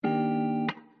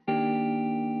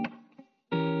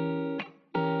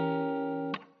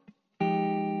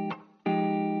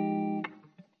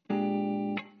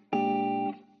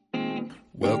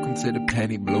Welcome to the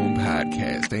Penny Bloom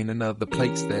Podcast. Ain't another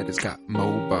place that has got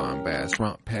more bombast.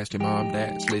 Romp past your mom,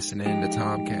 dads, listening to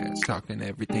Tomcats, talking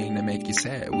everything that make you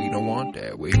sad. We don't want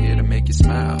that. We're here to make you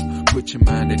smile. Put your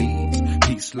mind at ease.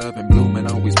 Peace, love, and bloom,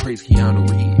 and always praise Keanu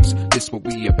Reeves. This what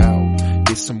we about.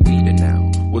 This some weeding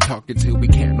now. We'll talk until we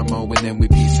can't no more, and then we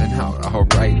peacing out.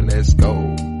 Alright, let's go.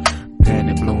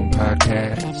 Penny Bloom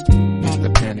Podcast. It's the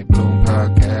Penny Bloom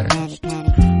Podcast.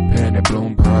 Penny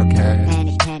Bloom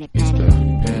Podcast. It's the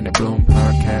Penny Bloom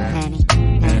Podcast.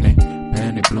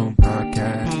 Penny Bloom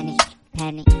Podcast.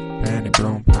 Penny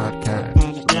Bloom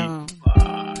Podcast.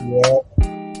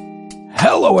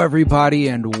 Hello, everybody,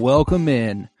 and welcome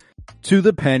in to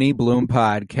the Penny Bloom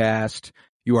Podcast.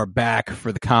 You are back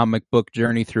for the comic book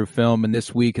journey through film, and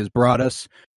this week has brought us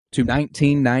to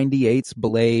 1998's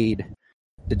Blade.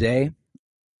 Today,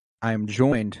 I am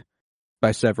joined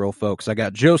by several folks. I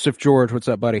got Joseph George. What's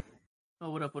up, buddy?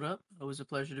 Oh, what up, what up? Always a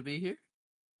pleasure to be here.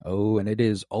 Oh, and it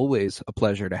is always a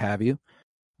pleasure to have you.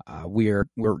 We're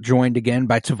joined again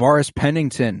by Tavarus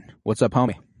Pennington. What's up,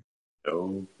 homie?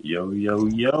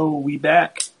 Yo, we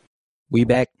back. We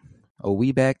back. Oh,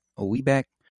 we back. Oh, we back.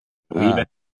 We back.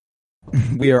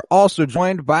 We are also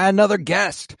joined by another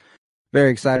guest. Very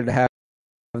excited to have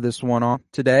this one on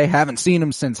today. Haven't seen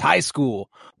him since high school.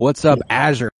 What's up,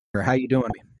 Azure? How you doing?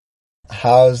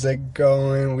 How's it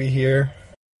going? We here.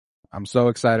 I'm so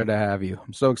excited to have you.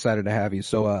 So, tell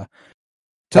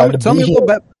me a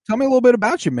little bit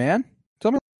about you, man.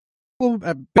 Tell me a little.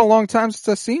 It's been a long time since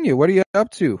I've seen you. What are you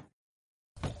up to?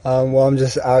 Well, I'm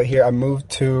just out here. I moved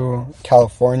to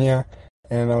California,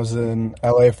 and I was in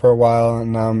LA for a while,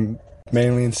 and I'm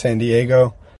mainly in San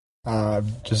Diego.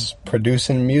 Just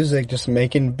producing music, just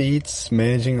making beats,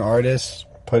 managing artists,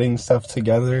 putting stuff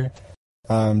together.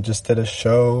 Just did a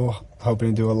show,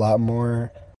 hoping to do a lot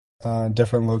more.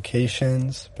 Different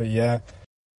locations, but yeah.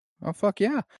 Oh, fuck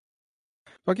yeah.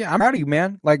 I'm proud of you,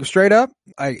 man. Like, straight up,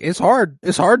 it's hard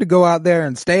to go out there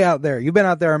and stay out there. You've been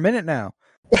out there a minute now.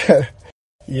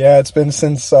 Yeah, it's been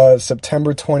since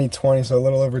September 2020, so a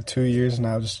little over 2 years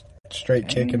now, just straight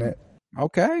kicking it.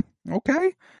 Okay.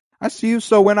 I see you.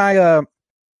 So when I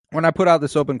put out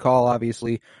this open call,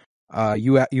 obviously,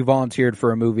 you volunteered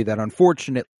for a movie that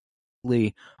unfortunately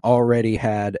already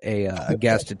had a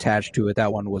guest attached to it.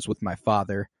 That one was with my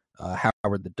father,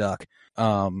 Howard the Duck.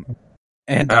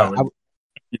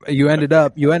 You ended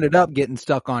up getting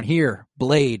stuck on here,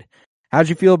 Blade. How'd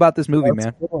you feel about this movie,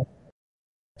 man? Cool.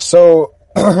 So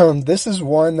this is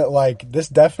one that, like, this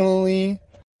definitely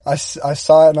I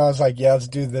saw it and I was like, yeah, let's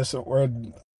do this.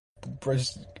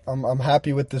 I'm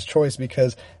happy with this choice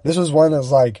because this was one that's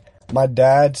like, my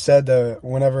dad said that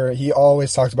whenever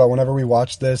we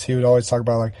watched this, he would always talk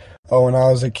about, like, oh, when I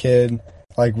was a kid,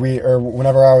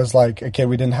 whenever I was like a kid,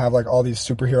 we didn't have like all these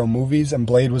superhero movies, and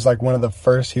Blade was like one of the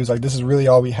first. He was like, this is really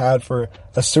all we had for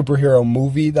a superhero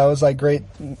movie that was like great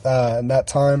in that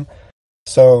time.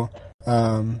 So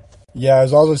yeah, it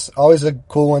was always a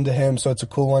cool one to him, so it's a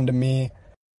cool one to me.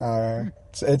 I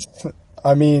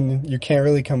mean, you can't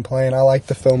really complain. I like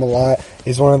the film a lot.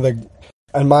 He's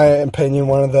in my opinion,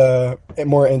 one of the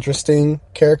more interesting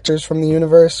characters from the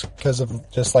universe because of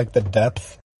just like the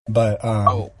depth. But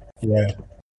yeah.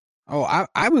 Oh,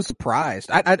 I was surprised.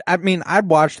 I mean, I'd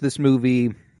watched this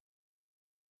movie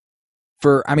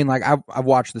I've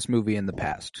watched this movie in the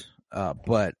past,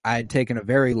 but I had taken a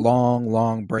very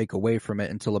long break away from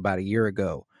it until about a year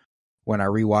ago when I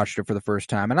rewatched it for the first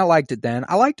time, and I liked it then.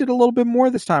 I liked it a little bit more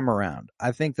this time around.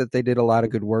 I think that they did a lot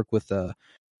of good work with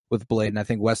Blade, and I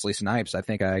think Wesley Snipes, I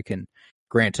think I can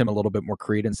grant him a little bit more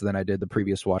credence than I did the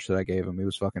previous watch that I gave him. He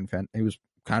was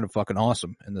kind of fucking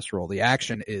awesome in this role. The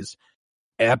action is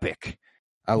epic.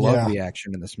 I love the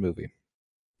action in this movie.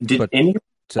 Did anyone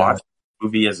watch the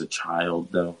movie as a child,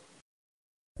 though?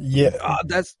 Yeah.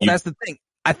 That's the thing.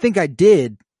 I think I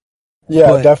did.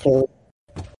 Yeah, definitely.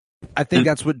 I think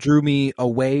that's what drew me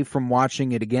away from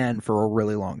watching it again for a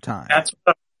really long time. That's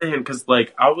what I'm saying, because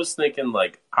like I was thinking,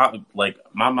 like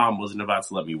my mom wasn't about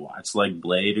to let me watch like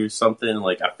Blade or something.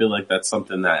 Like I feel like that's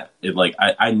something that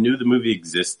I knew the movie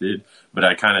existed, but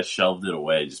I kind of shelved it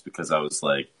away just because I was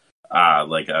like I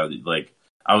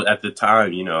was at the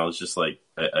time, you know, I was just like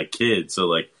a kid. So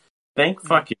like, thank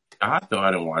fucking God though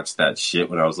I didn't watch that shit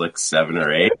when I was like 7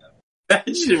 or 8.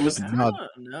 That shit was not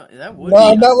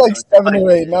like 7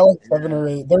 or 8. Not like 7 or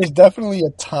 8. There was definitely a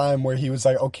time where he was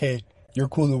like, okay, you're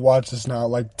cool to watch this now,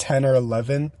 like 10 or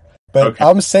 11. But okay.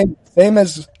 I'm same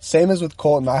as with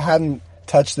Colton. I hadn't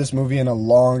touched this movie in a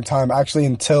long time, actually,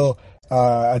 until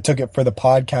I took it for the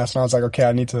podcast, and I was like, okay,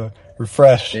 I need to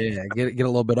refresh. Yeah, get a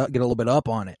little bit up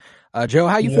on it. Joe,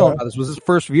 how you feeling about this? Was this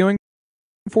first viewing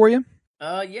for you?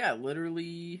 Yeah,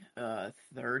 literally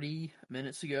 30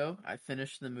 minutes ago, I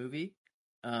finished the movie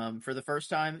for the first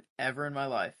time ever in my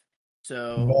life.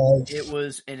 So it Nice.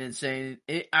 was an insane.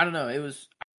 I don't know. It was.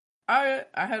 I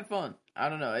had fun. I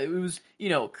don't know. It was,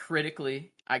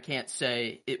 critically, I can't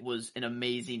say it was an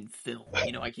amazing film.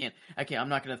 I can't. I'm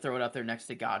not going to throw it out there next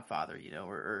to Godfather,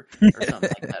 or something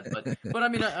like that. But I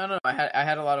mean, I don't know. I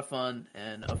had a lot of fun,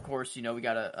 and of course, we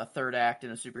got a third act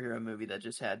in a superhero movie that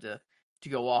just had to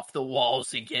go off the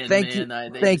walls again, Thank you,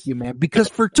 man. thank you, man. Because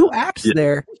for 2 acts Yeah,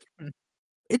 there,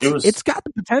 it was. it's got the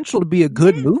potential to be a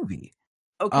good Yeah. movie.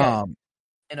 Okay.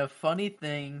 And a funny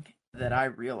thing that I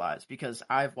realized, because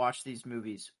I've watched these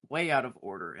movies way out of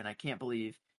order, and I can't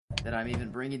believe that I'm even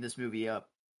bringing this movie up.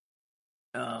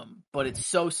 But it's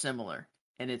so similar,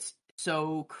 and it's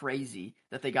so crazy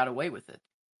that they got away with it.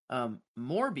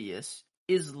 Morbius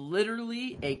is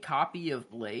literally a copy of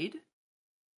Blade,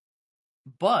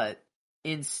 but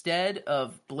instead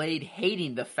of Blade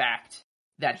hating the fact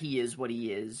that he is what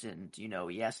he is, and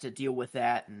he has to deal with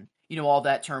that, and all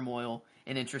that turmoil,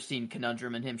 an interesting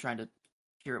conundrum, and him trying to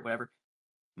cure it, whatever.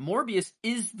 Morbius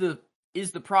is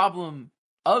the problem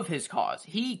of his cause.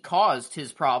 He caused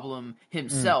his problem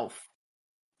himself,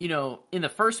 in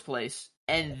the first place,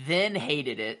 and then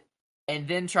hated it, and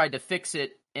then tried to fix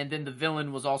it, and then the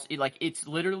villain was also like, it's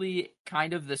literally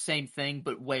kind of the same thing,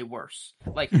 but way worse,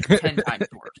 like 10 times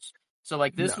worse. So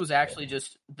like this was actually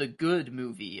just the good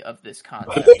movie of this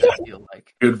concept. I feel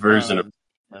like Good version of.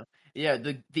 yeah,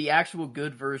 the actual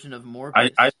good version of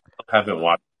Morbius. I still haven't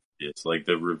watched it. Like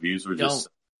the reviews were just.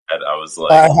 I was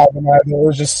I like, haven't either. It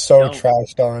was just so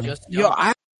trashed on.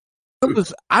 I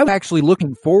was actually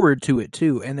looking forward to it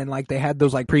too, and then like they had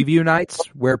those like preview nights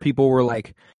where people were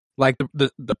like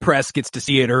the press gets to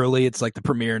see it early. It's like the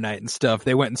premiere night and stuff.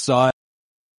 They went and saw it,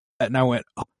 and I went,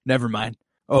 oh, never mind.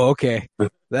 Oh, okay,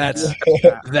 that's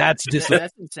disappointing. That's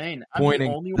insane. I'm the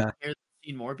only one here that's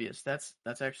seen Morbius. That's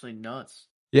actually nuts.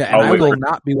 Yeah, and I will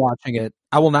not be watching it.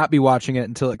 I will not be watching it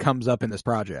until it comes up in this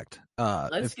project.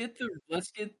 Let's get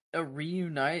a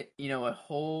reunite. A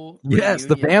whole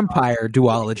the vampire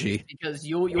duology, because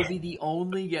you'll be the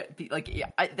only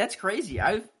that's crazy.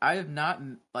 I have not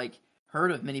like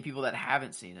heard of many people that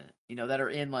haven't seen it. That are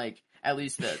in like at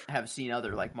least that have seen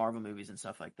other like Marvel movies and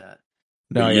stuff like that.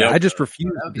 No, I just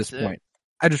refuse at this point.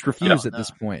 I just refuse at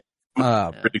this point.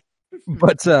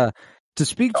 But to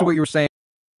speak to what you were saying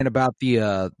about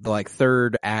the like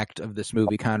third act of this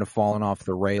movie kind of falling off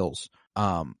the rails,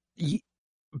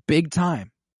 big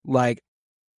time. Like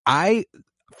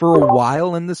for a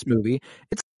while in this movie,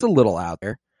 it's a little out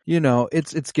there.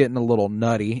 It's getting a little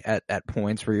nutty at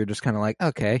points where you're just kind of like,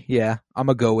 okay, yeah, I'm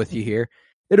gonna go with you here.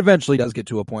 It eventually does get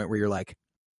to a point where you're like,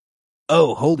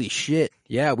 oh, holy shit,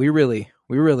 yeah, we really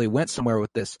went somewhere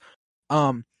with this.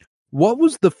 What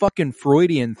was the fucking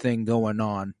Freudian thing going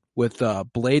on with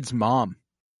Blade's mom?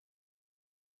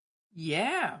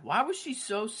 Yeah, why was she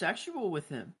so sexual with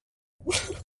him?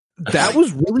 That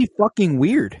was really fucking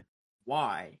weird.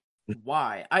 Why?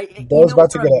 I was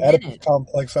about to get an Oedipus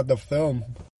complex at the film.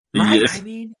 Right? I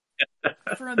mean,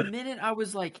 for a minute I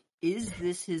was like, is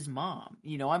this his mom?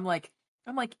 I'm like,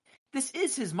 this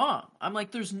is his mom. I'm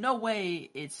like, there's no way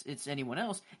it's anyone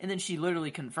else. And then she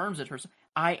literally confirms it herself.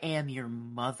 I am your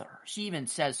mother. She even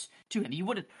says to him, you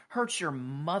wouldn't hurt your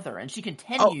mother. And she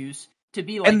continues to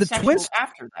be like and the sexual twist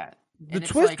after that. The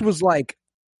twist was like,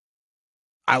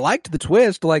 I liked the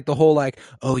twist, like the whole like,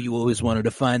 oh, you always wanted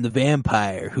to find the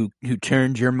vampire who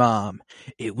turned your mom.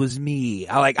 It was me.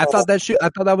 I thought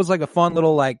that was like a fun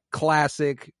little like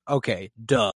classic. Okay,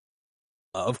 duh.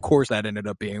 Of course, that ended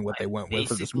up being what they went with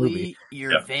for this movie.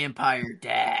 Your vampire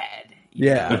dad.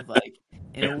 Like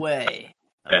in a way.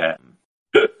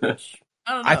 Which,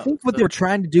 I don't know. I think what they were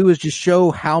trying to do is just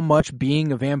show how much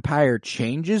being a vampire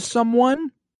changes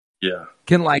someone. Yeah.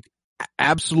 Can like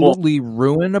absolutely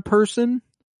ruin a person.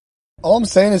 All I'm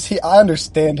saying is I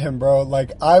understand him, bro.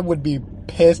 Like, I would be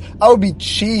pissed. I would be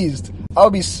cheesed. I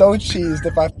would be so cheesed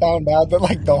if I found out that,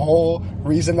 like, the whole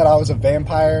reason that I was a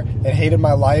vampire and hated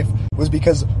my life was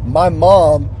because my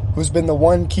mom, who's been the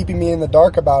one keeping me in the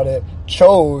dark about it,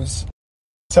 chose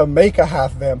to make a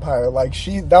half vampire. Like,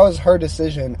 that was her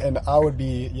decision, and I would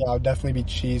definitely be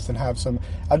cheesed and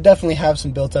I'd definitely have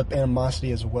some built up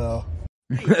animosity as well.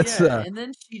 And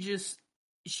then she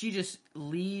just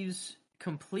leaves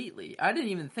completely. I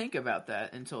didn't even think about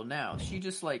that until now. She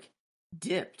just like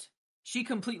dipped. She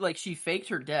she faked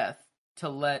her death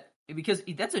because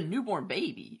that's a newborn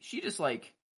baby. She just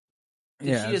like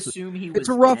did she assume he was It's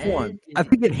a rough dead? one. I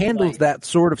think it handles that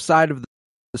sort of side of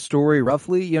the story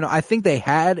roughly. You know, I think they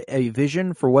had a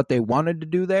vision for what they wanted to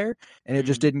do there, and it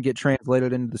just didn't get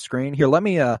translated into the screen. Here, let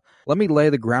me lay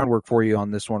the groundwork for you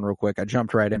on this one real quick. I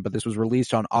jumped right in, but this was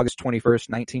released on August 21st,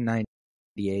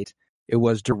 1998. It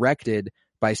was directed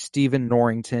by Stephen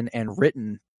Norrington and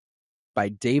written by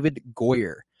David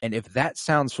Goyer. And if that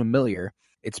sounds familiar,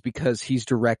 it's because he's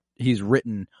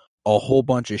written a whole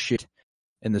bunch of shit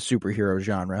in the superhero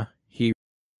genre. He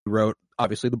wrote,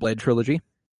 obviously, the Blade trilogy.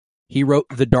 He wrote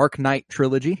the Dark Knight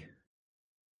trilogy.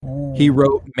 He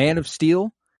wrote Man of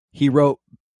Steel. He wrote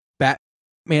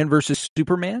Batman versus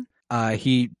Superman.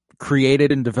 He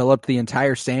created and developed the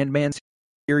entire Sandman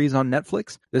series on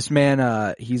Netflix. This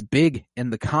man, he's big in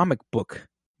the comic book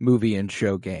movie and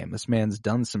show game. This man's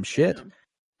done some shit.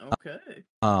 Okay.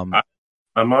 I'm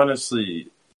honestly,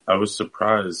 I was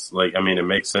surprised. Like, I mean, it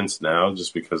makes sense now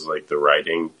just because, like, the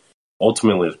writing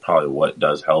ultimately is probably what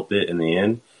does help it in the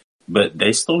end. But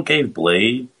they still gave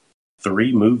Blade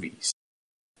 3 movies.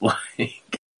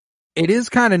 Like, it is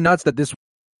kind of nuts that this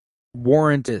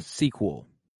warranted a sequel.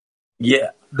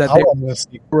 Yeah. That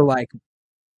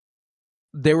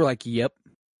they were like, yep,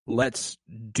 let's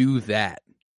do that.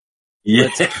 Yeah.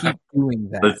 Let's keep doing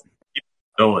that. Let's keep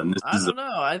going. I don't know.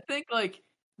 I think, like,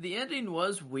 the ending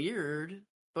was weird,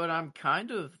 but I'm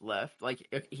kind of left. Like,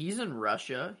 if he's in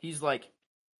Russia. He's like,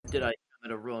 did I come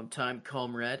at a wrong time,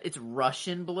 comrade? It's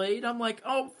Russian Blade. I'm like,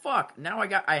 oh fuck! Now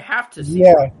I have to see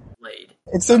Blade.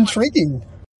 It's intriguing.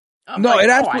 It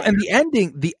absolutely. And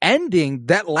the ending,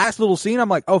 that last little scene, I'm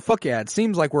like, oh fuck yeah! It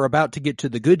seems like we're about to get to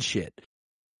the good shit.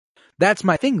 That's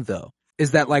my thing, though,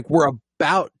 is that like we're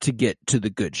about to get to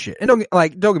the good shit. And don't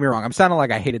get me wrong, I'm sounding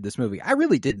like I hated this movie. I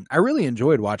really didn't. I really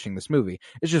enjoyed watching this movie.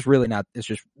 It's just really not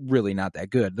that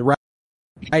good. The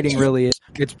writing really is.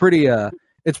 It's pretty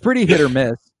hit or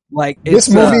miss. Like, this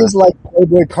movie is like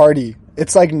Playboy Cardi.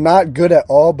 It's like not good at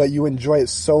all, but you enjoy it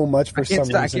so much for some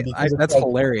reason. That's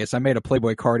hilarious. I made a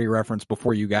Playboy Cardi reference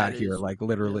before you got here, like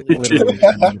literally.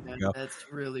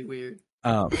 That's really weird.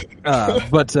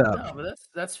 But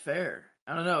that's fair.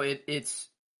 I don't know.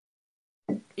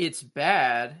 It's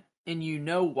bad, and you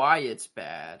know why it's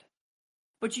bad,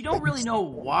 but you don't really know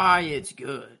why it's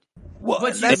good. Well,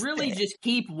 but you really just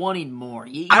keep wanting more.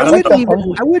 I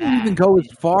wouldn't even go as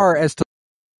far as to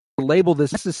label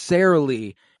this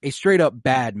necessarily a straight up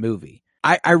bad movie.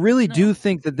 I really do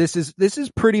think that this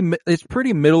is pretty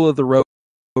middle of the road,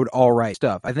 all right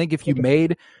stuff. I think if you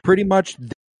made pretty much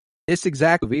this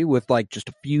exact movie with like just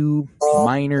a few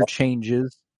minor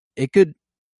changes, it could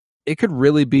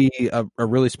really be a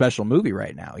really special movie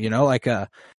right now. You know, like I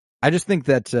just think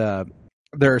that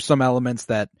there are some elements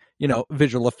that, you know,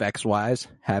 visual effects wise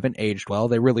haven't aged well.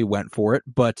 They really went for it,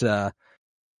 but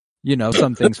you know,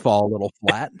 some things fall a little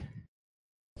flat.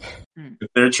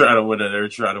 They're trying to win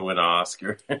an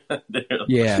Oscar.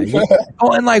 Yeah.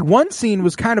 Oh, and like one scene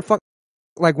was kind of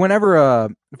like whenever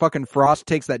fucking Frost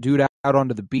takes that dude out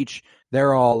onto the beach,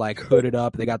 they're all like hooded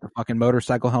up. They got the fucking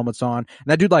motorcycle helmets on. And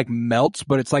that dude like melts,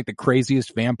 but it's like the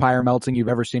craziest vampire melting you've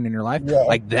ever seen in your life. Yeah.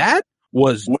 Like that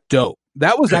was dope.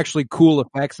 That was actually cool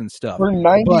effects and stuff. For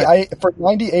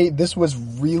 98, this was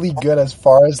really good as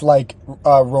far as like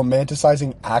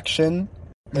romanticizing action.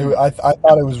 I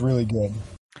thought it was really good.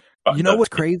 You know what's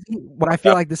crazy? What I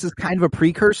feel like this is kind of a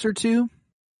precursor to?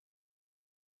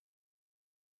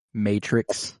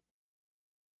 Matrix.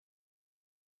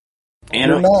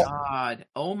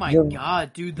 Oh my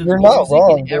god, dude! The you're music not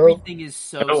wrong, and everything is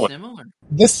so similar.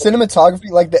 This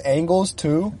cinematography, like the angles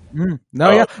too.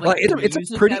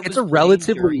 It's a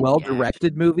relatively well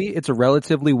directed movie. It's a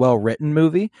relatively well written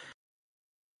movie.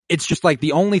 It's just like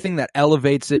the only thing that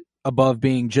elevates it above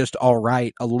being just all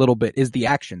right a little bit is the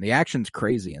action. The action's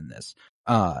crazy in this.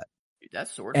 Dude, that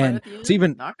sword fight at the end, it's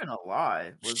even not gonna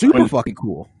lie, was super fucking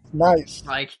cool. Nice.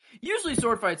 Like usually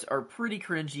sword fights are pretty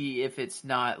cringy if it's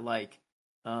not like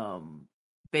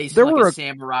based on like a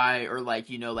samurai or like,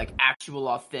 you know, like actual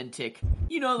authentic,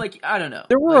 you know, like I don't know.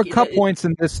 There were like, a couple points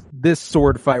in this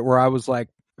sword fight where I was like,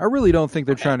 I really don't think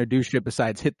they're trying to do shit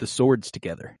besides hit the swords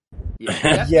together. Yeah,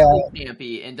 that's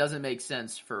campy and doesn't make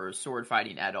sense for sword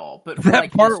fighting at all. But for, that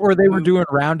like, part where they were doing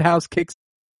roundhouse kicks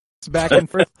back and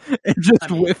forth and just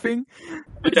whiffing.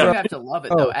 But you have to love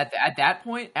it though. At that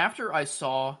point, after I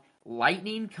saw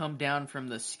lightning come down from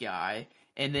the sky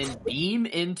and then beam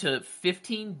into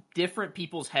 15 different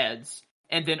people's heads,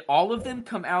 and then all of them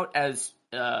come out as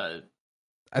I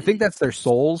think that's their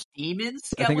souls. Demons,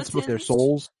 skeletons. I think it's supposed to be their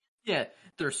souls. Yeah,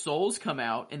 their souls come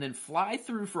out and then fly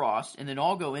through Frost and then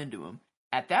all go into him.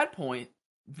 At that point,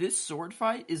 this sword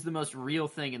fight is the most real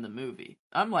thing in the movie.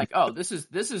 I'm like, oh, this is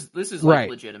like right.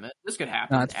 Legitimate. This could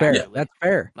happen. No, that's fair. That's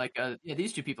fair. Like,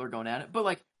 these two people are going at it, but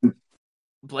like,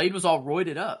 Blade was all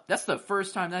roided up. That's the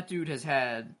first time that dude has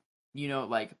had,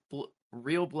 like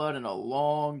real blood in a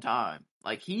long time.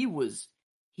 Like he was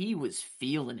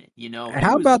feeling it. And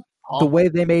how about the way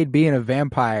they made being a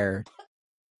vampire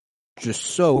just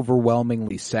so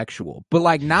overwhelmingly sexual, but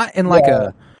like not in like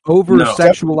a over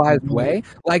sexualized way.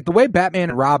 Like the way Batman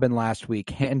and Robin last week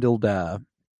handled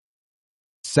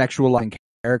sexualizing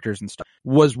characters and stuff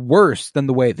was worse than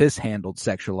the way this handled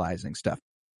sexualizing stuff,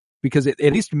 because it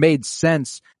at least made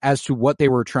sense as to what they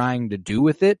were trying to do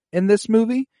with it in this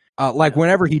movie. Like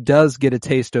whenever he does get a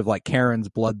taste of like Karen's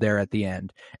blood there at the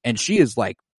end, and she is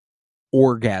like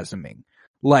orgasming,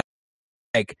 like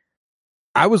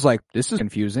I was like, this is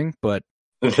confusing, but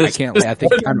I can't. I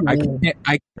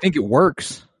think it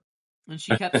works. And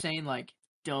she kept saying like,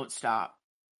 "Don't stop."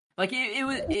 Like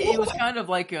it was kind of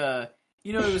like a,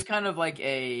 it was kind of like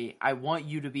a, I want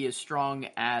you to be as strong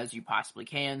as you possibly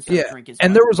can. So drink as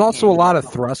and much there was as you also can. a lot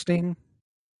of thrusting.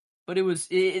 But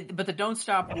but the don't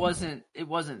stop wasn't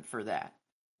for that.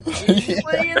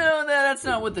 Well, that's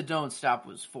not what the don't stop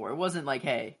was for. It wasn't like,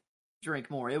 hey, drink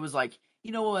more. It was like,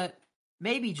 you know what?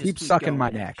 Maybe just keep sucking going,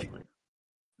 my neck. actually.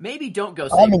 Maybe don't go.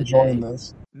 I'm enjoying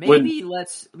this. Maybe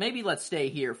let's stay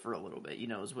here for a little bit.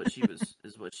 Is what she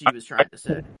was trying to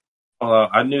say.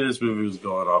 I knew this movie was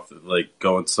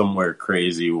going somewhere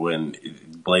crazy when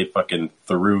Blade fucking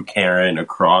threw Karen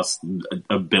across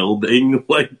a building.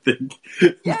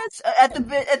 Yes, at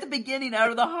the beginning, out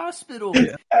of the hospital,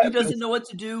 he doesn't know what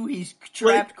to do. He's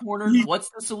trapped, cornered. What's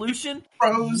the solution?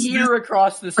 Year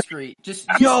across the street. Just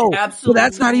absolutely. So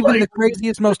that's not even the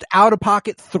craziest, most out of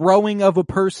pocket throwing of a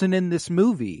person in this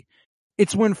movie.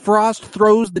 It's when Frost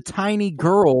throws the tiny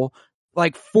girl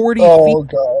like 40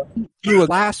 feet through a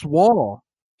glass wall.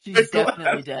 She's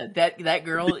definitely dead. That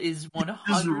girl is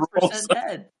 100%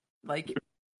 dead. Like,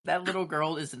 that little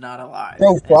girl is not alive.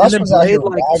 Bro, Frost was Blade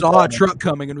saw a truck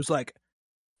coming and was like,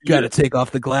 gotta take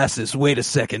off the glasses. Wait a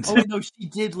second. Oh, no, she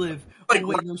did live.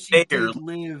 She did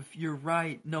live. You're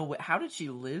right. No, wait, how did she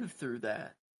live through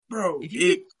that? Bro, if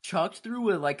you get chucked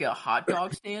through a hot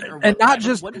dog stand, or and not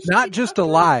just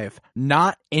alive,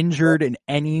 not injured in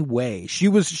any way. She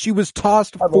was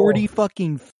tossed 40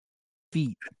 fucking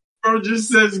feet. Bro just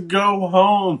says go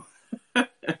home.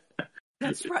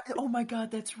 That's right. Oh my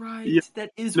god, that's right. Yeah.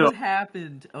 That is what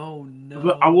happened. Oh no.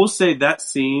 But I will say that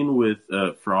scene with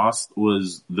Frost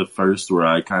was the first where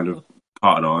I kind of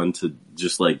caught on to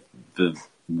just like the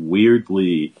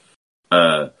weirdly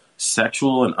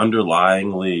sexual and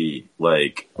underlyingly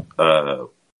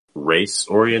race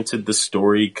oriented the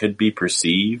story could be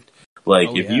perceived.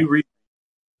 You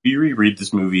reread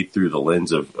this movie through the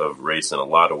lens of race, in a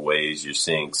lot of ways you're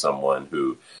seeing someone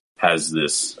who has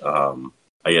this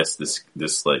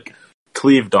this like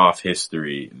cleaved off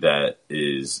history that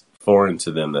is foreign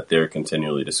to them, that they're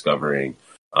continually discovering,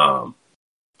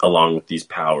 along with these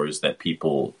powers that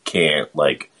people can't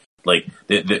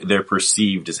they're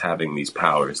perceived as having these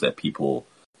powers that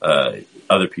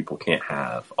other people can't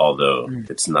have, although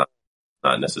it's not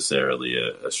necessarily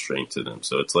a strength to them.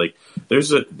 So it's like there's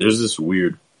this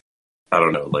weird, I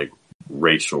don't know, like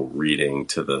racial reading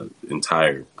to the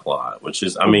entire plot, which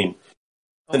is, I mean,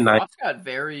 Frost got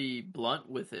very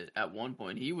blunt with it at one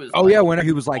point. He was when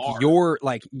he was like, "You're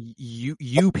like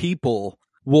you people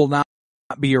will not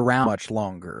be around much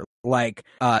longer." Like,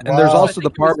 and there's also the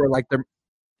part where like they're.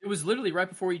 It was literally right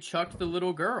before he chucked the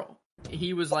little girl.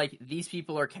 He was like, "These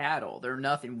people are cattle. They're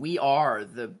nothing. We are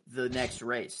the next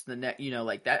race. The next,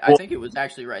 like that." I think it was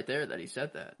actually right there that he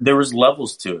said that. There was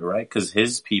levels to it, right? Because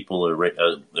his people are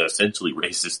essentially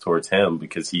racist towards him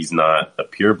because he's not a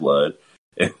pureblood,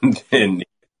 and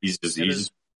he's just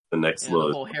the next level.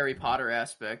 The whole Harry Potter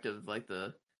aspect of like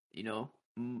the,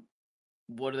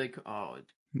 what do they call it?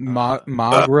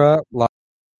 Magra.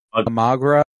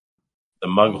 The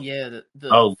Muggle. Oh, yeah, the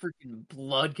freaking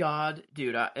blood god,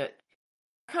 dude. I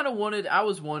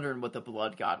was wondering what the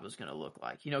blood god was going to look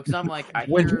like, because I'm like,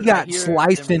 when he got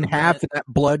sliced in half and that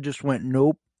blood just went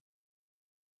nope.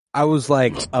 I was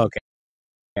like,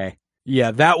 okay,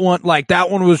 yeah, that one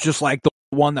was just like the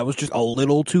one that was just a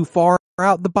little too far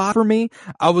out the bottom for me.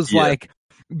 I was like,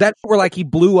 that's where like he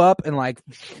blew up and like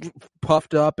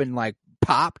puffed up and like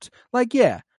popped. Like,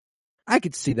 yeah, I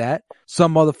could see that.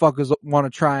 Some motherfuckers want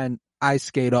to try and ice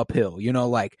skate uphill,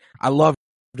 like I loved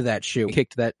that shit.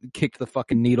 Kicked the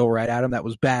fucking needle right at him. That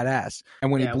was badass.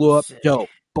 And when he blew up, dope.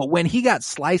 But when he got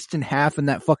sliced in half and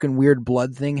that fucking weird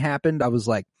blood thing happened, I was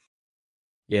like,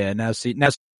 yeah, now see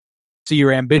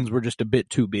your ambitions were just a bit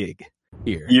too big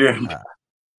here. Yeah.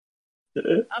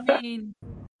 I mean,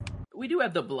 we do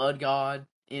have the blood god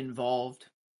involved.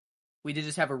 We did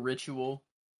just have a ritual.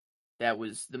 that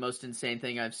was the most insane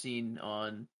thing I've seen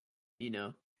on, in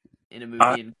a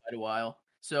movie in quite a while.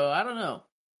 So I don't know.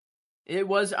 It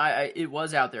was it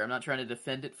was out there. I'm not trying to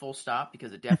defend it full stop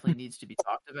because it definitely needs to be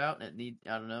talked about. And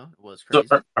I don't know. It was So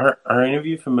crazy. are any of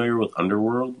you familiar with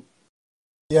Underworld?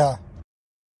 Yeah.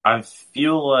 I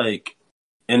feel like,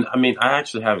 and I mean, I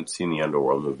actually haven't seen the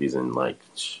Underworld movies in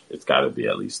it's got to be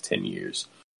at least 10 years.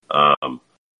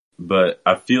 But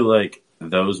I feel like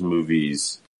those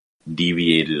movies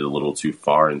deviated a little too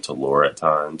far into lore at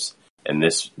times, and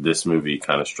this movie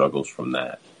kind of struggles from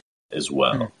that as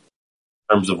well. Hmm.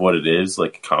 In terms of what it is,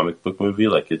 like a comic book movie,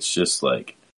 like it's just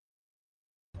like.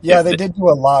 Yeah, they did do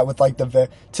a lot with like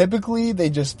typically they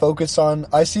just focus on,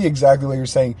 I see exactly what you're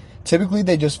saying. Typically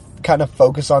they just kind of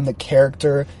focus on the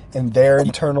character and their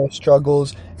internal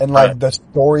struggles and like the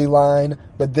storyline,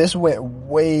 but this went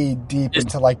way deep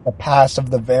into like the past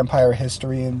of the vampire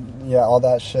history and all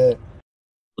that shit.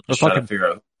 Just trying to figure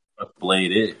out what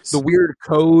Blade is. The weird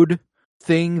code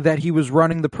thing that he was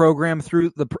running the program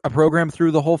through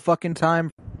the whole fucking time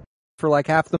for like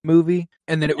half the movie,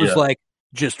 and then it was like,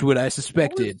 just what I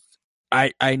suspected.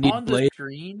 I need on Blade. The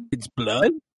screen? It's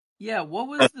blood? Yeah, what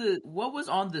was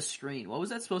on the screen? What was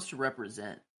that supposed to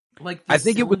represent? Like the I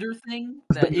think cylinder thing?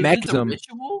 the mechanism. The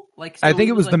ritual? Like, I think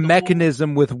it was like the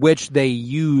mechanism with which they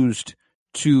used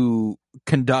to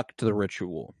conduct the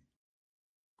ritual.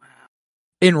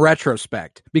 In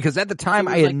retrospect, because at the time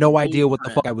I had no idea what the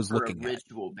fuck I was looking at.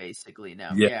 Ritual, basically.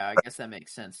 Now, yeah, I guess that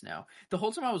makes sense now. The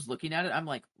whole time I was looking at it, I'm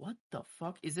like, "What the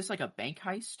fuck is this? Like a bank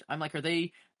heist?" I'm like, "Are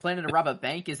they planning to rob a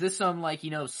bank? Is this some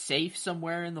safe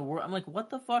somewhere in the world?" I'm like, "What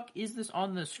the fuck is this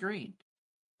on the screen?"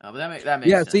 But that makes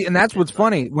sense. See, and that's what's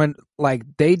funny when like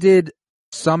they did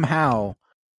too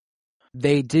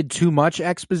much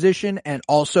exposition and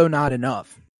also not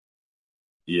enough.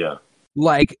 Yeah.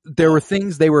 Like, there were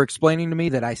things they were explaining to me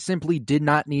that I simply did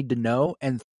not need to know,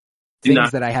 and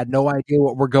things that I had no idea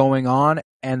what were going on,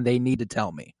 and they need to tell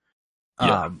me.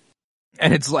 Yeah.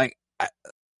 And it's like,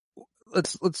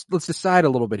 let's decide a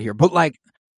little bit here. But like,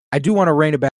 I do want to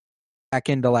rein it back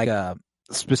into like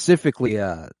specifically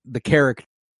the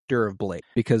character of Blade,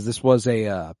 because this was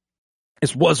a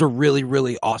really,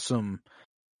 really awesome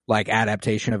like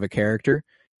adaptation of a character.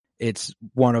 It's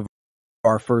one of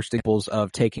our first examples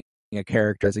of taking a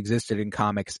character that's existed in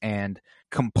comics and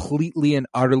completely and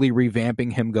utterly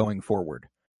revamping him going forward.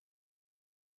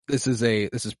 This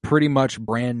is pretty much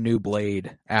brand new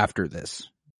Blade after this.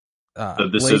 So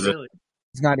this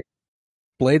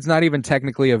Blade's not even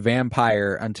technically a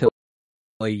vampire until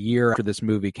a year after this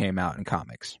movie came out in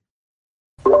comics.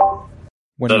 So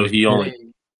he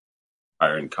only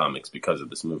vampire in comics because of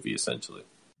this movie, essentially.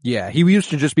 Yeah, he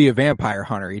used to just be a vampire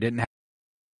hunter. He didn't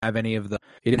have any of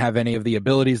the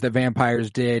abilities that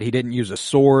vampires did. He didn't use a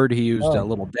sword. He used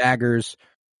little daggers.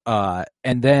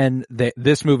 And then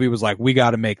this movie was like, we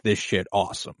got to make this shit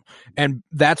awesome. And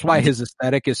that's why his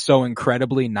aesthetic is so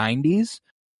incredibly 90s,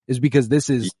 is because this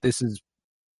is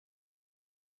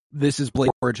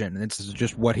Blade's origin. This is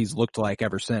just what he's looked like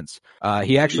ever since.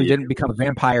 He actually didn't become a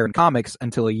vampire in comics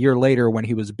until a year later when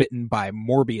he was bitten by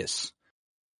Morbius.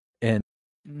 And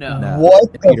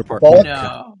what the fuck?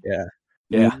 No.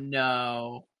 Yeah.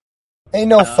 No. Ain't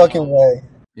no fucking way.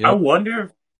 Yep. I wonder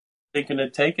if they're thinking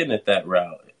of taking it that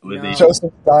route.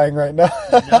 Joseph's dying right now.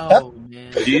 No,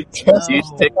 man.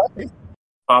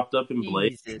 Popped up in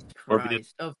Blade. Jesus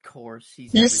Christ. Of course.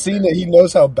 He's seen it. He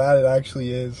knows how bad it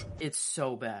actually is. It's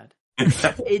so bad.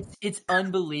 It's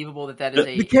unbelievable that is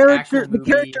the character. The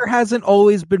character hasn't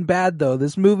always been bad though.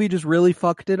 This movie just really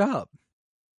fucked it up.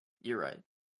 You're right.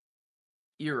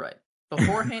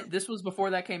 Beforehand, this was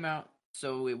before that came out,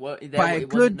 so it was by a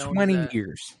good 20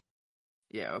 years.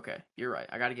 Yeah, okay, you're right.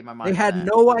 I got to get my mind. They had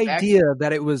no idea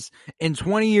that it was in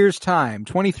 20 years' time,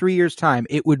 23 years' time,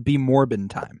 it would be Morbin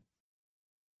time.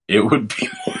 It would be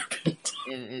Morbin.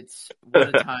 It's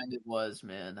what a time it was,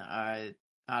 man. I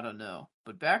don't know,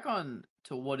 but back on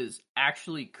to what is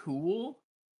actually cool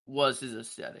was his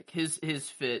aesthetic, his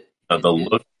fit, the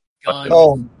look.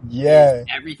 Guns,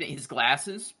 everything. His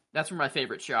glasses. That's my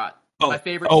favorite shot. Oh, my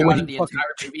favorite shot of the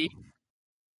entire movie.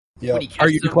 Yeah. Are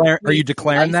you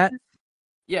declaring that?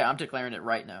 Yeah, I'm declaring it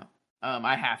right now.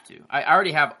 I have to. I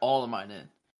already have all of mine in.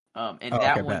 And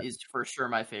that one is for sure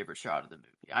my favorite shot of the movie.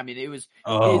 I mean, it was.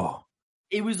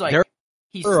 It was like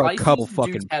he slices the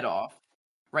dude's head off.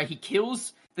 Right, he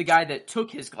kills the guy that took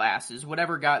his glasses,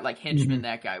 whatever guy, like henchman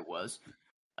that guy was.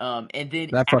 And then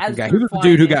that fucking guy. He was the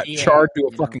dude who got charged to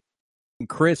a fucking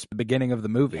crisp at the beginning of the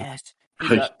movie. Yes.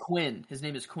 Quinn. His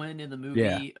name is Quinn in the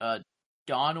movie. Yeah.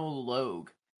 Donald Logue.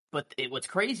 But what's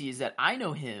crazy is that I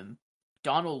know him,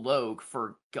 Donald Logue,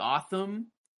 for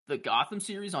Gotham the Gotham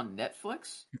series on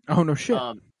Netflix. Oh no shit.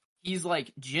 He's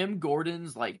like Jim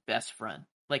Gordon's like best friend,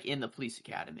 like in the police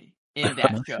academy in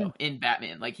that No show shit. in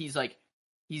Batman. Like he's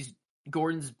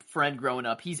Gordon's friend growing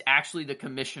up. He's actually the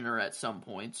commissioner at some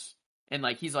points, and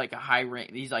like he's like a high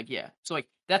rank. He's like So like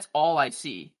that's all I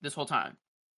see this whole time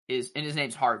is, and his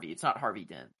name's Harvey. It's not Harvey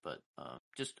Dent, but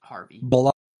just Harvey.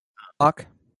 Bullock.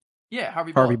 Yeah,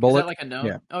 Harvey Harvey Bullock. Bullock? Is that like a known?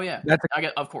 Yeah. Oh yeah, That's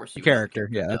of course. a character.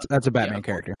 Yeah, that's a Batman of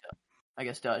course. character. I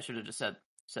guess I should have just said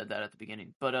that at the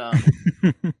beginning. But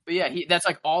yeah, that's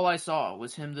like all I saw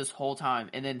was him this whole time,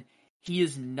 and then he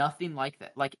is nothing like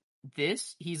that. Like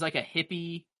this, he's like a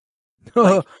hippie,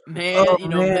 like, man.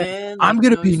 Man. I'm like,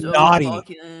 gonna be so naughty.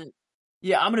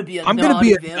 Yeah, I'm gonna be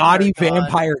a naughty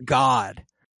vampire god.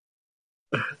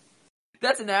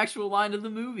 That's an actual line of the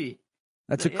movie.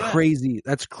 That's Yeah. crazy.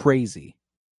 That's crazy.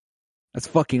 That's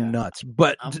fucking nuts.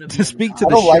 But I'm gonna to be speak a to I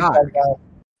the don't like shot. that guy.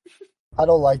 I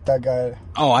don't like that guy.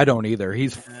 Oh, I don't either.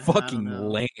 He's I don't fucking know.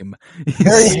 lame.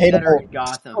 Very Way better hateable. in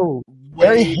Gotham. So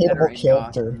very Way better hateable in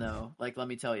character. Gotham, though. Like, let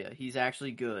me tell you, he's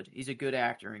actually good. He's a good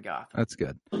actor in Gotham. That's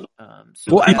good.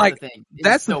 So Well, and, that's like, the thing.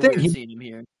 that's the so thing. Weird He- seeing him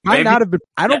here. Might Maybe- not have been.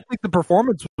 I don't think the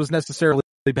performance was necessarily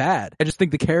bad. I just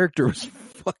think the character was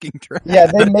fucking trash. Yeah,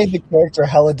 they made the character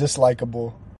hella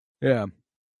dislikable. Yeah.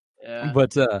 Yeah.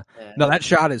 But yeah. no, that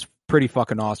shot is pretty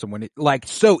fucking awesome. When it like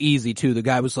so easy too. The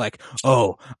guy was like,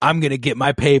 "Oh, I'm gonna get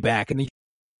my payback," and he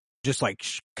just like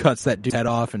cuts that dude's head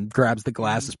off and grabs the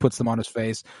glasses, puts them on his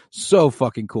face. So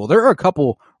fucking cool. There are a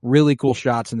couple really cool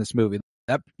shots in this movie.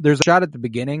 There's a shot at the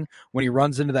beginning when he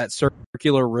runs into that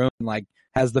circular room and like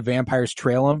has the vampires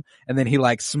trail him, and then he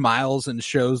like smiles and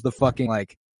shows the fucking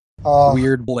like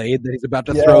weird blade that he's about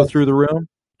to throw through the room.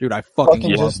 Dude, I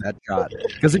fucking love that shot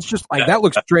because it's just like that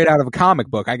looks straight out of a comic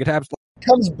book. I could have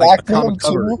Comes like, back a to him comic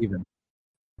cover too. even.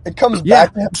 It comes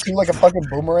back to him too like a fucking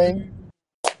boomerang.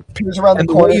 Peers around And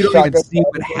the the way corner. you don't even shotgun see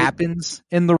what shot. happens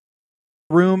in the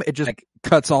room, it just like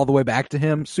cuts all the way back to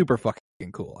him. Super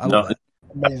fucking cool. I love that.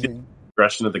 Amazing.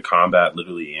 Progression of the combat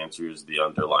literally answers the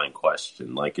underlying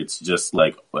question. Like, it's just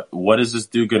like, what is this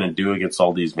dude going to do against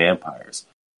all these vampires?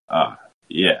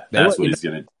 Yeah, that's what he's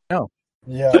going to do.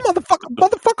 Yeah. You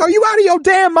motherfucker, are you out of your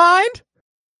damn mind?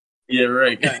 Yeah,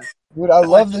 right. Yeah. Dude, I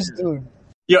love this dude.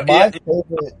 Yeah, My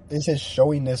favorite is his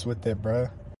showiness with it, bro.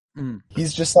 Mm.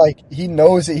 He's just like, he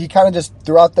knows it. He kind of just,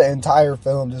 throughout the entire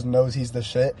film, just knows he's the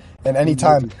shit. And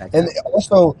anytime, and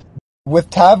also, with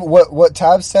Tav, what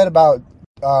Tav said about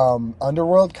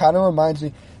Underworld kind of reminds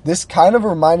me, this kind of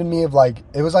reminded me of like,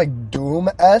 it was like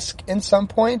Doom-esque in some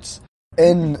points,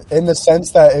 in the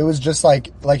sense that it was just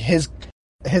like his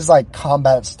like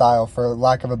combat style, for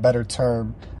lack of a better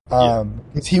term.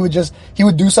 'Cause he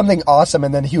would do something awesome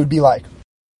and then he would be like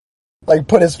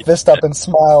put his fist up and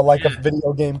smile like a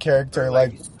video game character, Or,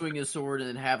 like swing his sword and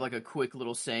then have like a quick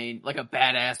little saying, like a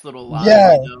badass little line.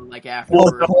 Yeah. You know, like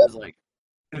afterwards, it's like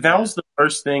That was the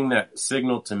first thing that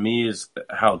signaled to me is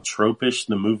how tropish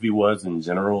the movie was in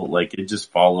general. Like, it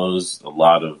just follows a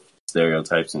lot of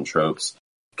stereotypes and tropes.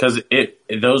 Because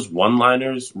those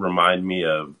one-liners remind me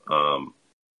of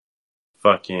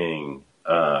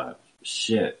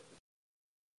shit.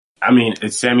 I mean,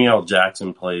 Samuel L.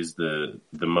 Jackson plays the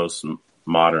most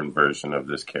modern version of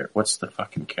this character. What's the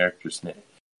fucking character's name?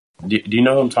 Do you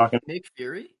know who I'm talking about? Nick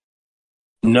Fury.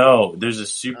 No, there's a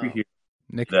superhero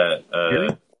Nick that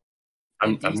In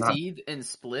I'm not DC and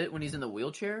Split when he's in the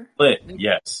wheelchair. Split.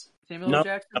 Yes, Samuel No. L.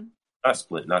 Jackson.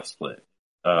 not Split.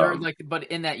 Or like, but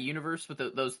in that universe with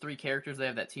those three characters, they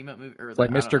have that team up movie. Or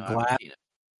like I don't Mr. know, I haven't Glass. seen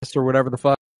it. or whatever the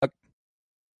fuck.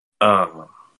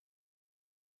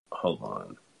 Hold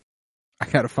on. I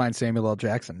gotta find Samuel L.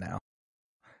 Jackson now.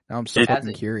 Now I'm so It-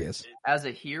 fucking curious. As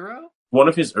a hero, One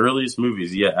of his earliest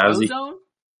movies, yeah, as he, Ozone,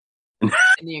 in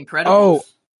The Incredibles. Oh.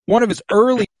 One of his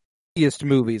earliest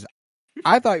movies.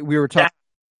 I thought we were talking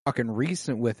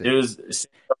recent with it it. was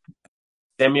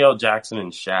Samuel L. Jackson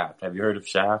in Shaft. Have you heard of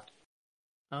Shaft?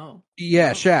 Oh,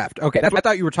 Yeah, Shaft. Okay, I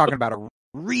thought you were talking about a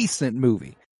recent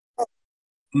movie.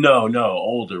 No,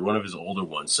 older. One of his older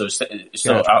ones. So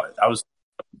Gotcha. I was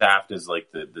Shaft is like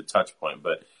the touch point,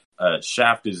 but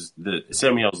Shaft is the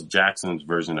Samuel L. Jackson's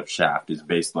version of Shaft is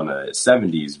based on a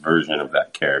 70s version of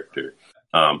that character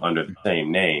under the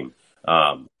same name,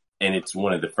 and it's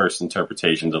one of the first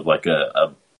interpretations of like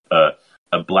a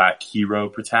black hero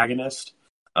protagonist,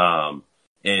 and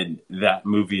that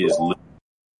movie is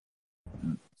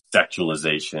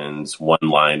sexualizations,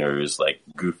 one-liners, like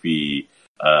goofy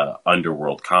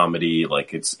underworld comedy.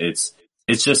 Like it's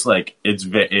just like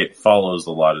it follows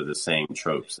a lot of the same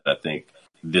tropes that I think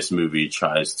this movie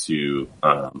tries to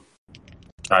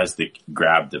tries to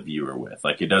grab the viewer with.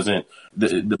 Like, it doesn't,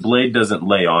 the Blade doesn't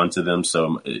lay onto them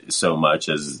so much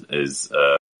as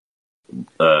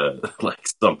like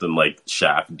something like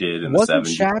Shaft did in Wasn't the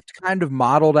 70s. Shaft kind of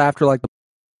modeled after like the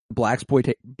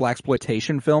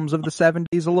blaxploitation films of the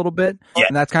 70s a little bit? Yeah.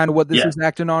 And that's kind of what this is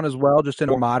acting on as well, just in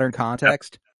a modern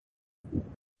context.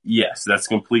 Yes, that's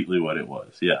completely what it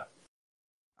was. Yeah.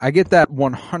 I get that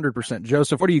 100%.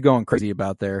 Joseph, what are you going crazy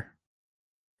about there?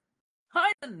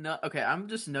 Okay, I'm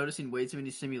just noticing way too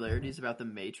many similarities about the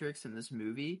Matrix in this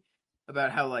movie,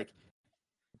 about how like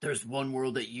there's one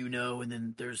world that you know, and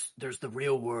then there's the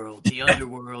real world, the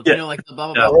underworld, you know, like the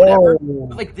blah blah blah, whatever.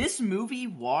 But, like, this movie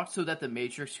walked so that the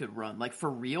Matrix could run. Like, for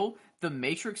real, the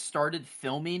Matrix started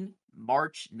filming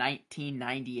March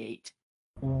 1998.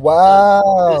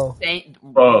 Wow.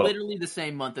 Literally the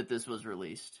same month that this was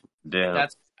released. Damn.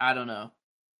 I don't know.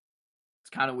 It's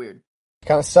kind of weird.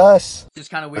 Kind of sus. It's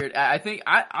just kind of weird. I think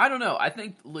I don't know. I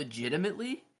think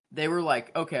legitimately they were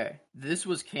like, okay, this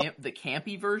was the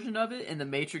campy version of it, and the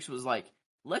Matrix was like,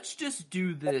 let's just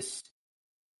do this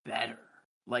better.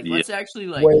 Like, let's actually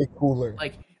like way cooler.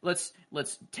 Like, let's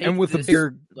take and with this, a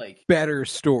bigger, like, better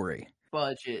story.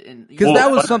 Budget, and because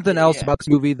that was something else about this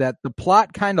movie, that the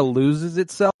plot kind of loses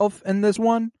itself in this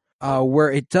one,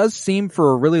 where it does seem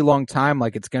for a really long time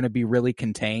like it's going to be really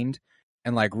contained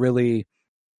and like really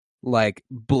like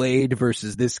Blade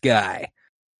versus this guy,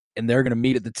 and they're going to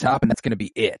meet at the top, and that's going to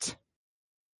be it.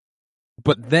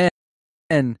 But then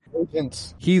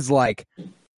he's like,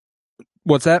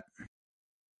 what's that?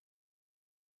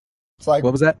 It's like,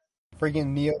 what was that? Freaking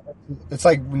Neo. It's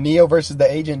like Neo versus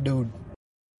the agent dude.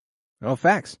 Oh,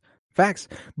 facts.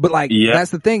 But like, that's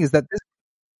the thing, is that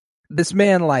this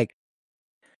man, like,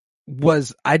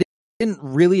 I didn't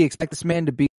really expect this man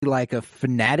to be like a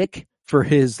fanatic for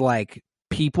his like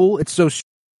people. It's so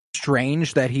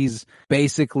strange that he's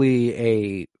basically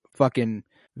a fucking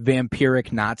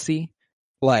vampiric Nazi.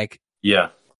 Like, yeah.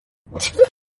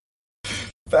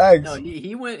 Facts. No,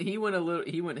 he went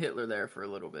Hitler there for a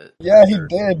little bit. Yeah, he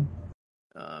did.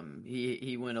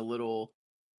 He went a little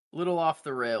off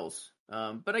the rails.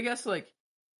 But I guess, like,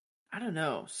 I don't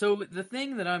know. So the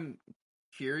thing that I'm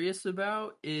curious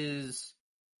about is,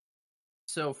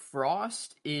 so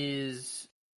Frost he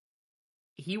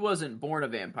wasn't born a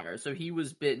vampire, so he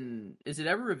was bitten. Is it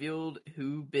ever revealed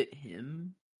who bit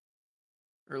him?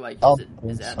 Or like,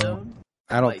 is that known?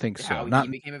 I don't like, think so. How Not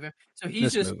he became a vampire. So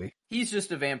he's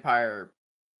just a vampire.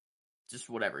 Just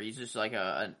whatever. He's just like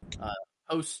a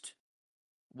post,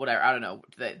 whatever. I don't know.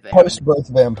 Post-birth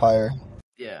vampire.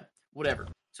 Yeah, whatever.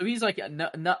 So he's like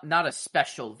not a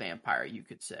special vampire, you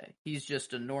could say. He's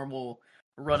just a normal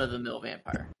run-of-the-mill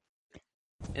vampire.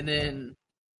 And then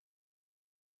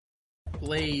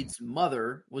Blade's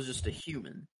mother was just a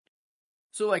human.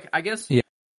 So, like, I guess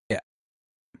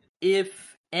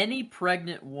if any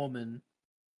pregnant woman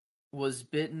was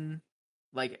bitten,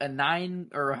 like a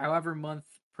 9 or however month,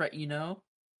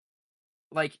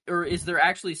 like, or is there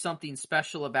actually something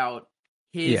special about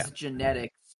his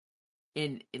genetics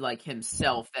in like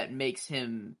himself that makes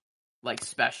him like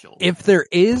special? If there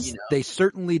is, they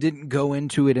certainly didn't go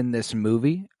into it in this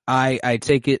movie. I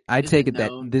take it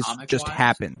that this just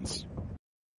happens.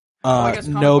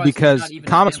 No, because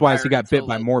comics-wise, he got bit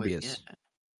by Morbius.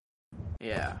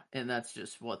 Yeah, and that's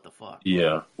just what the fuck.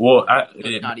 Yeah, well,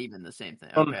 it's not even the same thing.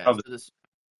 Okay,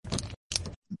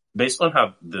 based on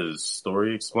how the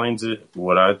story explains it,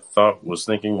 what I was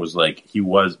thinking was like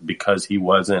because he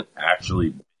wasn't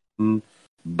actually bitten,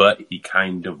 but he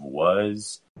kind of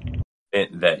was,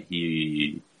 that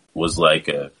he was like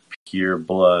a pure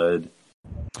blood,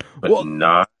 but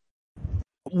not.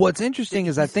 What's interesting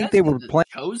is I think they were playing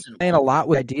a lot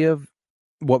with the idea of,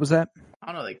 what was that?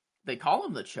 I don't know. They call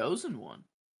him the Chosen One.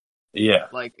 Yeah.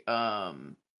 Like,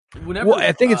 whenever. Well,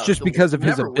 I think it's just because of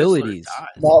his abilities.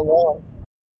 Not wrong.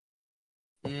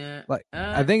 Yeah. Like,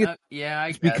 I think it's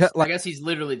I guess. because, like, I guess he's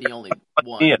literally the only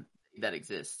one that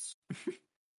exists.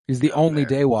 He's the only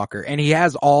daywalker, and he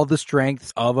has all the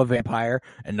strengths of a vampire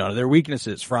and none of their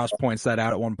weaknesses. Frost points that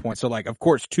out at one point. So, like, of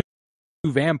course, two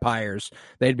vampires,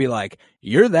 they'd be like,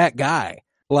 you're that guy.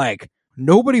 Like,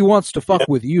 nobody wants to fuck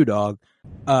with you, dog.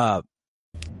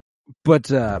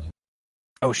 But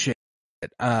oh shit.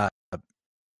 I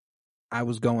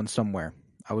was going somewhere.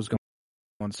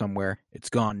 It's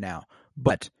gone now.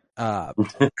 But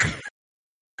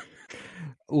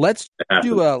let's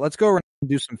go around and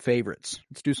do some favorites.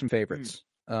 Okay.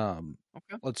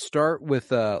 Let's start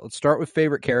with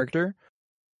favorite character,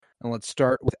 and let's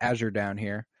start with Azure down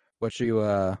here. What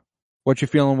you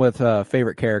feeling with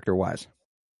favorite character wise?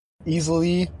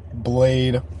 Easily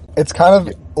Blade. It's kind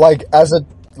of like I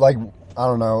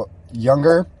don't know.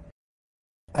 younger,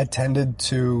 I tended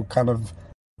to kind of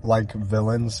like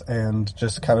villains and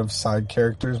just kind of side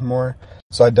characters more.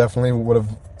 So I definitely would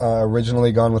have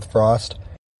originally gone with Frost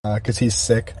because he's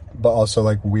sick, but also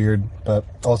like weird, but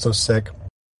also sick.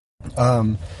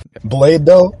 Blade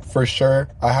though, for sure,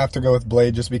 I have to go with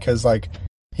Blade just because like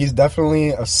he's definitely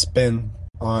a spin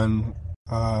on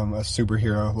a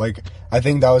superhero. Like I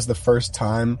think that was the first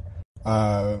time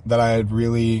that I had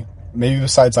really, maybe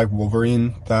besides like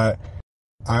Wolverine, that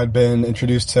I had been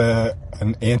introduced to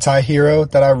an anti-hero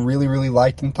that I really, really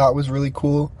liked and thought was really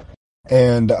cool.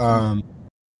 And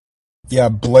yeah,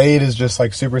 Blade is just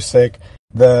like super sick.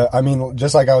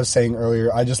 Just like I was saying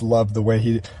earlier, I just love the way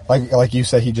he, like you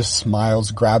said, he just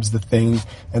smiles, grabs the thing,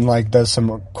 and like does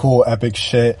some cool epic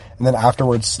shit, and then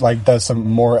afterwards like does some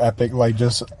more epic, like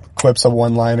just quips a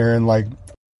one-liner and like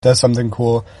does something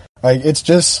cool. Like it's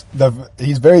just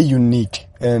he's very unique,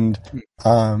 and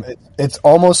it's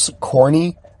almost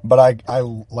corny, but I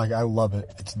love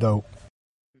it. It's dope.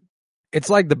 It's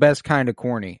like the best kind of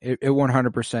corny. It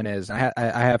 100% is. I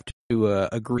have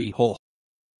to agree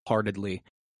wholeheartedly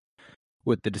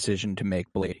with the decision to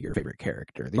make Blade your favorite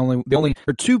character. The only there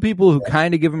are two people who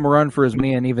kind of give him a run for his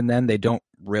money, and even then they don't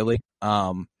really.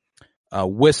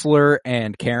 Whistler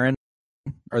and Karen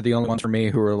are the only ones for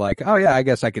me who are like, oh yeah, I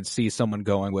guess I could see someone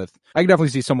going with. I could definitely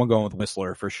see someone going with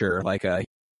Whistler for sure. Like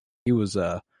he was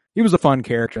a fun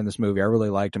character in this movie. I really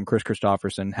liked him. Chris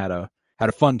Christopherson had a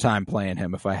fun time playing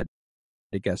him. If I had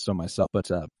to guess so myself, but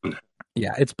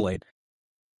yeah, it's Blade.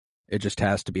 It just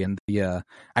has to be. In the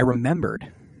I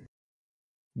remembered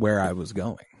where I was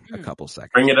going a couple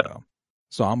seconds Bring it up. ago,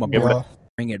 so I'm gonna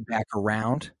bring it back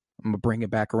around.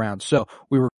 So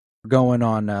we were going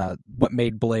on what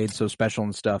made Blade so special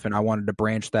and stuff, and I wanted to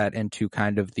branch that into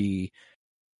kind of the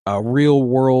real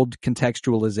world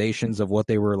contextualizations of what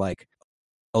they were like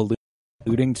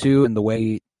alluding to, and the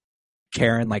way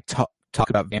Karen like talk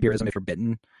about vampirism if you're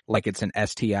bitten, like it's an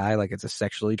STI, like it's a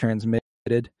sexually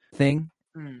transmitted thing.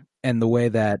 And the way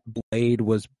that Blade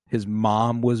his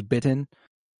mom was bitten,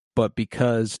 but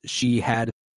because she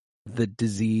had the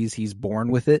disease, he's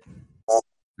born with it.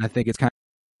 I think it's kind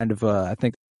of I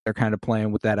think they're kind of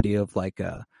playing with that idea of like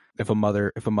if a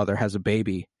mother has a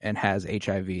baby and has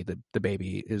HIV, the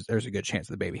baby there's a good chance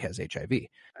the baby has HIV. I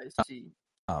see.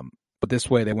 But this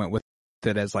way they went with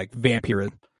it as like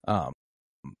vampirism.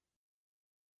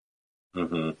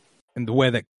 And the way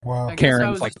that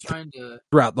Karen's like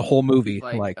throughout the whole movie,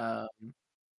 like I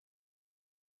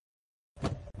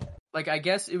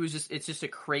guess it's just a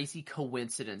crazy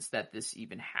coincidence that this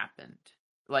even happened.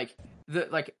 I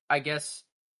guess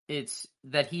it's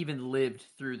that he even lived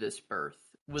through this birth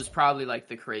was probably like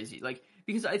the crazy, like,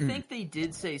 because I think they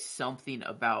did say something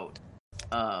about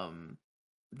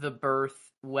the birth,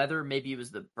 whether maybe it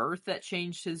was the birth that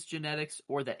changed his genetics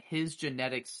or that his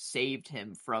genetics saved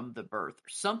him from the birth, or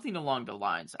something along the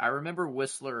lines. I remember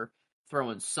Whistler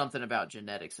throwing something about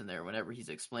genetics in there whenever he's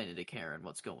explaining to Karen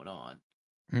what's going on.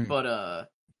 But I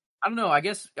don't know, I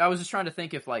guess I was just trying to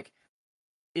think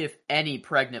if any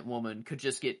pregnant woman could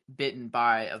just get bitten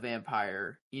by a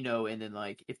vampire, and then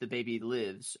like if the baby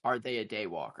lives, are they a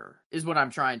daywalker? Is what I'm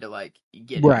trying to like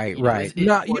get right. At.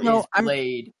 No,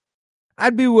 Blade.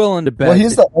 I'd be willing to bet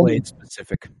it's Blade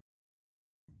specific.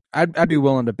 I'd be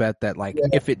willing to bet that like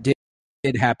if it did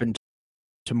happen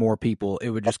to more people, it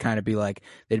would just kind of be like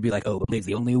they'd be like, oh, Blade's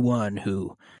the only one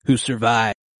who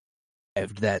survived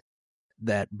that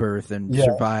birth and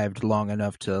survived long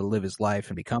enough to live his life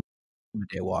and become a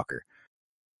daywalker.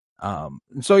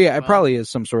 So yeah, it probably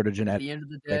is some sort of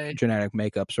genetic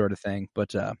makeup sort of thing,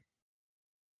 but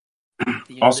at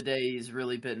the end of the day, he's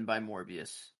really bitten by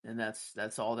Morbius, and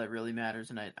that's all that really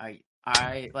matters. And I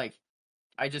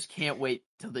just can't wait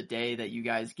till the day that you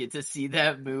guys get to see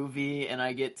that movie, and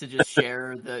I get to just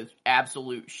share the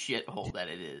absolute shithole that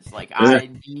it is. Like, I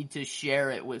need to share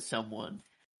it with someone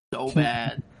so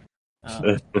bad.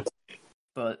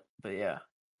 But yeah,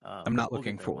 I'm not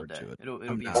looking forward to it. It'll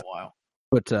be a while.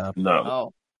 But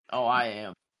no. Oh,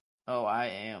 I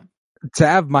am.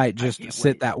 Tav might just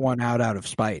sit that one out of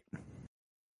spite.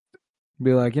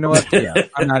 Be like, you know what? Yeah,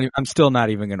 I'm still not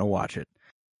even gonna watch it.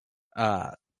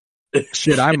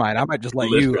 Shit, I might just let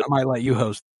you. I might let you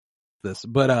host this.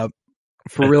 But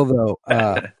for real though,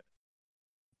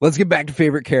 let's get back to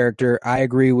favorite character. I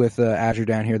agree with Azure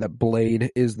down here that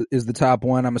Blade is the top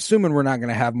one. I'm assuming we're not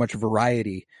gonna have much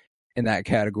variety in that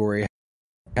category.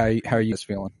 How are you guys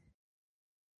feeling?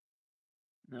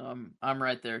 No, I'm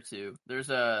right there too. There's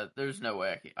no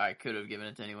way I could have given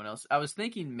it to anyone else. I was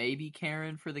thinking maybe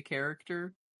Karen for the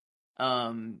character,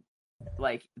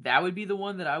 like that would be the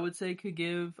one that I would say could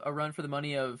give a run for the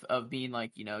money of being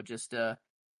like, just a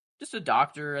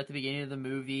doctor at the beginning of the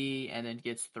movie, and then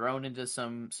gets thrown into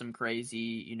some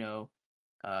crazy,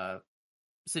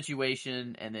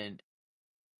 situation, and then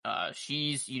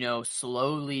she's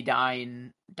slowly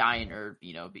dying or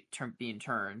being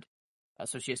turned,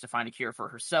 so she has to find a cure for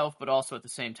herself, but also at the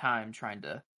same time trying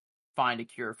to find a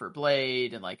cure for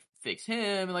Blade and like fix him,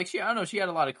 and like I don't know, she had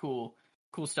a lot of cool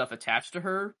stuff attached to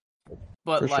her,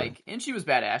 but like, and she was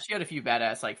badass. She had a few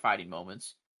badass like fighting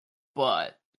moments,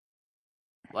 but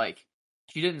like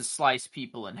she didn't slice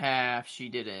people in half. She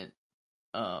didn't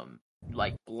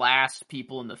like blast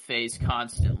people in the face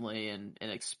constantly and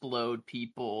explode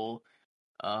people,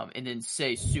 and then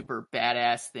say super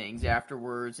badass things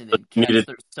afterwards, and then catch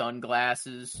their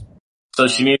sunglasses. So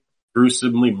she needed to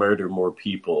gruesomely murder more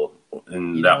people,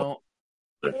 and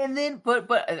and then, but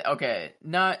okay,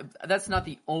 that's not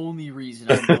the only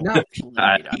reason I'm going with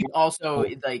Blade. I mean, also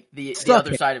like the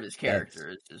other side of his character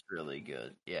is just really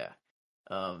good. Yeah,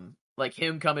 like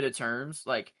him coming to terms,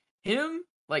 like him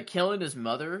like killing his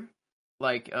mother,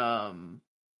 like I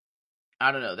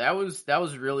don't know. That was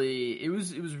really it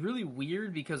was really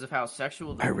weird because of how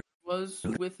sexual the movie was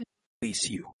with him.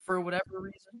 You for whatever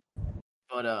reason,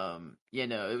 but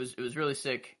it was really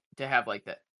sick to have like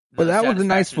that. But that was a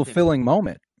nice, fulfilling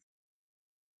moment.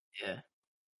 Yeah.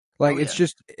 Like,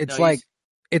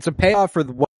 it's a payoff for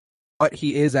what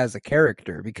he is as a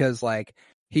character, because, like,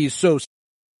 he's so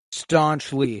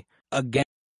staunchly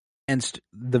against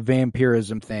the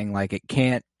vampirism thing. Like,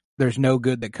 there's no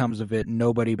good that comes of it.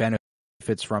 Nobody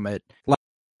benefits from it.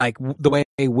 Like the way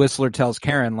Whistler tells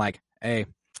Karen, like, hey,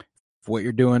 if what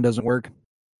you're doing doesn't work,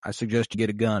 I suggest you get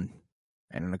a gun.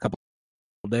 And in a couple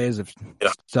days, if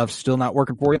stuff's still not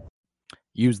working for you,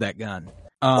 use that gun.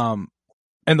 And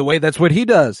the way that's what he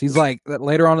does. He's like,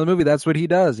 later on in the movie, that's what he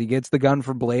does. He gets the gun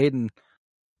for Blade and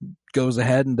goes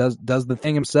ahead and does the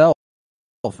thing himself.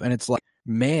 And it's like,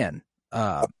 man,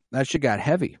 that shit got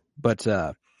heavy. But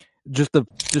just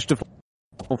to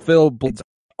fulfill Blade's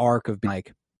arc of being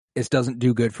like, this doesn't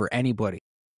do good for anybody.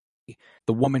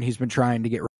 The woman he's been trying to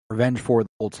get revenge for the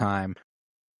whole time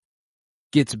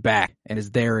gets back and is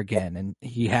there again, and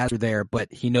he has her there, but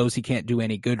he knows he can't do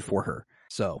any good for her.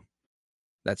 So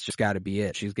that's just got to be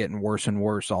it. She's getting worse and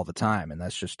worse all the time, and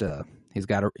that's just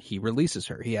he releases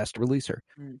her. He has to release her.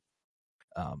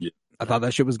 I thought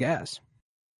that shit was gas.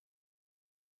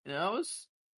 I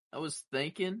was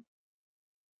thinking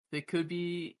it could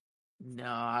be. No,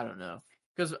 I don't know,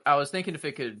 because I was thinking if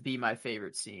it could be my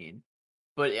favorite scene,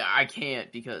 but I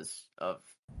can't because of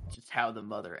just how the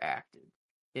mother acted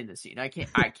in the scene. I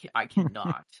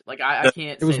cannot. Like I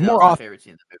can't. It was say more that was my favorite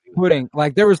scene in the movie. Pudding.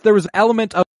 Like there was an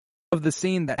element of the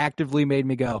scene that actively made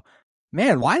me go,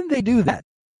 man, why didn't they do that?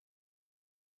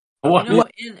 And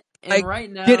like,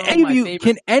 right now,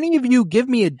 can any of you give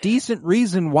me a decent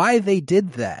reason why they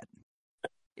did that?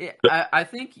 I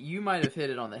think you might have hit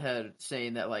it on the head,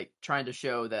 saying that like trying to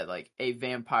show that like a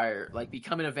vampire, like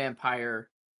becoming a vampire,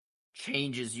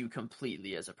 changes you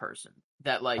completely as a person.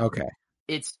 That like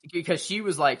it's because she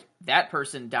was like, that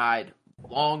person died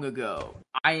long ago.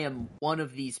 I am one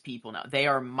of these people now. They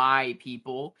are my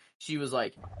people. She was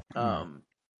like,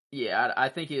 I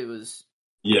think it was.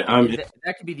 Yeah,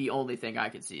 that could be the only thing I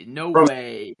could see. No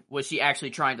way was she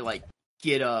actually trying to like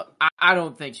get up. I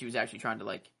don't think she was actually trying to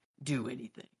like do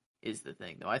anything. Is the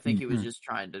thing though? I think it was just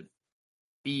trying to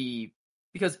be,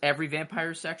 because every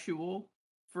vampire is sexual.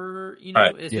 For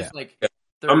it's just like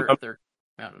they're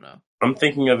I don't know. I'm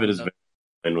thinking of it as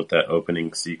and with that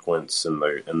opening sequence and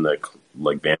the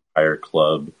like vampire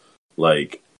club,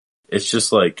 like it's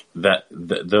just like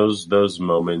those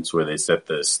moments where they set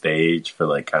the stage for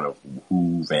like kind of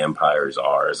who vampires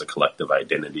are as a collective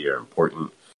identity are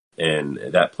important, and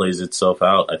that plays itself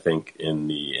out, I think, in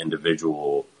the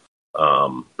individual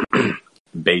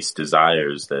base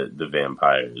desires that the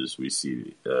vampires we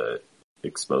see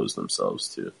expose themselves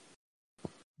to.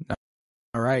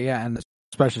 All right, yeah, and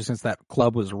especially since that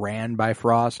club was ran by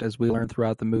Frost, as we learned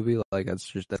throughout the movie, like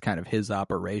that's kind of his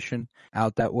operation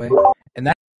out that way. And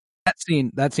that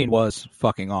scene was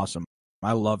fucking awesome.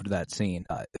 I loved that scene.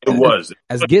 It was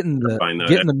getting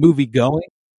the movie going.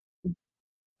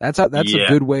 That's a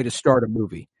good way to start a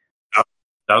movie.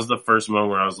 That was the first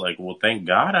moment where I was like, well, thank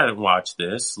God I didn't watch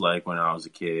this like when I was a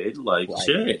kid. Like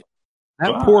shit.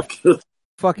 That poor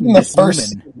fucking the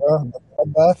first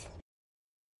Beth.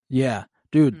 Yeah.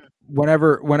 Dude,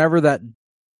 whenever that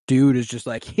dude is just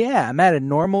like, yeah, I'm at a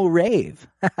normal rave.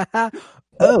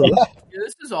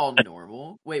 This is all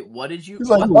normal. Wait, what did you?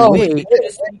 Like, wait,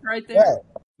 just speak right there.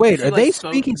 Wait, are they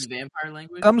speaking vampire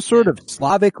language? Some sort of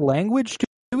Slavic language to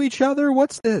to each other?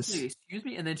 What's this? Hey, excuse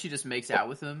me? And then she just makes out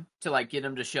with him to like get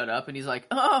him to shut up, and he's like,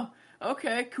 "Oh,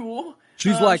 okay, cool."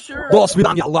 She's like, sure.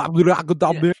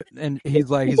 and he's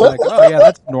like, "Oh yeah,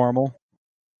 that's normal."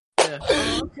 Yeah.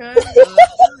 Oh, okay.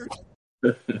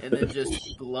 Sure. And then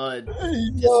just blood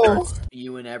just starts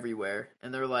spewing everywhere,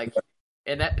 and they're like,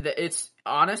 and that it's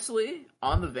honestly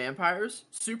on the vampires,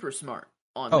 super smart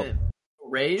on them.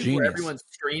 Rave, where everyone's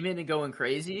screaming and going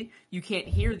crazy, you can't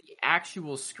hear the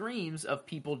actual screams of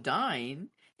people dying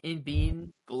and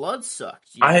being blood sucked.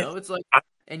 You know, it's like,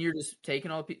 and you're just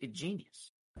taking all the people.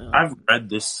 Genius. I've read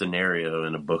this scenario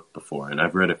in a book before, and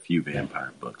I've read a few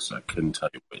vampire books. So I couldn't tell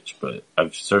you which, but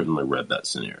I've certainly read that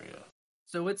scenario.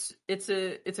 So it's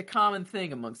a common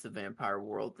thing amongst the vampire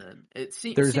world. Then it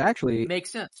seems actually makes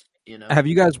sense. You know, have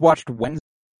you guys watched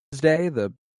Wednesday,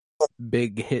 the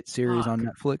big hit series on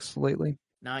Netflix lately?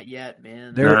 Not yet,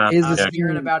 man. There is a scene,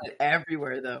 hearing about it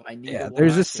everywhere, though. I need.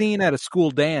 There's a scene at a school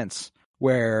dance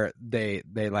where they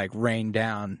like rain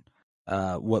down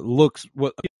what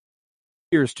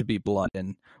appears to be blood,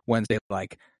 and Wednesday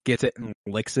like gets it and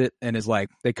licks it, and is like,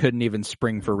 they couldn't even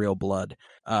spring for real blood.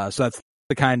 So that's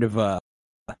the kind of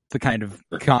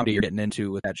comedy you're getting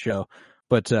into with that show.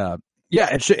 But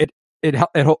yeah, it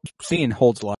scene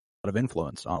holds a lot of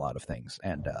influence on a lot of things,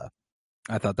 and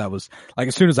I thought that was like,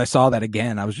 as soon as I saw that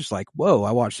again, I was just like, whoa,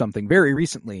 I watched something very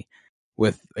recently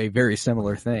with a very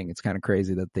similar thing. It's kind of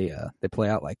crazy that they play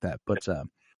out like that. But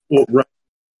well, right.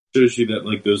 Shows you that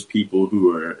like those people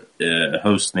who are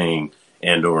hosting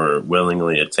and or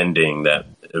willingly attending that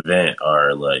event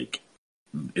are like,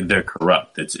 they're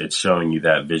corrupt. It's showing you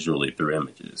that visually through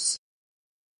images.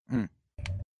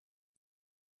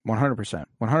 100%.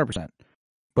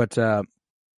 But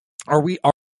are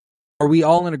we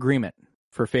all in agreement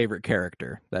for favorite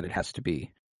character that it has to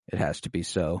be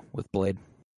so with Blade?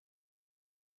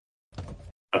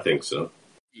 I think so.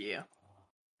 Yeah.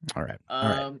 All right.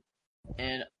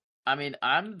 And I mean,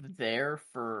 I'm there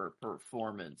for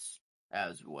performance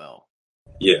as well.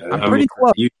 Yeah, I'm pretty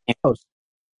close.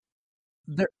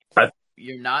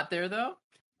 You're not there though?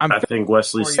 I think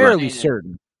Wesley's fairly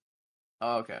certain.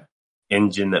 Oh, okay.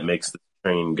 Engine that makes the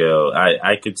train go.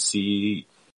 I could see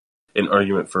an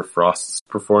argument for Frost's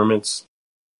performance.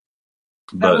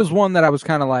 That was one that I was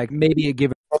kind of like, maybe it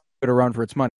give it a run for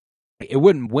its money. It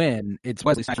wouldn't win. It's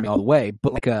Wesley Snipes all the way,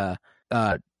 but like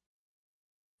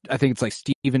I think it's like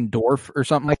Steven Dorff or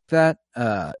something like that.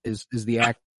 Is the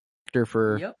actor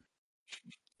for? Yep.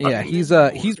 Yeah, he's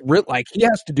like, he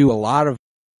has to do a lot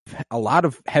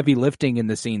of heavy lifting in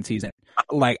the scenes he's in.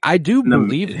 Like, I do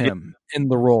believe him in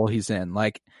the role he's in.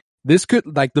 Like, this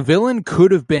could, like, the villain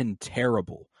could have been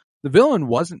terrible. The villain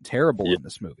wasn't terrible in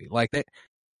this movie. Like,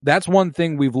 that's one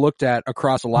thing we've looked at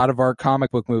across a lot of our comic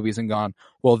book movies and gone,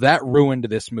 well, that ruined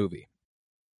this movie.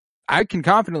 I can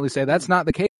confidently say that's not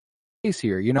the case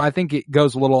here. You know, I think it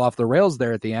goes a little off the rails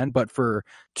there at the end, but for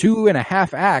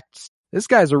 2.5 acts, this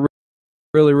guy's a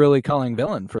really, really culling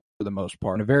villain for the most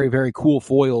part, and a very, very cool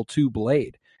foil to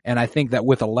Blade. And I think that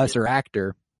with a lesser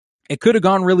actor, it could have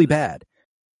gone really bad.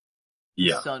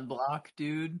 Yeah. Sunblock,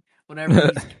 dude. Whenever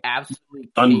he's absolutely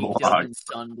caked up in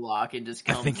sunblock and just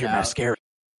comes out. I think your mascara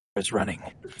is running.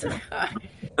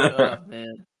 Oh,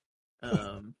 man.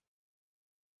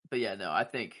 But yeah, no, I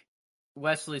think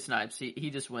Wesley Snipes, he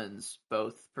just wins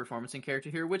both performance and character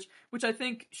here, which I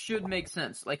think should make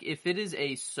sense. Like, if it is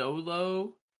a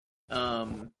solo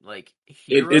like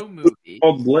hero movie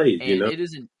called Blade, and it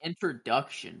is an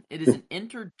introduction. It is an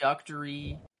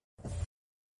introductory,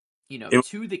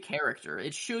 to the character.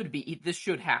 It should be. This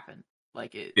should happen.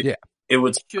 Like it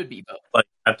should be both. Like,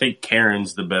 I think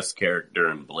Karen's the best character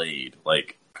in Blade.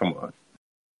 Like, come on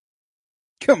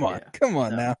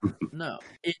now. No,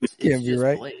 it's just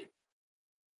right. Blade.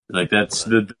 Like, that's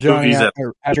the Johnny, movies that.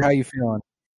 how you feeling?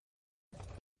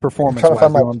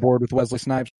 Performance-wise, you on board with Wesley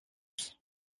Snipes?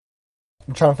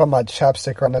 I'm trying to find my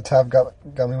chapstick right now. Tav got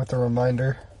me with a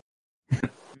reminder.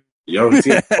 Yo,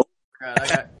 see,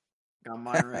 I got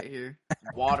mine right here.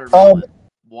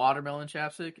 Watermelon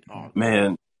chapstick. Oh,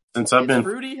 man, since I've been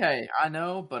fruity, hey, I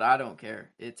know, but I don't care.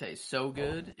 It tastes so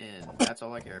good, and that's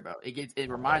all I care about. It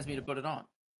reminds me to put it on.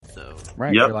 So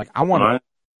right, you're like, I want to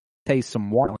taste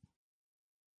some watermelon.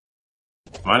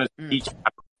 Mine is peach,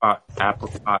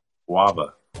 apricot,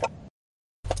 guava.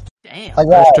 Damn, I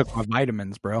just took my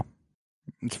vitamins, bro.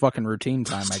 It's fucking routine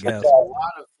time, I guess. a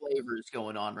lot of flavors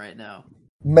going on right now.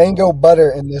 Mango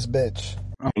butter in this bitch.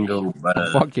 Mango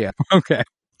butter. Fuck yeah. Okay.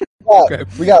 Okay.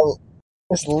 We got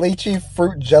this lychee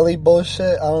fruit jelly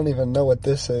bullshit. I don't even know what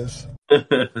this is.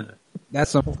 That's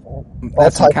some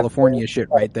California shit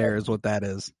right there is what that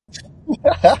is.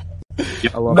 I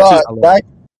love it.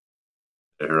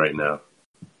 right now.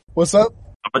 What's up?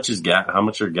 How much is gas? How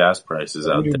much are gas prices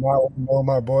out You do not want to know,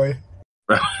 my boy.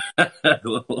 there?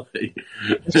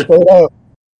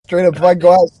 Straight up. If I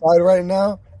go outside right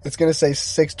now, it's gonna say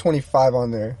 625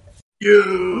 on there.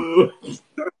 You.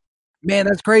 Man,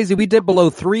 that's crazy. We did below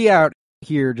 3 out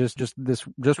here just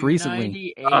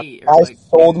recently. 98. I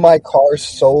sold my car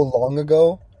so long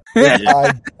ago.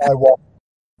 Yeah. I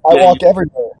walk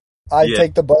everywhere. I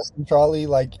take the bus and trolley.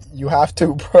 Like, you have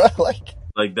to, bro.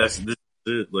 Like this is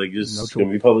it. Like, it's No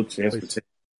gonna be public transportation.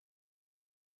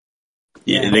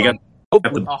 Yeah, they got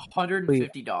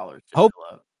 $150.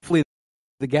 Hopefully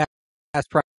the gas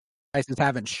prices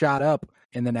haven't shot up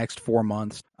in the next 4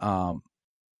 months.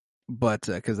 But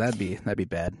because that'd be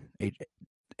bad,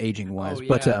 aging wise. Oh,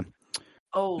 yeah.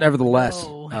 But nevertheless,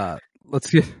 no. let's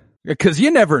get, because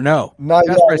you never know. Not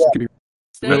Gas yet, prices yeah. could be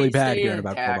really bad Stay here in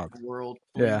about 4 intact, months. world,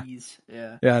 Yeah. please.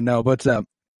 Yeah. Yeah, no, but Azure,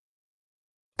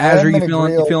 I'm you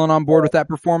gonna feeling on board with that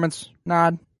performance?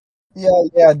 Nod.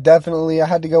 Yeah, definitely. I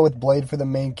had to go with Blade for the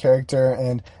main character,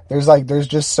 and there's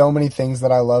just so many things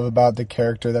that I love about the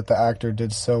character that the actor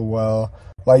did so well.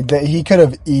 Like, he could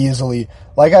have easily,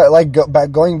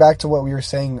 going back to what we were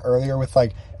saying earlier with,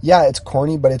 like, yeah, it's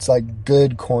corny, but it's like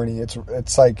good corny.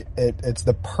 It's like it's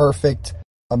the perfect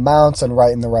amounts and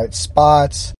right in the right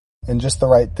spots and just the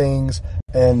right things,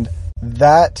 and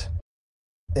that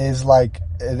is like,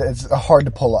 it's hard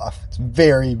to pull off. It's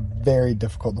very, very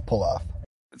difficult to pull off.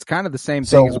 It's kind of the same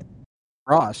thing as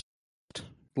Frost.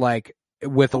 Like,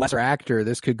 with a lesser actor,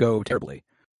 this could go terribly.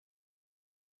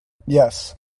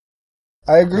 Yes,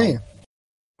 I agree.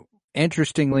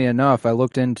 Interestingly enough, I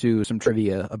looked into some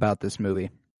trivia about this movie,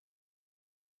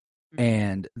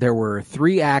 and there were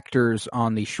 3 actors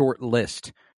on the short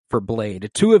list for Blade.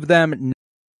 2 of them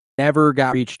never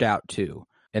got reached out to.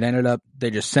 It ended up, they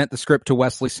just sent the script to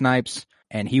Wesley Snipes,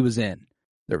 and he was in.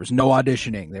 There was no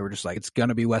auditioning. They were just like, it's going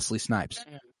to be Wesley Snipes.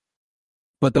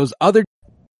 But those other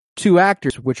 2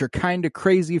 actors, which are kind of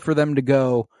crazy for them to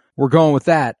go, we're going with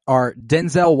that, are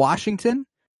Denzel Washington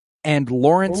and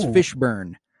Lawrence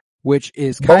Fishburne, which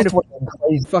is kind of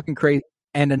fucking crazy.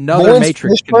 And another Lawrence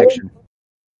Matrix Fishburne? connection.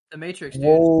 The Matrix, dude.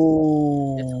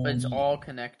 Whoa. It's all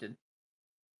connected.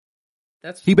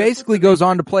 He basically goes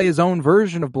on to play his own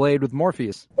version of Blade with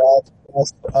Morpheus. That's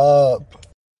messed up.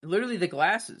 Literally the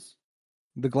glasses.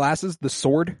 The glasses, the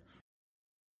sword.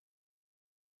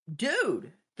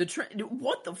 Dude,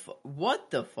 what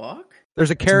the fuck? There's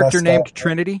a character messed named up.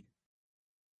 Trinity.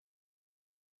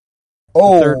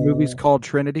 Oh. The 3rd movie's called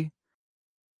Trinity.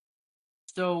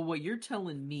 So what you're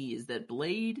telling me is that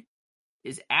Blade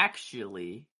is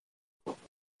actually...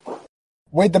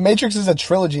 Wait, The Matrix is a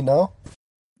trilogy, no?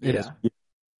 It is.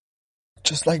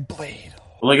 Just like Blade.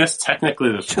 Well, I guess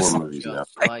technically there's 4 movies now.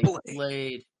 Like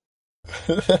Blade.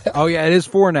 Oh yeah, it is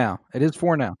 4 now.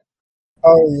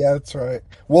 Oh, yeah, that's right.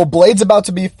 Well, Blade's about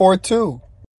to be 4 too.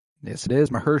 Yes, it is.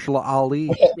 Mahershala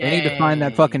Ali. They need to find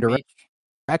that fucking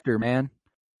director, man.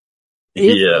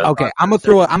 Okay, I'm gonna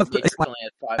throw it. It's only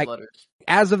at 5 letters.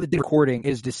 As of the recording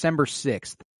is December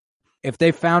 6th. If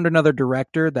they found another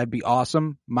director, that'd be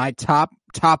awesome. My top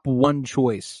 1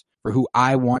 choice for who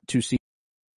I want to see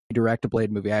direct a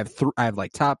Blade movie. I have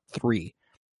like top 3.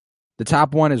 The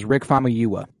top 1 is Rick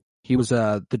Famuyiwa. He was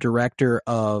the director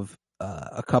of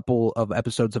a couple of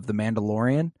episodes of The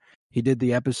Mandalorian. He did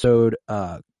the episode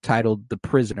titled The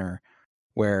Prisoner,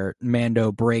 where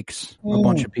Mando breaks a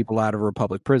bunch of people out of a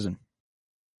Republic prison.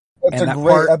 That's a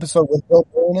great episode with Bill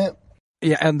Burr in it.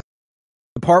 Yeah, and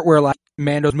the part where like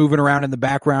Mando's moving around in the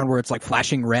background where it's like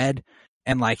flashing red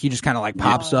and like he just kind of like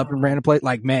pops up in random place.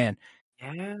 Like, man,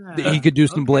 he could do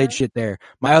some Blade shit there.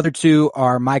 My other 2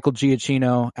 are Michael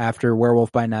Giacchino after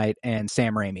Werewolf by Night and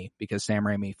Sam Raimi, because Sam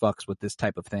Raimi fucks with this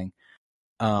type of thing.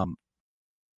 I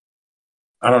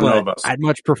don't know about. I'd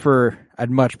much prefer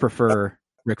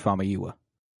Rick Famuyiwa.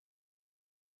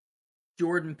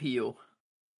 Jordan Peele.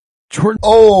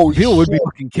 Peele would be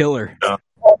fucking killer. Yeah.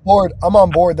 I'm on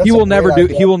board. That's He will never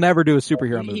do a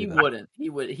superhero movie. He wouldn't.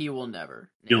 He will never.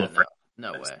 Yeah,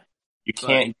 no way. You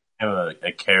can't have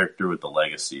a character with a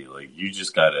legacy. Like, he's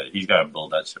gotta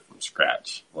build that shit from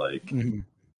scratch. Like,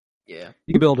 yeah,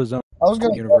 he can build his own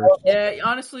universe. Yeah,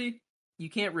 honestly, you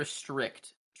can't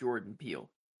restrict Jordan Peele.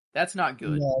 That's not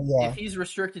good. Yeah. If he's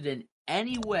restricted in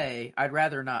any way, I'd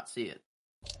rather not see it.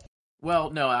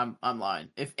 Well, no, I'm lying.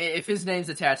 If his name's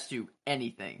attached to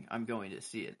anything, I'm going to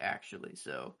see it actually.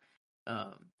 So,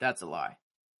 that's a lie.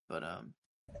 But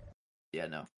yeah,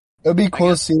 no. It would be cool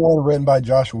to see one written by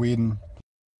Josh Whedon.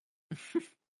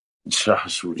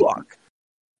 Josh Whedon.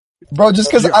 Bro,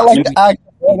 just because I like to act,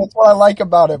 bro. That's what I like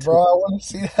about it, bro. I want to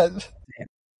see that.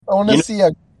 I want to see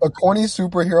a A corny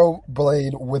superhero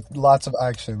Blade with lots of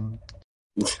action.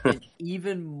 And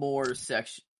even more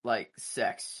sex. No.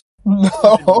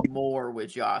 Even more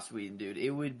with Joss Whedon, dude. It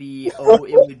would be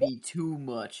too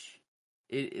much.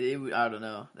 It would, I don't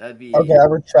know. Okay, I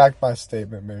retract my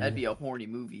statement, maybe. That'd be a horny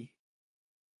movie.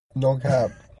 No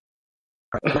cap.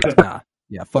 Nah.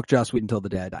 Yeah, fuck Joss Whedon until the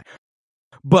day I die.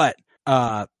 But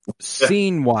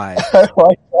scene wise,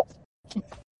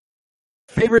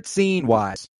 favorite scene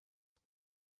wise,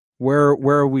 where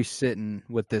are we sitting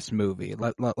with this movie?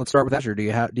 Let's start with Azure. Do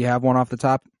you have one off the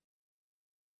top?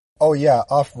 Oh yeah,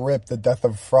 off rip, the death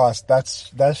of Frost. That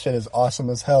shit is awesome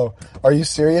as hell. Are you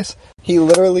serious? He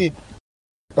literally.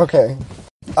 Okay,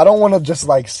 I don't want to just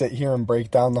like sit here and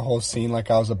break down the whole scene like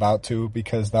I was about to,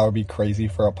 because that would be crazy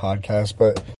for a podcast.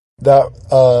 But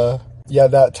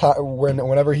that time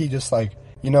whenever he just like,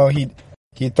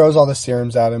 he throws all the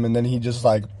serums at him, and then he just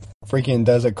like freaking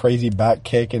does a crazy back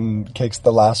kick and kicks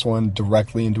the last one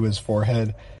directly into his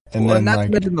forehead, and then not like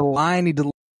to mention the line he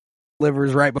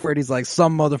delivers right before it. He's like,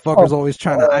 some motherfucker's always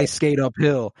trying to ice skate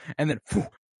uphill, and then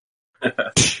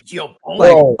Yo,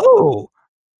 like, oh.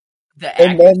 The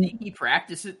accuracy he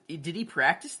practiced it. Did he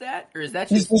practice that, or is that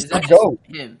just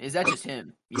him? Is that just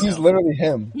him? He's literally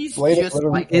him. He's Blade just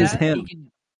like that. Is him.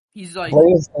 He's like,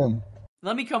 Blade is him.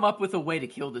 Let me come up with a way to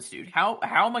kill this dude. How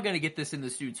am I going to get this in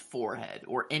this dude's forehead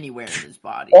or anywhere in his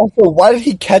body? Also, why did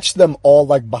he catch them all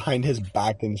like behind his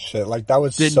back and shit? Like that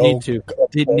was Didn't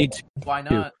need to. Why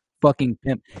not? Fucking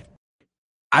pimp.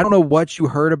 I don't know what you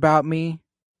heard about me,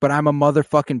 but I'm a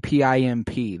motherfucking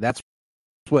PIMP. That's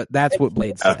what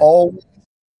Blade said.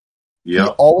 He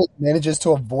always manages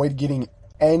to avoid getting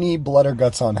any blood or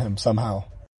guts on him somehow.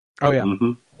 Oh yeah.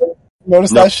 Mm-hmm.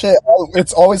 Notice that shit?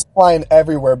 It's always flying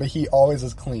everywhere, but he always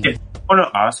is clean. If you want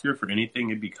an Oscar for anything,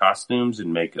 it'd be costumes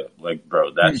and makeup. Like,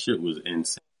 bro, that shit was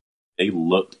insane. They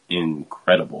looked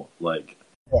incredible. Like,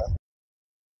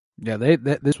 yeah,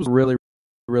 this was really,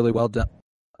 really well done.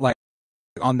 Like,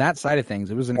 on that side of things,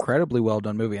 it was an incredibly well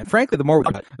done movie. And frankly, the more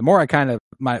I kind of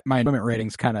my enjoyment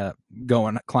ratings kind of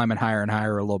climbing higher and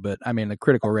higher a little bit. I mean, the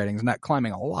critical ratings not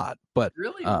climbing a lot, but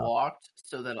really walked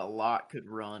so that a lot could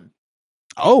run.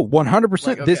 Oh, 100%.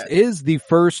 Like, okay. This is the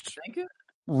first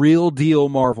real deal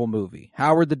Marvel movie.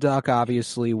 Howard the Duck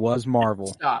obviously was Marvel.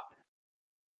 Stop.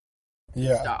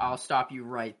 Yeah. I'll stop you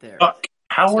right there.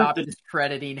 Stop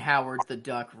discrediting Howard the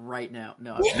Duck right now.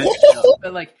 No,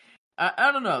 but like,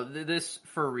 I don't know. This,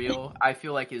 for real, I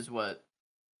feel like is what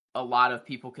a lot of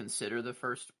people consider the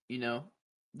first,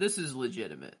 this is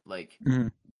legitimate. Like,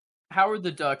 Howard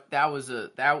the Duck, that was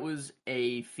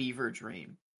a fever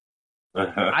dream.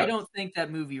 I don't think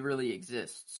that movie really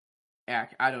exists.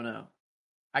 I don't know.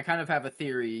 I kind of have a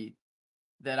theory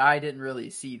that I didn't really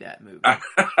see that movie.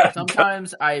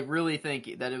 Sometimes I really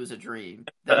think that it was a dream.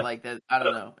 That I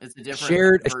don't know. It's a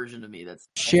different version of me. That's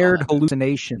shared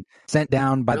hallucination sent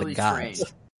down by really the gods.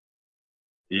 Strange.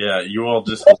 Yeah, y'all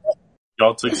took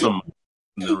some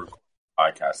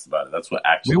podcast about it. That's what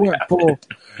actually happened.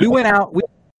 We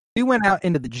went out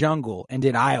into the jungle and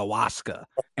did ayahuasca,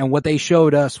 and what they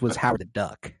showed us was Howard the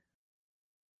Duck.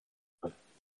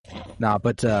 Nah,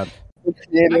 but I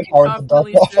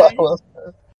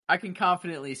can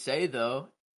confidently say though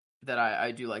that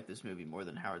I do like this movie more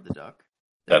than Howard the Duck.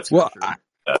 That's well. true.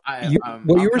 You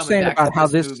were saying about how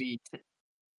this movie.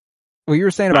 Well, you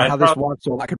were saying about how this walked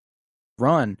so I could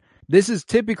run. This is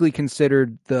typically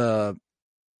considered the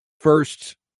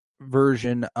first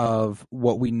version of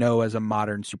what we know as a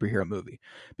modern superhero movie,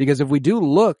 because if we do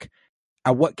look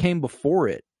at what came before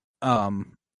it,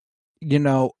 on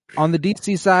the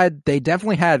DC side, they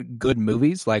definitely had good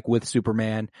movies, like with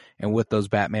Superman and with those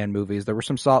Batman movies. There were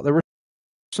some solid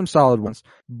ones,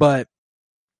 but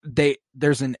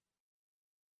there's an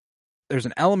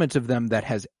element of them that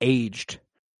has aged,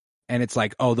 and it's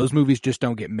like, oh, those movies just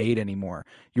don't get made anymore.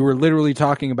 You were literally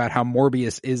talking about how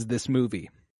Morbius is this movie.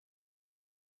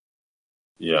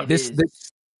 Yeah, this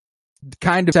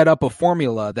kind of set up a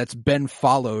formula that's been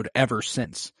followed ever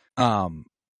since. That's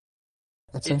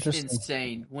it's interesting.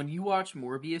 Insane. When you watch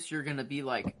Morbius, you're gonna be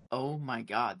like, "Oh my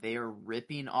god, they are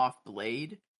ripping off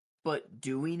Blade, but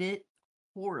doing it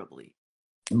horribly."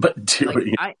 But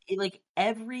doing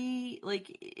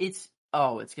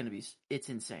it's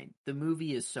insane. The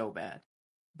movie is so bad,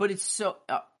 but it's so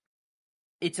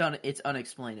it's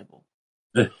unexplainable.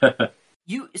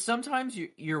 Sometimes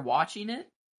you're watching it,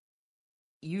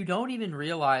 you don't even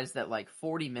realize that like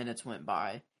 40 minutes went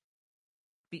by.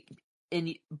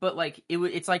 But like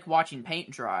it's like watching paint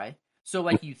dry. So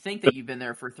like you think that you've been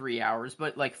there for 3 hours,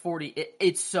 but like 40,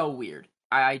 it's so weird.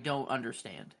 I don't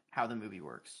understand how the movie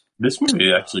works. This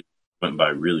movie actually went by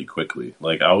really quickly.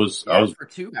 Like I was for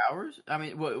 2 hours. I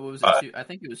mean, what was uh, it? I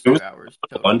think it was it 2 was hours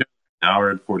total. under an hour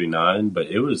and 49, but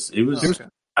it was. Oh, okay.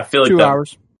 I feel like 2 that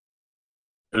hours.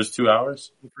 it was 2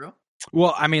 hours. For real?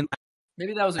 Well, I mean,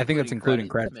 Maybe that was. I think it's including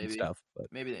credits maybe. and stuff. But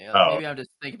Maybe Oh. maybe I'm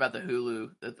just thinking about the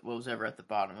Hulu. What was ever at the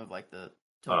bottom of like the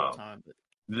total time.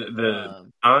 But,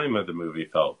 The time of the movie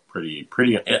felt pretty.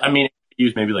 I mean, it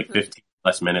used maybe like 15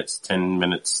 less minutes, 10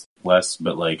 minutes less,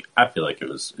 but like I feel like it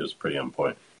was pretty on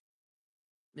point.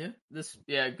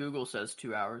 Yeah, Google says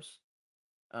 2 hours,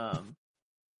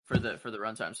 for the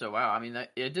runtime. So wow, I mean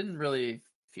it didn't really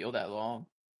feel that long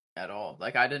at all.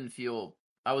 Like I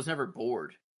was never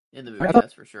bored in the movie.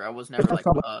 That's for sure. I was never like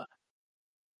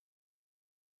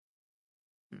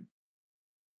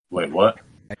Wait, what?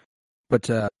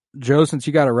 But Joe, since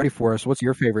you got it ready for us, what's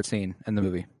your favorite scene in the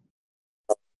movie?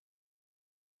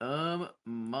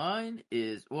 Mine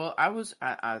is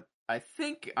I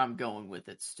think I'm going with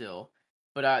it still,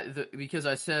 but because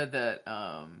I said that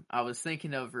I was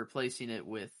thinking of replacing it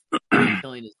with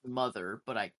killing his mother,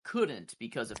 but I couldn't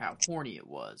because of how horny it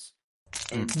was.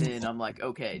 And then I'm like,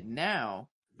 okay, now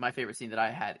my favorite scene that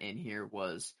I had in here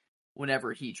was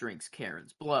whenever he drinks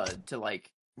Karen's blood to like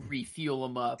refuel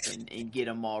him up and get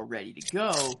him all ready to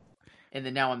go. And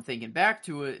then now I'm thinking back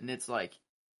to it, and it's like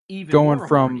even Going more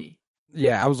from horny.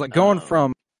 Yeah, I was like going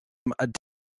from a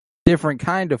different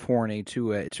kind of horny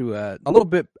to a little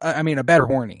bit. I mean, a better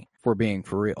horny for being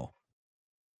for real.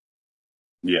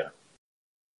 Yeah.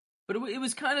 But it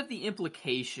was kind of the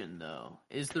implication, though,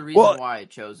 is the reason why I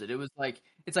chose it. It was like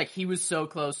it's like he was so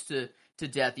close to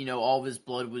death. You know, all of his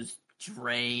blood was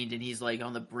drained, and he's like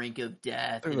on the brink of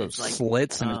death. There and were it's like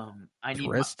slits and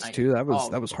wrists too. That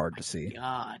was hard to see.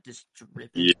 God, just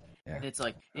dripping. Yeah. And it's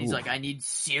like he's like, I need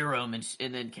serum,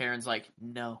 and then Karen's like,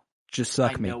 no, just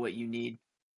suck me. I know what you need.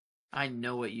 I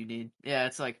know what you need. Yeah,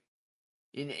 it's like,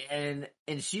 and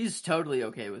she's totally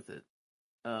okay with it.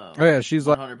 Oh yeah, she's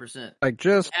 100%. Like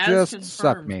just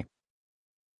suck me.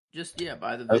 Just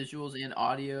by the visuals and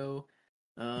audio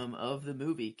of the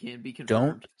movie can be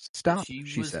confirmed. Don't stop. She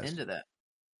was says. into that.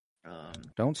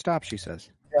 Don't stop. She says.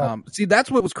 Yeah. See,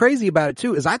 that's what was crazy about it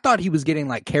too. Is I thought he was getting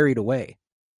like carried away.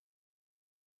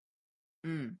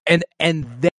 And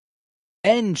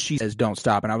then she says, "Don't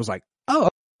stop," and I was like, "Oh,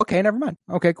 okay, never mind.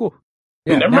 Okay, cool.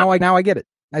 Yeah, now I get it.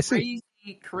 I see."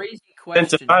 Crazy question.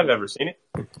 Since I've ever seen it.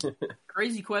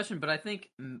 Crazy question, but I think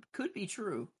could be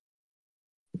true.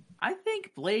 I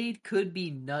think Blade could be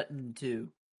nutting too.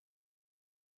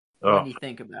 When you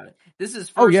think about it, this is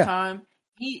first time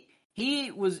he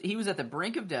was at the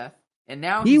brink of death, and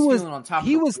now he's feeling on top of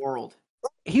the world.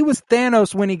 He was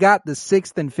Thanos when he got the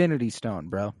 6th Infinity Stone,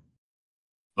 bro.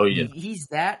 Oh yeah, he's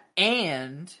that,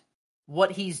 and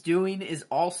what he's doing is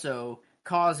also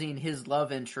causing his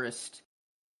love interest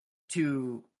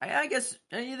to. I guess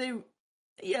they were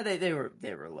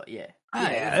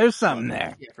there's something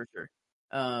there. Yeah, for sure.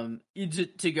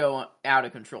 To go out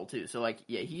of control too. So like,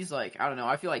 yeah, he's like, I don't know.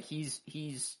 I feel like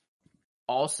he's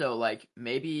also like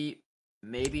maybe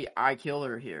I kill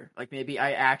her here. Like maybe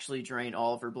I actually drain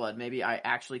all of her blood. Maybe I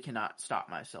actually cannot stop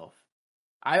myself.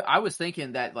 I was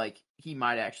thinking that like he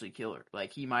might actually kill her.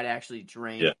 Like he might actually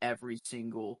drain every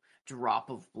single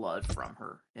drop of blood from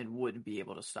her and wouldn't be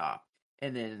able to stop.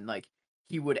 And then like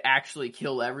he would actually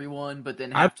kill everyone, but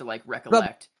then have to like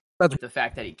recollect the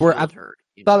fact that he killed her.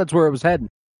 I thought that's where it was heading.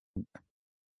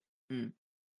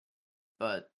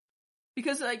 But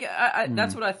because like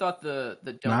that's what I thought the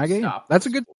don't stop. That's a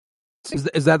good.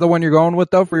 Is that the one you're going with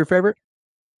though for your favorite?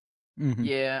 Mm-hmm.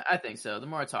 Yeah, I think so. The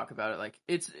more I talk about it, like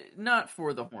it's not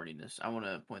for the horniness. I want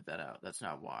to point that out. That's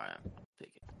not why I'm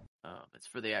picking. It's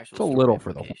for the actual. It's a little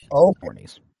for the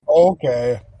hornies.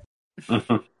 Okay.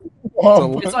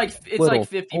 It's like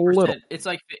 50%. It's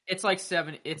like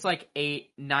 7. It's like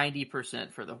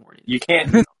 90% for the horniness. You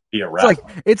can't be a rapper.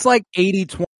 It's like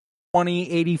 80-20,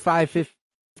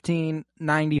 85-15,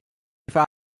 95-5.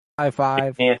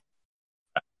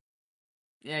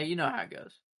 Yeah, you know how it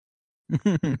goes.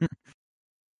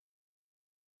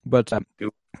 But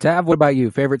Tav, what about you?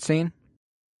 Favorite scene?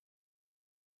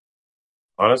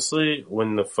 Honestly,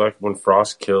 when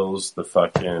Frost kills the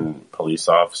fucking police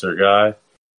officer guy,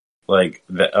 like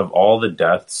of all the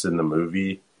deaths in the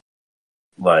movie,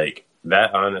 like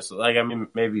that honestly, like I mean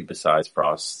maybe besides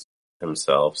Frost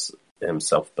himself,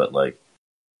 but like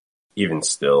even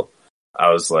still, I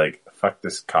was like, fuck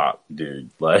this cop, dude.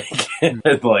 Like,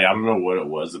 like I don't know what it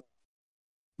was,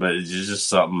 but it's just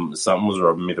something was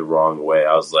rubbing me the wrong way.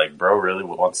 I was like, bro, really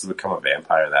wants to become a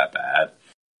vampire that bad?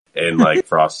 And like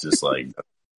Frost just like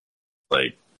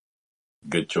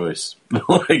good choice.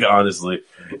 Like honestly,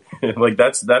 like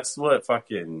that's what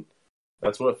fucking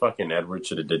That's what fucking Edward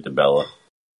should have did to Bella.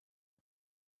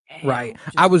 Damn, Right.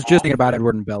 I was just thinking about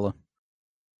Edward and Bella.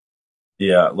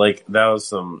 Yeah, like that was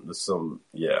some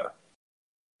yeah.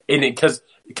 And because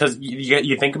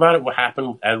you think about it, what happened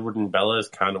with Edward and Bella is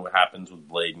kind of what happens with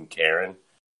Blade and Karen,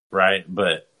 right?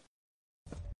 But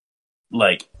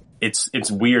like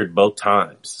it's weird both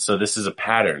times. So this is a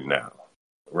pattern now,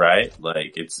 right?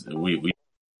 Like it's we.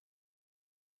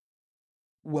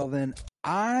 Well, then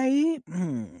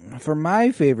for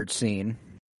my favorite scene,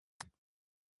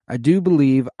 I do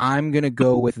believe I'm gonna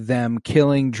go with them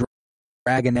killing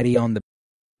Dragonetti on the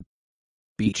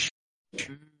beach.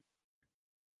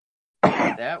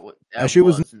 That shit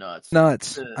was nuts.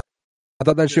 Nuts. I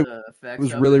thought that shit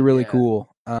was really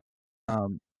cool. Let's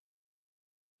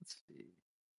see.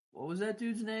 What was that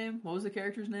dude's name? What was the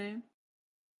character's name?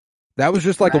 That was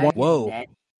just like Dragonetti. a whoa,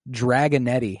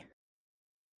 Dragonetti.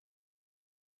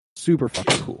 Super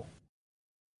fucking cool.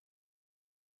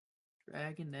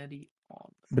 Dragonetti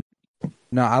on.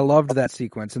 No, I loved that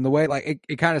sequence and the way like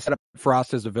it kind of set up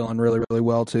Frost as a villain really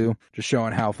well too, just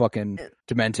showing how fucking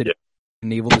demented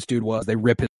and evil this dude was. They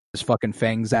rip his fucking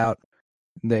fangs out.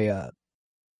 They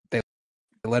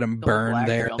let him burn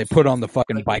there. They put on the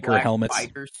fucking biker helmets.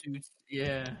 Biker suits.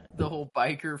 Yeah, the whole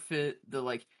biker fit. The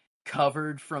like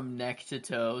covered from neck to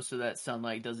toe so that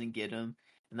sunlight doesn't get him,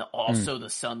 and also the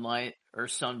sunlight or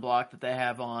sunblock that they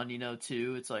have on.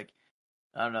 Too. It's like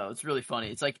I don't know. It's really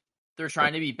funny. It's like they're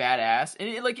trying to be badass,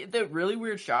 and like the really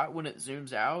weird shot when it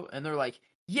zooms out, and they're like,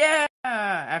 "Yeah!"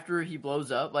 After he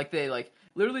blows up, like they like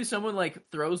literally someone like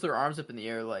throws their arms up in the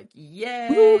air, like,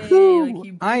 "Yay!"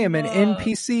 Like, I am an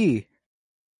NPC.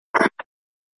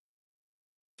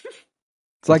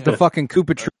 It's like the fucking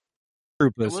Koopa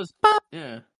Troopas.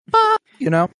 Yeah.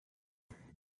 You know?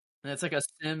 And it's like a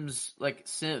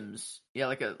Sims. Yeah,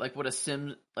 like what a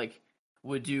Sim like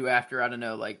would do after, I don't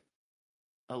know, like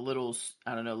a little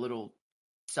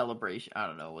celebration. I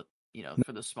don't know what,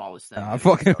 for the smallest thing. I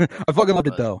fucking loved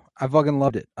it though. I fucking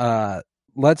loved it.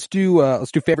 Let's do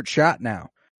favorite shot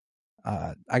now.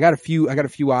 I got a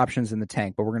few options in the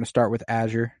tank, but we're going to start with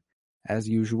Azure as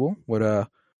usual. What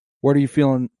are you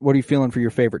feeling for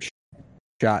your favorite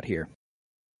shot here?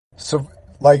 So,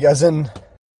 like, as in,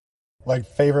 like,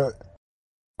 favorite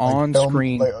on film,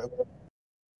 screen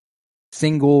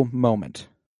single moment.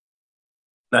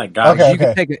 That guy.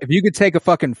 Okay, if you could take a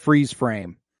fucking freeze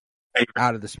frame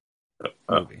out of this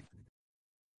movie.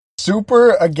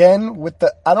 Super again with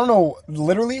the I don't know.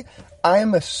 Literally, I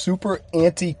am a super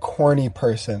anti-corny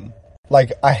person.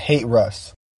 Like, I hate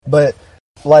Russ, but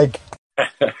like.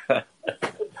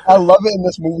 I love it in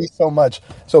this movie so much.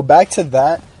 So back to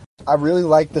that, I really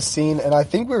like the scene, and I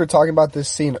think we were talking about this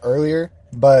scene earlier,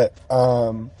 but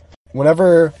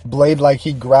whenever Blade, like,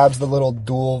 he grabs the little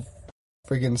dual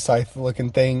friggin' scythe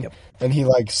looking thing, and he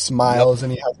like smiles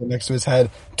and he has it next to his head,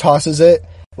 tosses it,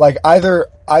 like either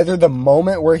the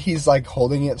moment where he's like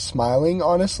holding it smiling,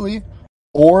 honestly,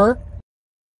 or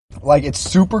like it's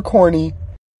super corny,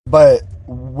 but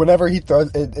whenever he throws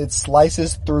it, it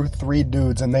slices through 3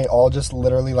 dudes and they all just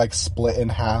literally like split in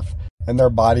half and their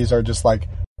bodies are just like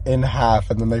in half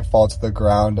and then they fall to the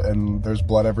ground and there's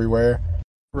blood everywhere.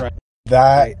 Right.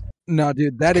 That no,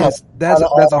 dude, that's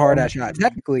a hard ass shot.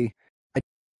 Technically, I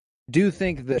do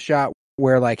think the shot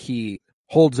where like he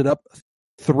holds it up,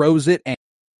 throws it,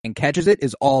 and catches it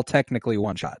is all technically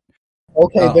one shot.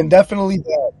 Okay, then definitely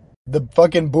that. The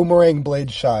fucking boomerang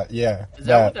blade shot, yeah. Is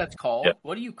that what that's called? Yep.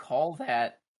 What do you call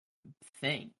that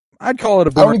thing? I'd call it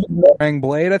a boomerang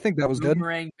blade. I think that was good.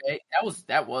 Boomerang blade.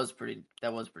 That was pretty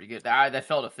good. That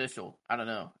felt official. I don't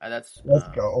know. Let's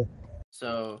go.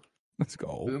 So let's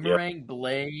go. Boomerang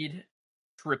blade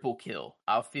triple kill.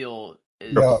 I feel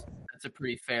that's a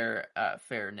pretty fair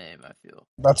name. I feel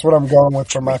that's what I'm going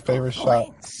with for my favorite shot.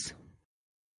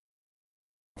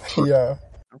 Yeah.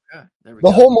 Okay. There we go.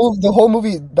 The whole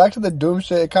movie, back to the Doom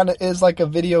shit, it kind of is like a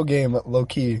video game, low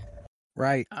key.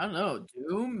 Right. I don't know.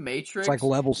 Doom, Matrix. It's like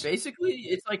levels. Basically,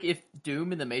 it's like if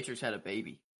Doom and the Matrix had a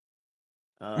baby.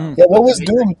 Yeah, what was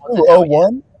Doom?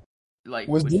 201? Like,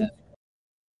 was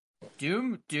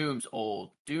Doom? Doom's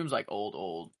old. Doom's like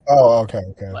old. Oh, okay.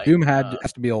 Like, Doom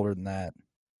has to be older than that.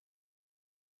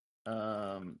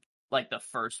 Like the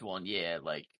first one, yeah.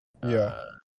 Like,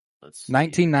 let's see.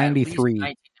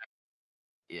 1993.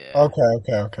 Yeah.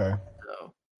 Okay.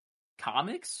 So,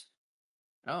 comics?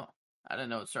 Oh, I didn't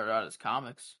know it started out as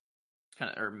comics.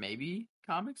 Or maybe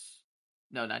comics?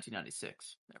 No,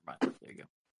 1996. Never mind. There you go.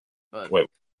 But wait.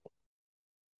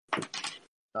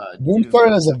 Doom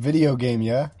started as a video game,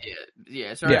 yeah?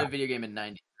 Yeah. It started as a video game in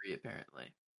 93,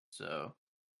 apparently. So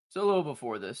a little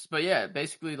before this. But yeah,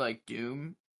 basically, like,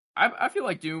 Doom I feel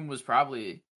like Doom was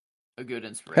probably a good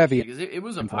inspiration Heavy because it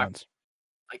was a influence.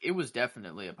 it was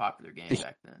definitely a popular game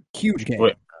back then. Huge game.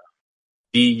 Wait,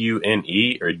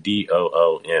 DUNE or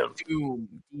DOOM? Doom,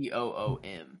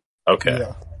 DOOM. Okay.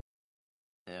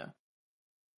 Yeah.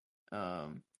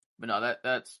 But no,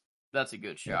 that's a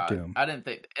good shot. Doom. I didn't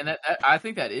think, and that I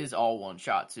think that is all one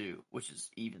shot too, which is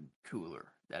even cooler.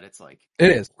 That it's like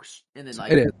It is, and then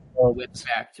like it is. whips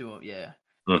back to him. Yeah.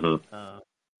 Mm-hmm.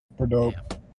 For dope.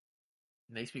 Yeah.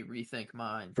 Makes me rethink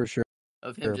mine For sure.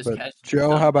 of him just But catching.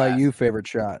 Joe, how about you? Favorite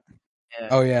shot? Yeah.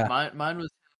 Oh yeah. Mine was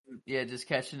just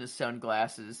catching his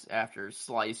sunglasses after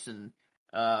slicing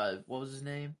what was his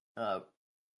name?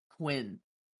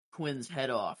 Quinn's head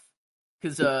off.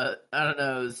 Cuz I don't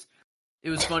know, it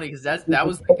was funny cuz that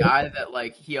was the guy that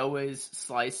like he always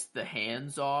sliced the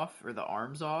hands off or the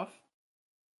arms off.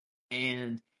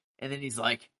 And then he's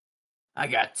like, I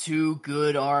got 2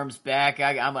 good arms back.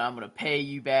 I'm gonna pay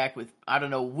you back with I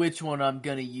don't know which one I'm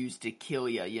gonna use to kill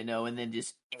you, you know, and then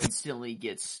just instantly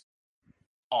gets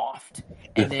offed.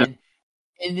 And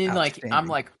then like I'm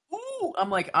like, ooh,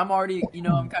 I'm already, you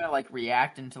know, I'm kind of like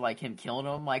reacting to like him killing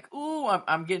him. I'm like, ooh,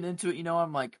 I'm getting into it, you know.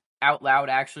 I'm like out loud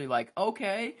actually like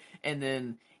okay, and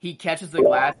then he catches the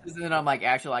glasses, and then I'm like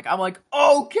actually like I'm like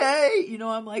okay, you know.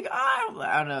 I'm like I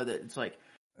don't know that it's like.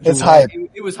 It's hype.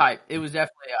 It was hype. It was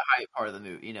definitely a hype part of the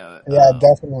movie, you know. Yeah,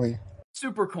 definitely.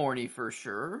 Super corny for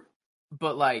sure,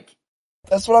 but like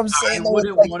that's what I'm saying.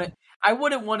 I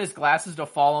wouldn't want his glasses to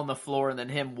fall on the floor and then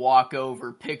him walk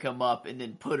over, pick them up, and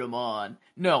then put them on.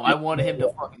 No, I wanted him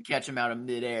to fucking catch him out of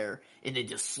midair and then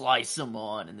just slice them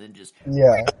on and then just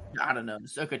I don't know,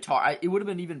 just a guitar. It would have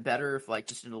been even better if like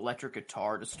just an electric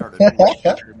guitar just started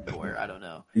everywhere. I don't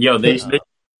know. Yo, they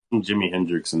Jimi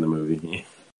Hendrix in the movie.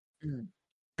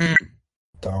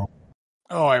 Don't.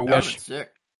 Oh, I wish.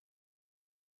 Sick.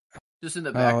 Just in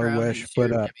the background. I wish, but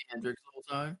Jimi Hendrix the whole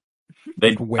time.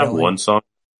 They have one song.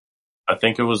 I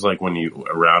think it was like when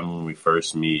we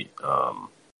first meet.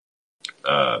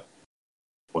 What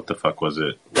the fuck was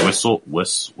it?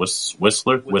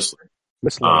 Whistler.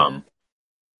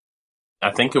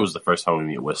 I think it was the first time we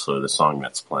meet Whistler. The song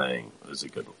that's playing is a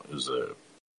good.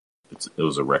 It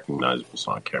was a recognizable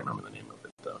song. I can't remember the name of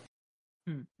it though.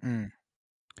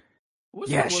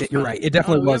 Yeah, shit, you're right. It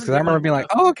definitely was, because I remember being like,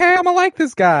 oh, okay, I'm gonna like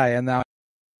this guy, and now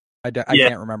I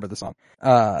can't remember the song.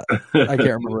 I can't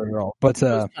remember it at all. But it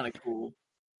was kind of cool.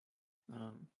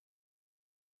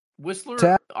 Whistler,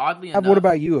 Tab, oddly enough. what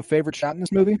about you? A favorite shot in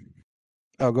this movie?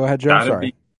 Oh, go ahead, Joe.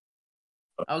 Sorry.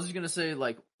 I was just gonna say,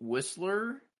 like,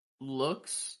 Whistler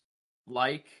looks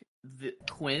like the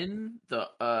Quinn,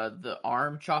 the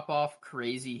arm chop off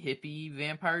crazy hippie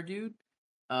vampire dude.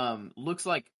 Looks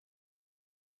like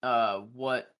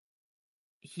what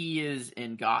he is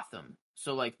in Gotham.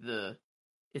 So like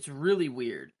it's really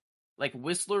weird. Like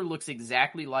Whistler looks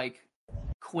exactly like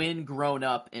Quinn grown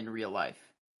up in real life.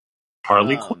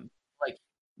 Harley Quinn? Like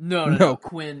no,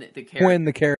 Quinn the character. Quinn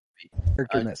the character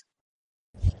in this.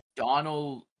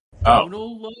 Donald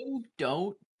Donal,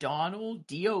 Donal.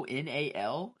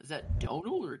 Is that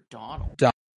Donal or Donald?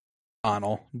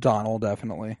 Donald,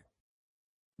 definitely.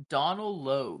 Donal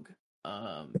Logue.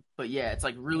 But yeah, it's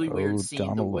like really weird seeing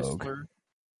Donald the Whistler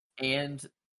and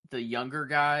the younger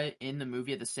guy in the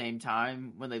movie at the same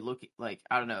time when they look like,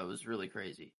 I don't know, it was really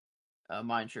crazy.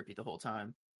 Mind trippy the whole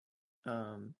time.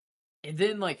 And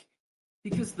then like,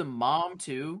 because the mom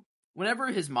too, whenever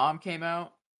his mom came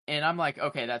out, and I'm like,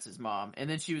 okay, that's his mom. And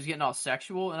then she was getting all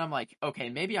sexual, and I'm like, okay,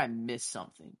 maybe I missed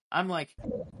something. I'm like,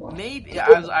 maybe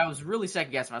I was really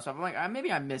second guessing myself. I'm like,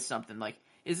 maybe I missed something. Like,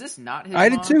 is this not his mom? I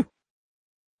did too.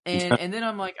 And then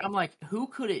I'm like, who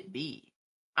could it be?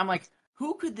 I'm like,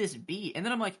 who could this be? And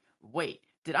then I'm like, wait,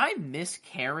 did I miss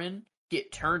Karen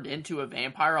get turned into a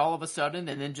vampire all of a sudden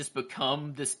and then just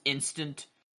become this instant,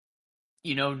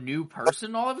 you know, new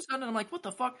person all of a sudden? And I'm like, what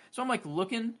the fuck? So I'm like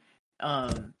looking,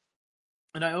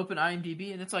 and I open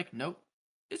IMDb and it's like, nope,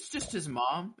 it's just his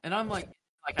mom. And I'm like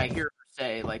I hear her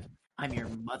say, like, I'm your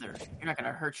mother. You're not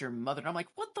gonna hurt your mother. And I'm like,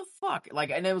 what the fuck?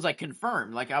 Like, and it was like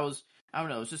confirmed. Like I don't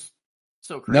know, it's just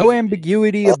so crazy. No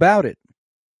ambiguity about it.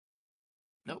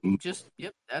 Nope, just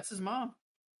yep, that's his mom.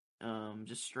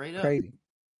 Just straight up crazy.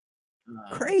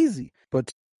 Crazy.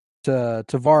 But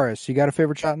Tavarus, you got a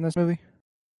favorite shot in this movie?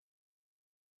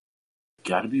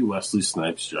 Gotta be Wesley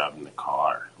Snipes driving the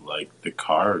car. Like, the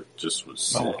car just was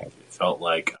sick. Oh. It felt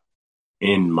like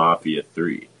in Mafia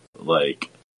 3. Like,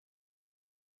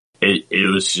 it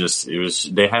was,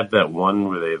 they had that one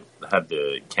where they had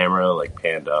the camera, like,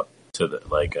 panned up to the,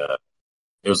 like,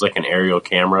 it was like an aerial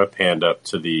camera panned up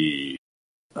to the,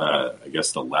 I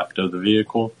guess the left of the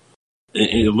vehicle.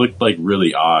 it looked like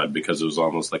really odd because it was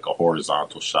almost like a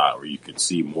horizontal shot where you could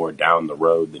see more down the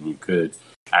road than you could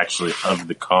actually of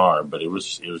the car. But it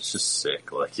was just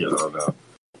sick. Like, I don't know,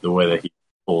 the way that he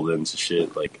pulled into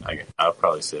shit. Like, I'll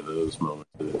probably say those moments.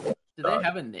 Did they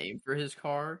have a name for his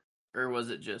car, or was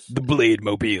it just The Blade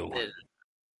Mobile?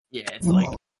 Yeah, it's like,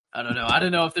 I don't know. I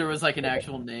don't know if there was like an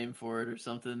actual name for it or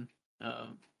something.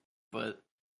 But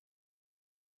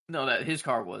no, that his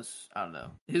car was, I don't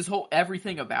know.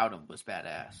 Everything about him was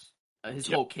badass. His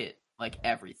whole kit, like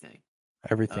everything.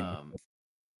 Everything.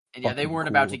 And yeah, they weren't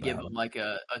cool about to give about him like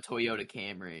a Toyota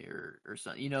Camry or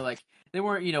something. You know, like they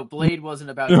weren't. Blade wasn't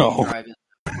about No. to drive in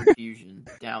Ford Fusion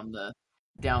down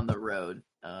the road.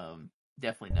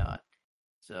 Definitely not.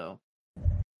 So,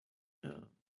 no,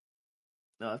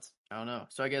 that's, I don't know.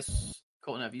 So I guess,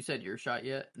 Colton, have you said your shot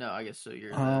yet? No, I guess so.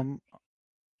 You're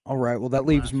all right. Well, that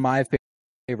leaves my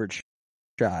favorite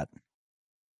shot.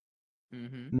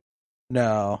 Mm-hmm.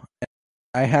 No,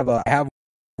 I have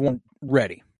one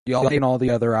ready. Y'all taking all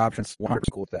the other options. 100%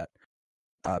 cool with that.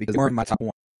 Because they're in my top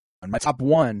one. My top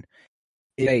one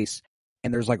is Ace,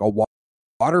 and there's like a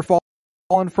waterfall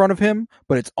in front of him,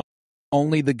 but it's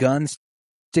only the gun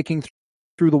sticking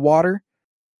through the water.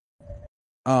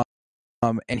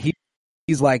 And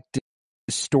he's like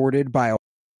distorted by a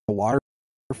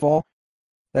waterfall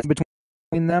that's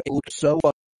between them. It looked so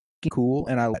fucking cool,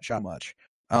 and I liked that shot much.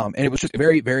 And it was just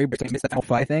very, very, missed that final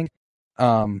fight thing.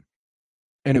 And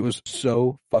it was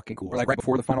so fucking cool. Like right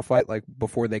before the final fight, like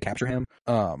before they capture him,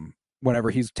 whenever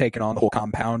he's taking on the whole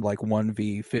compound, like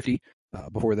 1v50,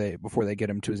 before they get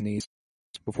him to his knees,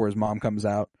 before his mom comes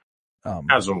out.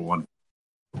 As a one.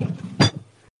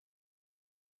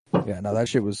 Yeah, no, that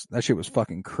shit was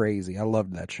fucking crazy. I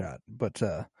loved that shot. But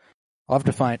I'll have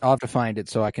to find it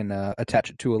so I can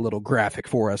attach it to a little graphic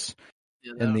for us.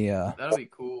 Yeah, that'll be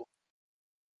cool.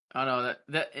 I don't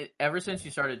know ever since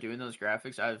you started doing those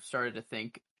graphics, I've started to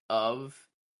think of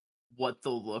what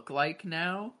they'll look like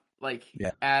now. Like,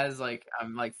 as like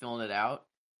I'm like filling it out,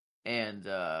 and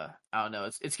I don't know,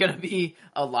 it's gonna be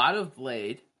a lot of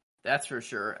Blade, that's for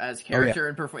sure. As character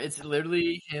and performance, it's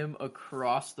literally him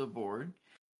across the board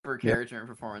for character and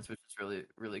performance, which is really,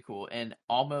 really cool. And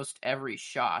almost every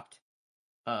shot,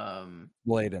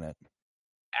 Blade in it.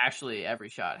 Actually, every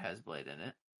shot has Blade in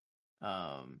it.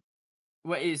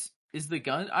 What is the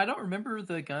gun? I don't remember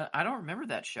the gun. I don't remember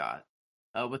that shot.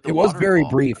 With the it was very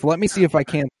waterfall. brief. Let me see if I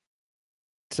can.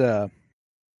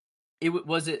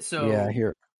 Was it so? Yeah,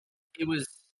 here. It was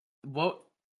what?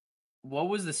 What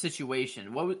was the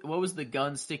situation? What was the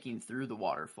gun sticking through the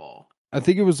waterfall? I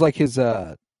think it was like his.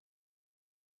 It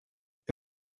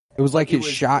was like his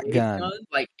shotgun.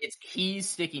 Like he's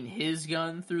sticking his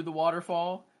gun through the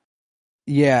waterfall.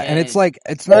 Yeah, and it's like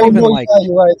it's not even like. Yeah,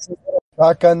 you're right. It's a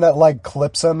shotgun that like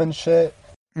clips him and shit.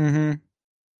 Mm-hmm.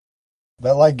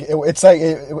 That like it's like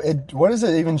it. What does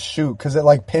it even shoot? Because it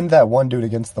like pinned that one dude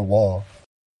against the wall.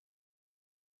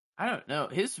 I don't know.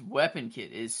 His weapon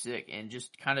kit is sick and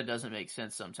just kind of doesn't make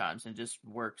sense sometimes and just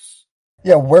works.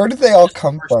 Yeah, where did they all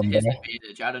come from? His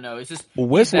advantage. I don't know. It's just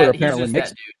Whistler apparently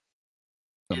makes.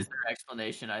 Is their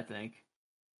explanation, I think.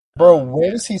 Bro,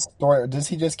 where does he store it? Does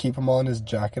he just keep them all in his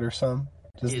jacket or something?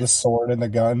 Just the sword and the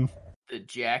gun? The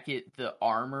jacket, the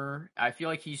armor. I feel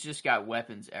like he's just got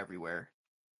weapons everywhere.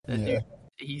 Dude,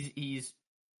 he's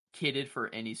kitted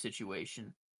for any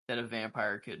situation that a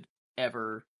vampire could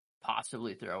ever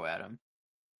possibly throw at him.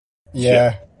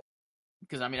 Yeah.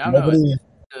 Because, I mean, I don't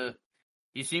know.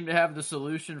 You seem to have the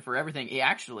solution for everything.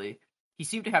 He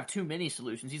seemed to have too many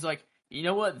solutions. He's like, you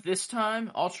know what? This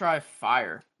time, I'll try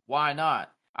fire. Why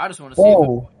not? I just want to see if it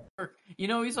work. You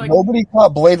know, he's like... Nobody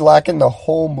caught Blade lacking the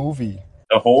whole movie.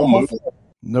 The whole movie?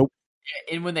 Nope.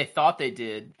 Yeah, and when they thought they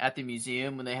did, at the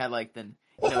museum, when they had, like, the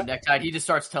necktie, he just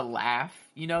starts to laugh.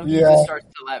 You know? He just starts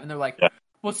to laugh, and they're like,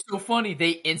 what's so funny?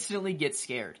 They instantly get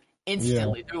scared.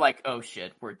 Instantly. They're like, oh,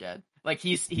 shit, we're dead. Like,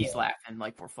 he's laughing,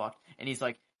 like, we're fucked. And he's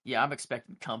like, yeah, I'm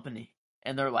expecting company.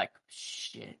 And they're like,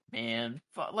 shit, man.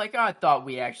 Like, I thought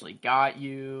we actually got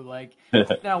you. Like,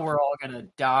 now we're all gonna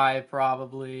die,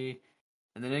 probably.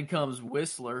 And then in comes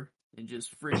Whistler and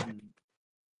just freaking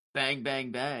bang, bang,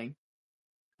 bang.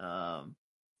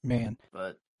 Man.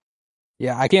 But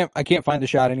yeah, I can't find the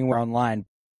shot anywhere online.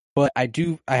 But I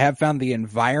have found the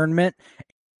environment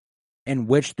in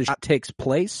which the shot takes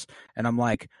place. And I'm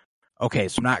like, okay,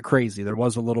 so I'm not crazy. There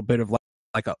was a little bit of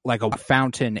like a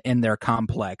fountain in their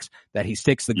complex that he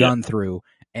sticks the gun through,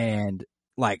 and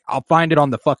like I'll find it on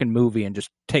the fucking movie and just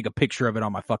take a picture of it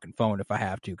on my fucking phone if I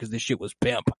have to, because this shit was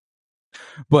pimp.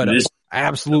 But I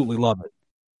absolutely love it.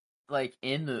 Like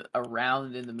in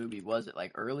the movie, was it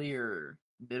like early or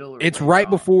middle? Or it's right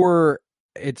before.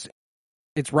 It's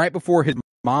it's right before his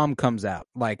mom comes out.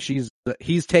 Like he's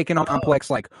taking on complex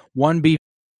like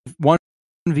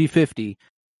 1v50,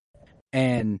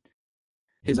 and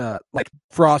his like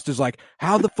Frost is like,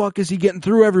 how the fuck is he getting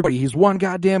through everybody? He's one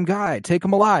goddamn guy. Take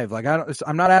him alive. Like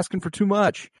I'm not asking for too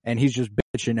much, and he's just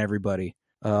bitching everybody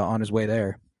on his way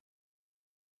there.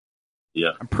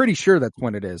 Yeah, I'm pretty sure that's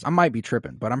when it is. I might be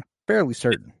tripping, but I'm fairly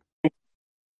certain.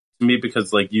 To me,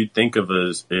 because like you think of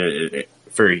as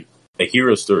for a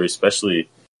hero story, especially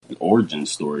an origin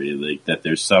story, like that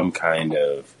there's some kind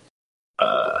of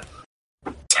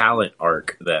talent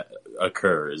arc that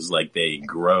occurs, like they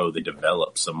grow, they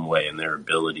develop some way in their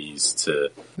abilities to.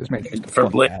 For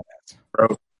Blake,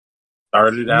 bro,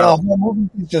 started out. No, the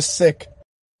movie's just sick.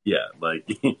 Yeah, like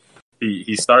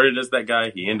he started as that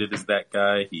guy, he ended as that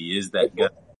guy, he is that guy.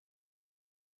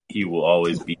 He will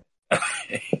always be.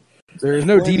 There is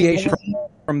no deviation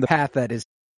from the path that is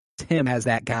him as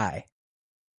that guy.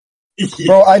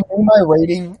 Bro, I knew my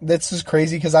rating. This is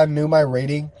crazy because I knew my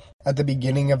rating at the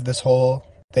beginning of this whole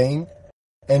thing,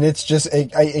 and it's just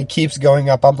it keeps going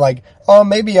up. I'm like, oh,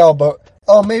 maybe I'll vote.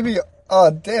 Oh, maybe.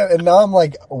 Oh, damn! And now I'm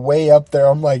like way up there.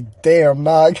 I'm like, damn!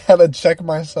 Now I gotta check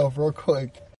myself real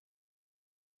quick.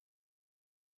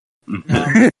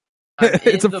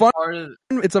 It's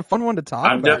a fun one to talk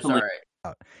I'm about. definitely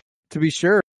To be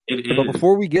sure, it but is.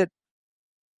 before we get.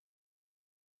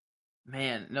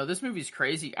 Man, no, this movie's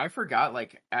crazy. I forgot,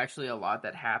 like, actually a lot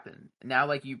that happened. Now,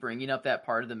 like, you bringing up that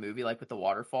part of the movie, like, with the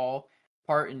waterfall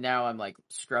part, and now I'm, like,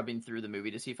 scrubbing through the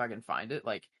movie to see if I can find it.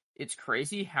 Like, it's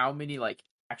crazy how many, like,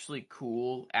 actually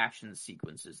cool action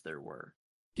sequences there were.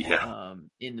 Yeah.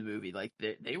 In the movie. Like,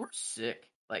 they were sick.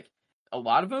 Like, a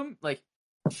lot of them, like,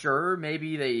 sure,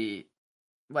 maybe they,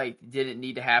 like, didn't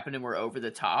need to happen and were over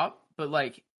the top, but,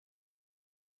 like,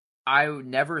 I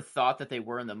never thought that they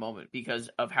were in the moment because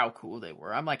of how cool they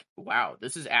were. I'm like, wow,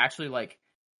 this is actually like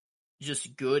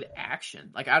just good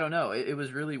action. Like, I don't know. It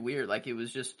was really weird. Like, it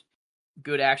was just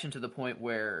good action to the point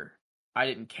where I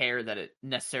didn't care that it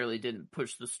necessarily didn't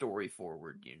push the story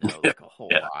forward, you know, like a whole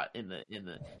lot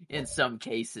in some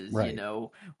cases, Right. you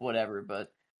know, whatever.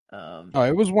 But,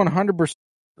 it was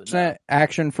 100%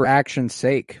 action for action's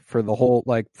sake for the whole,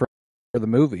 like, for the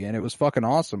movie. And it was fucking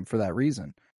awesome for that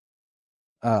reason.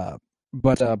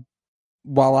 But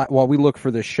while we look for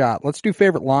this shot, let's do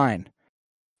favorite line.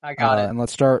 I got it. And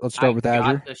let's start with Azure.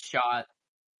 I got the shot.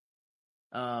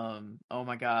 Oh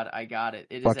my god, I got it.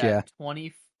 It is at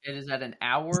 20. It is at 1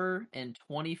 hour and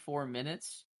 24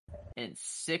 minutes and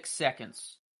 6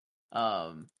 seconds.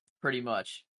 Pretty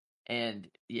much. And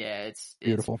yeah, it's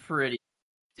beautiful. Pretty,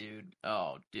 dude.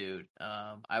 Oh, dude.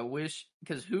 I wish,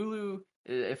 because Hulu,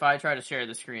 if I try to share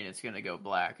the screen, it's gonna go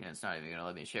black and it's not even gonna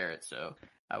let me share it. So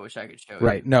I wish I could show it.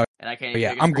 Right. No. And I can't.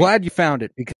 Yeah. I'm glad you found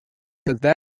it because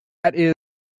that is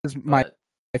my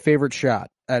favorite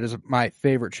shot. That is my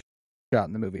favorite shot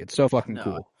in the movie. It's so fucking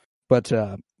cool. But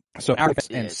so hours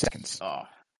and seconds. Oh.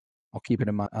 I'll keep it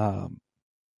in mind.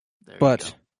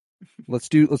 But let's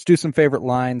do some favorite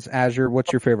lines. Azure,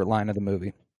 what's your favorite line of the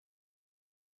movie?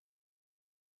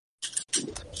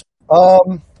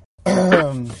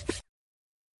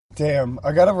 Damn,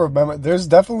 I gotta remember. There's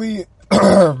definitely.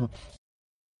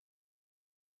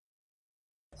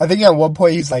 I think at one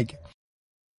point he's like,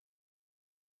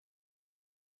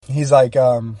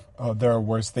 oh, there are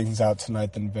worse things out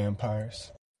tonight than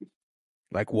vampires.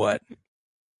 Like what?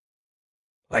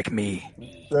 Like me.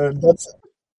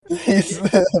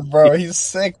 He's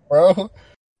sick, bro.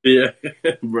 Yeah,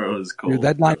 bro, it's cool. Dude,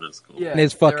 that line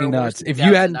is fucking nuts. If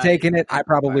you hadn't taken it, I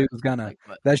probably was gonna.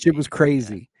 That shit was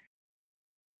crazy.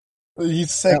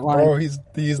 He's sick, bro. He's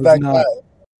that guy.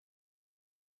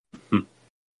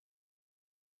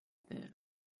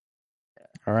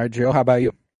 All right, Joe, how about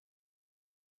you?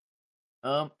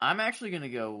 I'm actually gonna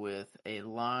go with a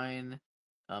line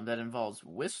that involves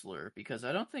Whistler because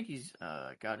I don't think he's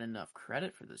got enough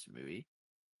credit for this movie.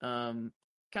 Kind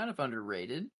of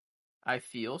underrated, I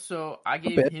feel. So I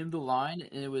gave him the line,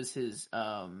 and it was his.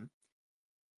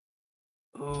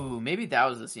 Maybe that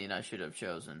was the scene I should have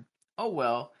chosen. Oh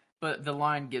well, but the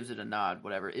line gives it a nod.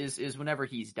 Whatever is whenever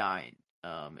he's dying,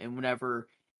 and whenever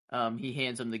he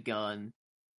hands him the gun.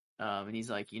 And he's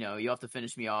like, you know, you have to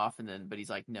finish me off, but he's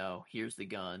like, no, here's the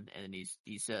gun, and then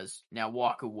he says, now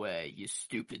walk away, you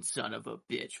stupid son of a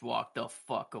bitch, walk the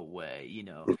fuck away, you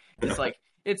know. It's like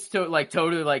it's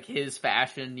totally like his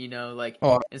fashion, you know, like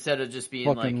instead of just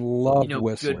being like, you know,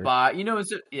 Whistler. Goodbye, you know,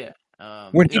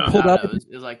 when he pulled up it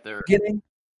was like their beginning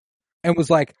and was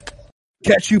like,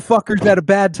 catch you fuckers at a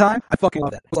bad time. I fucking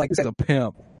love that. It was like, this is a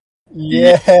pimp.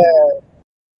 Yeah.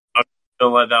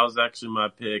 like that was actually my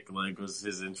pick. Like, was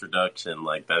his introduction.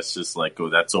 Like, that's just like, oh,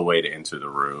 that's a way to enter the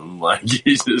room. Like,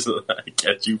 he's just like,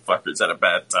 catch you fuckers at a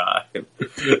bad time.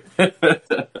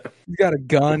 He's got a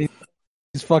gun.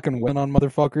 He's fucking winning on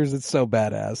motherfuckers. It's so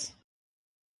badass.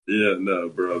 Yeah, no,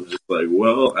 bro. I'm just like,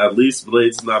 well, at least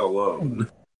Blade's not alone.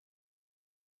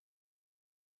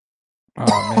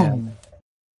 Oh man.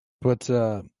 But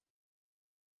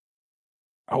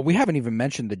we haven't even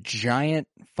mentioned the giant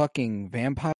fucking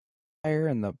vampire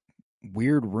in the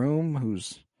weird room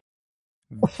who's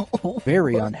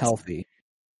very unhealthy.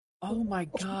 Oh my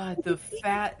god, the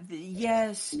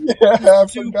yes. Yeah, The I forgot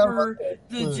super, about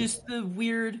that. just the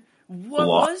weird, what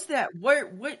Block. was that? Why?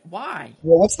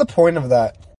 Well, what's the point of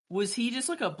that? Was he just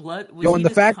like a blood? Was Yo, he and the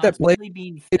just fact that Blade constantly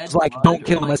being fed It's like, blood, don't or,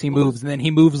 kill him like, unless he what was- moves, and then he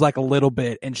moves like a little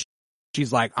bit, and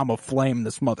she's like, I'm gonna flame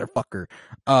this motherfucker.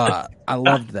 I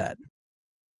loved that.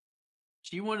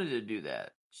 She wanted to do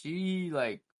that. She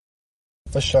like,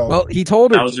 For sure. Well, he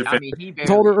told her. That was your I favorite. mean, he He barely,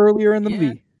 told her earlier in the Yeah.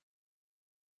 movie.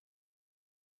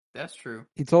 That's true.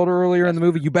 He told her earlier in the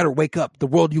movie, "You better wake up. The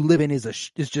world you live in is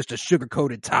just a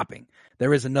sugar-coated topping.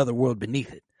 There is another world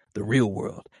beneath it, the real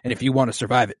world. And if you want to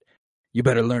survive it, you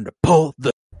better learn to pull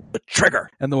the trigger."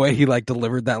 And the way he like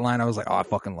delivered that line, I was like, "Oh, I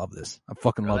fucking love this. I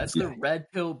fucking Bro, love that's this the guy."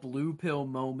 red pill, blue pill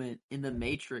moment in the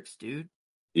Matrix, dude.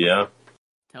 Yeah.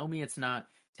 Tell me it's not.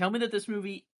 Tell me that this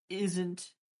movie isn't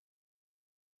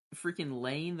freaking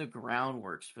laying the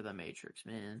groundworks for the Matrix,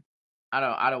 man.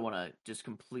 I don't want to just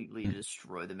completely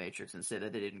destroy the Matrix and say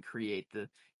that they didn't create the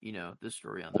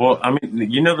story on. Well, I mean,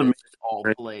 you know, it's just all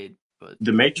played, but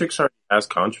the Matrix already has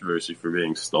controversy for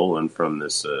being stolen from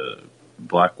this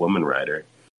black woman writer.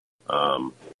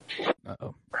 Uh-oh.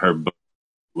 Her book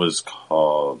was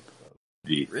called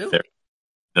The Really?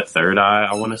 Third Eye,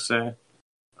 I want to say.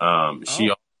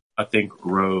 She, I think,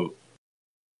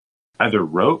 either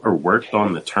wrote or worked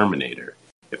on the Terminator,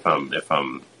 if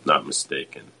I'm not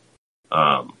mistaken.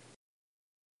 And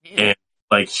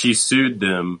like she sued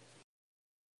them,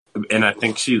 and I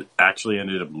think she actually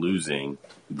ended up losing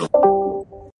the.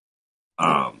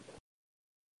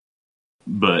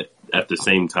 But at the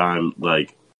same time,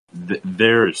 like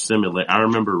there are similar. I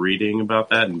remember reading about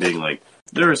that and being like,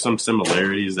 there are some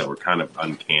similarities that were kind of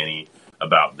uncanny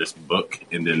about this book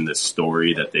and then the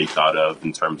story that they thought of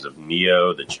in terms of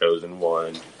Neo, the chosen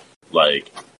one,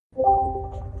 like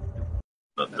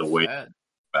the way sad.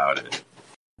 about it.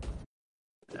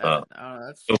 I don't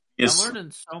know, So I'm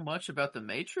learning so much about the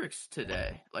Matrix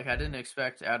today. Like I didn't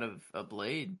expect out of a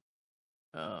Blade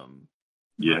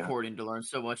recording to learn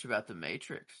so much about the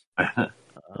Matrix.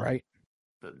 Right.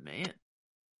 But man,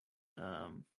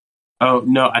 oh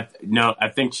no, I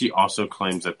think she also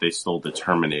claims that they stole the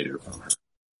Terminator from her.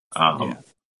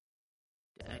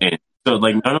 And so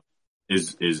like none of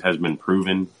it has been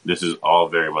proven. This is all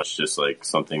very much just like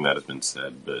something that has been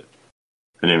said. But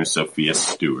her name is Sophia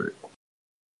Stewart.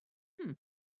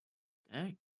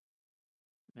 Dang.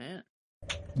 Man,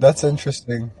 That's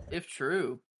interesting. if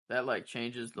true, that like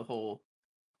changes the whole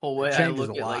way I Changes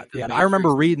look a at lot. like the Yeah, I Matrix remember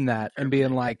and reading that and being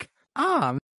Terminator. like,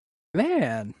 "Ah,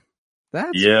 man,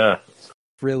 that's Yeah.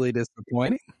 really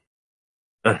disappointing."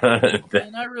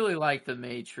 Man, I really like the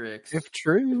Matrix. If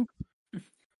true.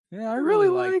 Yeah, I really really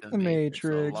like like the the Matrix a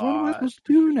Matrix. What am I lot. supposed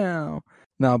to do now?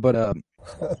 No, but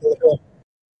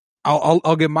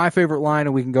I'll give my favorite line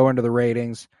and we can go into the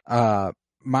ratings.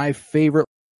 My favorite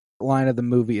line of the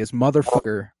movie is,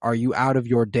 "Motherfucker, are you out of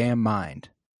your damn mind?"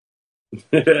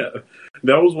 That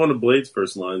was one of Blade's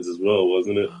first lines as well,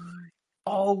 wasn't it?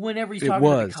 Oh, whenever he's It talking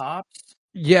to was. the cops.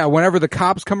 Yeah, whenever the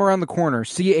cops come around the corner,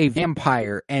 see a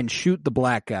vampire, and shoot the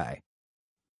black guy.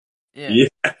 Yeah.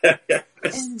 Yes.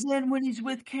 And then when he's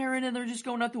with Karen and they're just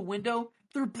going out the window,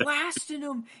 they're blasting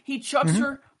him. He chucks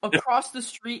her across the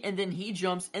street and then he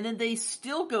jumps and then they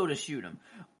still go to shoot him.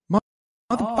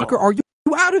 Motherfucker, are you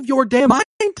out of your damn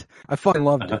mind? I fucking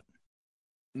loved it.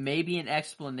 Maybe an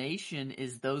explanation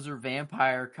is those are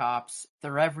vampire cops.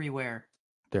 They're everywhere.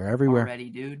 They're everywhere. Already,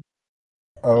 dude.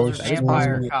 Oh, Those are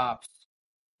vampire shit. cops.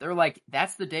 They're like,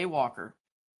 that's the Daywalker.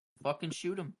 Fucking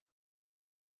shoot him.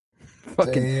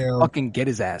 Fucking get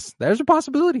his ass. There's a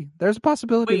possibility. There's a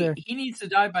possibility there. Wait, he needs to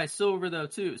die by silver though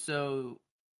too. So,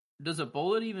 does a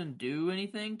bullet even do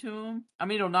anything to him? I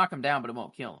mean, it'll knock him down, but it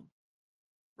won't kill him.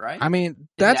 Right? I mean,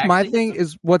 that's my actually thing. him?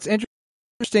 Is what's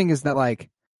interesting is that like,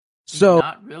 He's so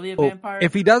not really a vampire.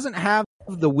 if he doesn't have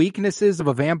the weaknesses of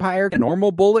a vampire, can a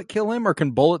normal bullet kill him, or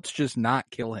can bullets just not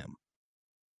kill him?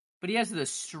 But he has the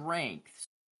strength.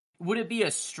 Would it be a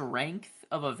strength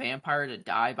of a vampire to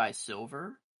die by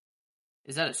silver?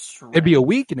 Is that a strength? It'd be a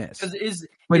weakness.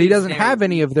 But he doesn't have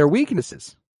any of their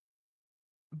weaknesses.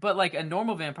 But like a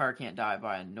normal vampire can't die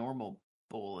by a normal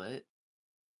bullet,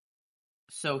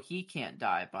 so he can't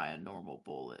die by a normal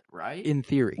bullet, right? In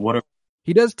theory. What if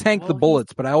He does tank the Well,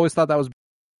 bullets, but I always thought that was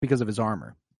because of his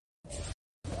armor.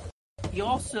 He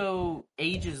also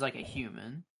ages like a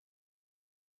human.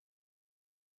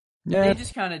 Yeah. They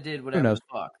just kind of did whatever knows? the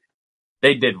fuck.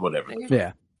 they did whatever?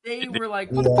 Yeah. They were like,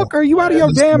 Yeah. What the fuck? Are you out of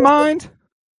your damn mind?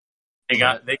 They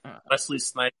got Wesley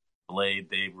Snipes, Blade.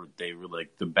 They were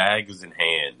like, the bag is in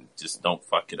hand. Just don't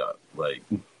fuck it up. Like,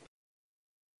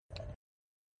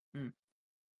 Man,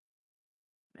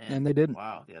 And they didn't.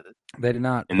 wow, yeah, They did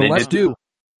not. And But they let's didn't.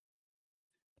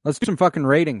 do some fucking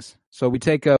ratings. So we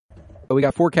got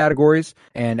 4 categories,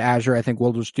 and Azure, I think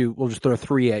we'll just throw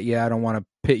 3 at you. I don't want to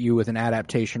pit you with an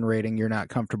adaptation rating you're not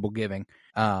comfortable giving.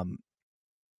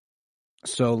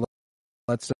 So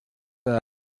let's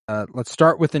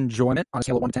start with enjoyment on a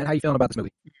scale of 1 to 10. How you feeling about this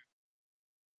movie?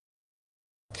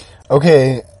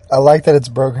 Okay, I like that it's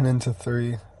broken into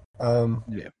 3.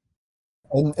 Yeah.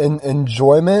 In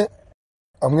enjoyment,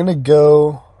 I'm gonna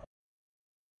go.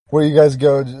 Where you guys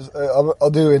go?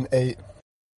 I'll do an 8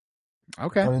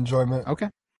 Okay. on enjoyment. Okay.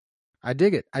 I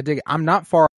dig it. I'm not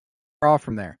far off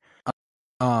from there.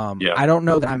 Yeah. I don't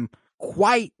know that I'm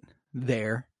quite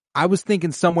there. I was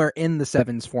thinking somewhere in the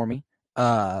 7s for me.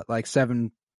 Like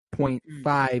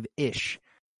 7.5-ish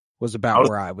was about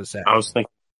where I was at. I was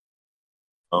thinking,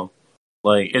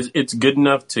 like, it's good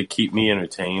enough to keep me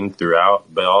entertained throughout,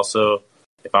 but also,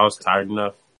 if I was tired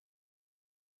enough,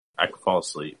 I could fall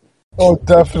asleep. Oh,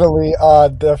 definitely.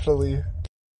 Definitely.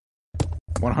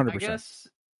 100%. I guess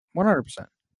 100%.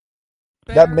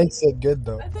 That fair. makes it good,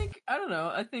 though. I don't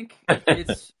know. I think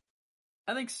it's.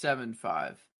 I think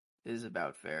 7.5 is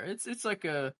about fair. It's like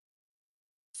a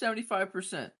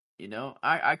 75%. You know,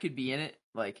 I could be in it.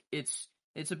 Like it's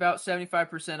about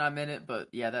 75% I'm in it, but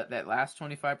yeah, that last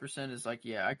 25% is like,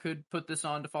 yeah, I could put this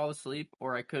on to fall asleep,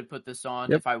 or I could put this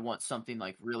on if I want something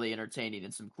like really entertaining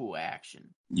and some cool action.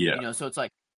 Yeah. You know, so it's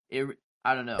like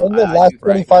I don't know. And the I last do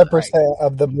think 25%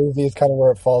 of the movie is kind of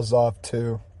where it falls off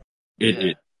too.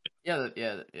 It Yeah.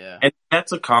 and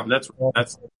that's a common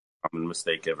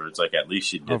mistake ever. It's like, at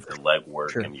least you did the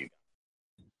legwork and you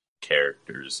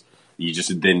characters. You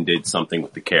just then did something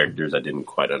with the characters I didn't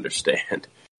quite understand.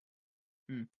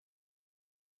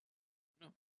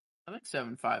 I think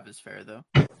 7.5 is fair though.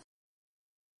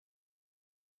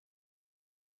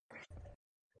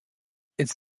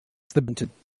 It's to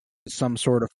some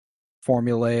sort of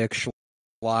formulaic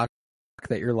schlock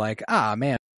that you're like,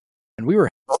 man, and we were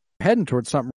heading towards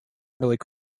something really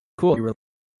cool. You were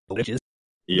witches.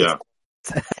 Yeah.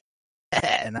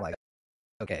 And I'm like,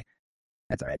 okay,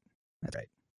 that's all right.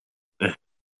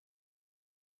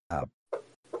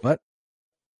 But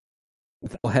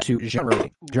we'll head to genre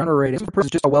rating. Genre rating is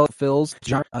just how well it fills.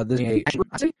 How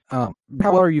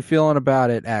well are you feeling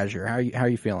about it, Azure? How are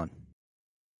you feeling?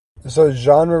 So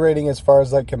genre rating as far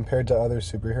as like compared to other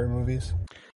superhero movies?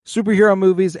 Superhero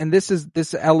movies, and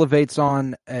this elevates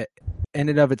on in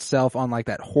and of itself on like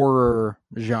that horror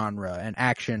genre and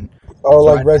action. Oh,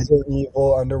 so like Resident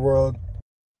Evil, Underworld.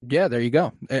 Yeah, there you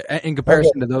go. In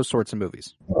comparison to those sorts of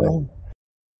movies.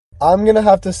 I'm going to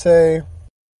have to say,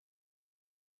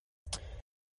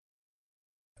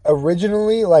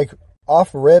 originally, like, off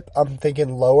rip, I'm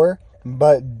thinking lower,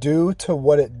 but due to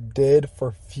what it did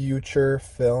for future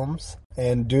films,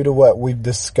 and due to what we've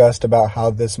discussed about how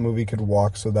this movie could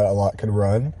walk so that a lot could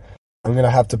run, I'm going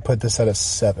to have to put this at a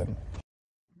 7.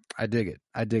 I dig it.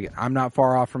 I'm not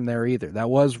far off from there either. That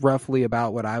was roughly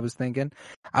about what I was thinking.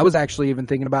 I was actually even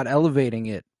thinking about elevating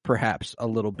it perhaps a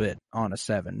little bit on a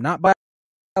 7. Not by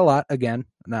a lot, again,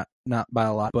 not by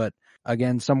a lot, but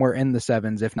again, somewhere in the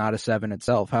 7s, if not a 7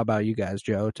 itself. How about you guys,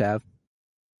 Joe, Tav?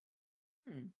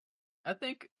 I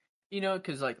think,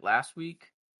 because like last week,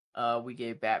 we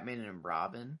gave Batman and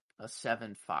Robin a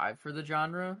 7.5 for the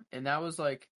genre, and that was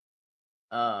like,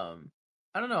 I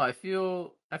don't know. I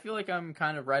feel like I'm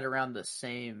kind of right around the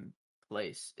same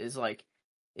place. Is like,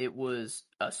 it was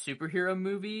a superhero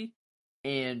movie,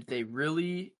 and they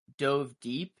really dove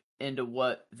deep into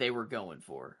what they were going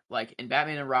for. Like in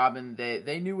Batman and Robin,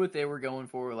 they knew what they were going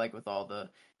for, like with all the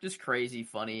just crazy,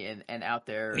 funny, and out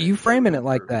there. You framing it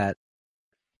like that.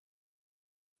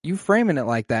 You framing it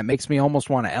like that makes me almost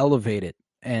want to elevate it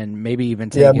and maybe even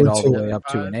take it all the way up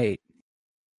to an 8.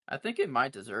 I think it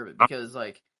might deserve it because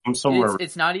like I'm somewhere.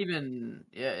 It's not even.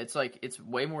 Yeah, it's like it's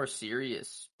way more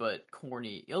serious, but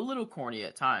corny. A little corny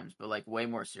at times, but like way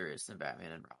more serious than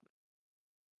Batman and Robin.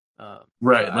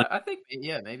 Right. So like, I think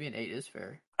maybe an 8 is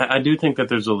fair. I do think that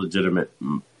there's a legitimate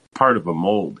part of a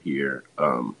mold here.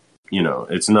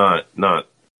 It's not like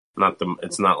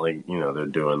they're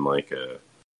doing like a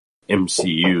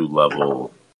MCU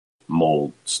level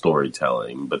mold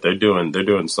storytelling, but they're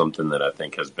doing something that I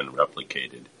think has been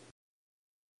replicated,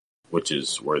 which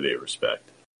is worthy of respect.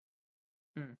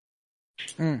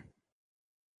 Okay.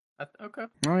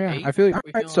 Oh yeah, 8? I feel you. All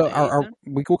We right, feeling so the 8 are then?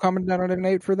 we cool coming down on an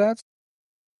 8 for that?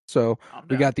 So I'm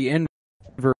we down. got the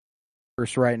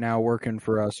inverse right now working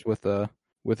for us with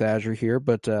Azure here,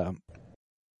 but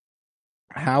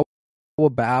how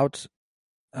about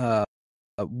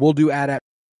we'll do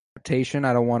adaptation.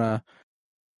 I don't want to,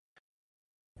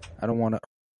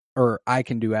 or I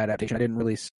can do adaptation. I didn't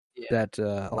really set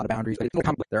a lot of boundaries.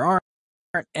 There aren't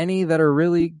any that are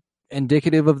really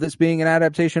indicative of this being an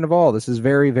adaptation of all. This is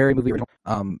very, very movie original.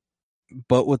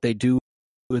 But what they do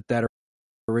with that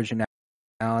originality,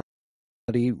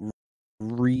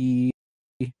 rewrote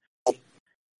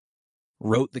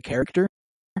the character.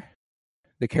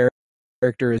 The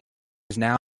character is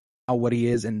now what he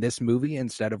is in this movie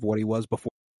instead of what he was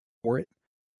before it.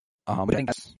 I think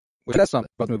that's something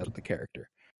both movies with the character.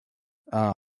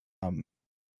 I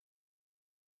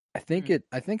think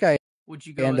I Would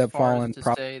you go end as up far falling as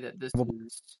to say that this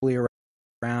is? probably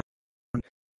around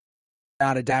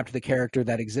not adapt the character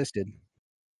that existed.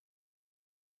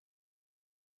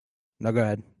 No, go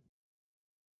ahead.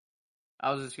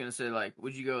 I was just gonna say, like,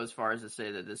 would you go as far as to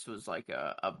say that this was like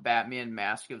a Batman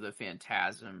Mask of the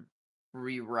Phantasm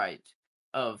rewrite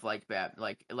of like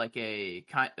like a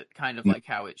kind of like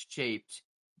how it shaped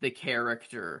the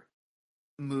character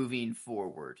moving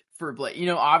forward for Blade? You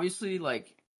know, obviously,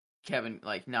 like Kevin,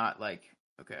 like not like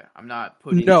okay, I'm not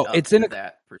putting No, it up it's in to a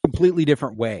that completely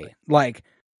different way. Like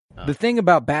the thing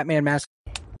about Batman Mask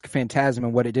of Phantasm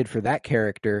and what it did for that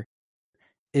character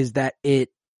is that it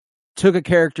took a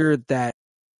character that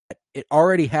it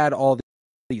already had all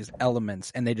these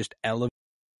elements, and they just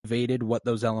elevated what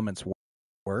those elements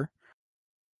were,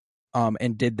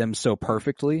 and did them so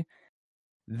perfectly.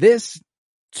 This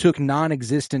took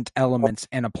non-existent elements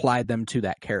and applied them to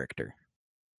that character.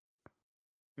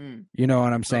 You know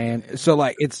what I'm saying? Okay. So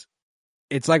like it's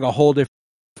like a whole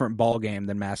different ball game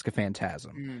than Mask of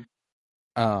Phantasm.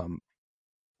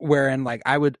 Wherein like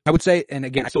I would say, and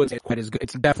again I still would say it's quite as good.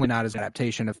 It's definitely not as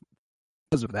adaptation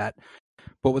because of that.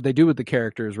 But what they do with the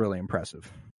character is really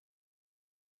impressive.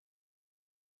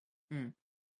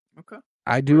 Okay.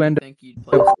 I do end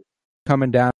up coming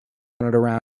down at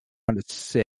around a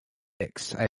 6,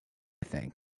 I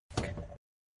think.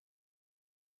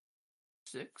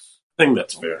 6? I think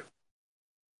that's fair.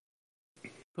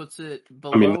 Puts it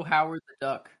below Howard the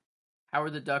Duck.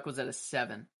 Howard the Duck was at a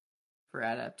 7 for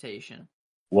adaptation.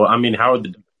 Well, I mean, Howard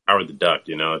the Duck.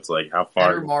 You know, it's like how far.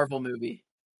 Better Marvel movie.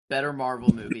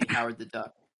 Howard the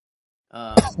Duck.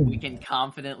 We can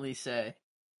confidently say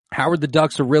Howard the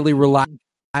Duck's a really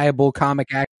reliable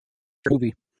comic action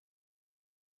movie.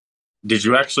 Did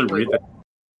you actually read the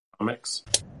comics?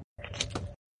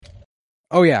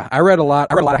 Oh yeah, I read a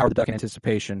lot of Howard the Duck in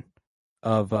anticipation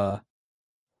of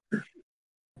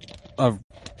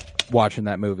watching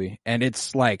that movie, and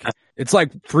it's like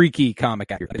freaky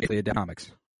comic accuracy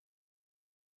comics.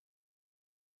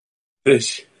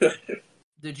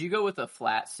 Did you go with a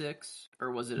flat 6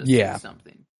 or was it a 6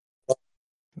 something?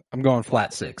 I'm going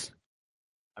flat 6.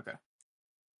 Okay.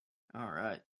 All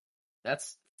right.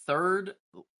 That's third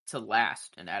to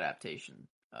last in adaptation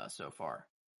so far.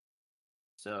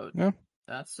 So yeah.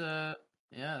 That's down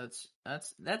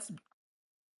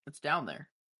there.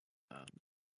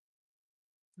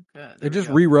 Okay. It just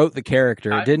rewrote the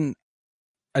character. It didn't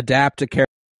adapt a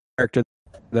character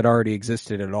that already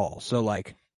existed at all. So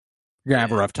like you're gonna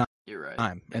have a rough time. You're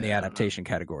right. In the adaptation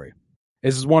category.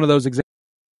 This is one of those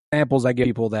examples I give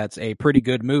people that's a pretty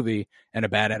good movie and a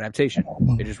bad adaptation.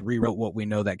 It just rewrote what we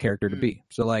know that character to be.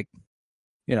 So like,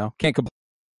 you know, can't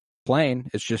complain.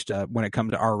 It's just when it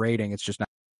comes to our rating, it's just not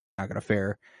going to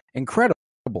fare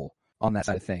incredible on that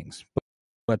side of things.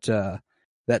 But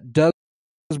that does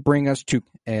bring us to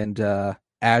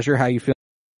Azure. How you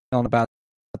feeling about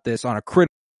this on a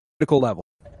critical level?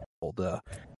 The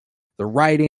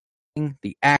writing,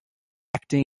 the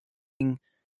acting,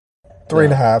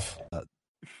 3.5.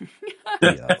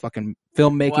 The fucking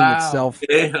filmmaking itself,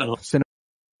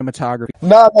 cinematography.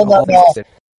 No.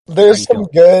 There's some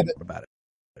good. About it.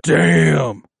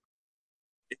 Damn.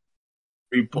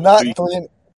 Not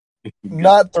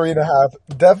 3.5.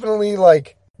 Definitely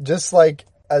like just like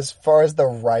as far as the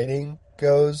writing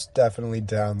goes, definitely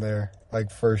down there, like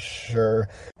for sure.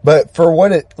 But for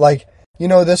what it like, you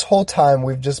know, this whole time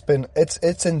we've just been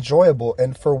it's enjoyable,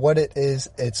 and for what it is,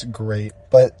 it's great.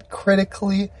 But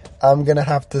critically, I'm gonna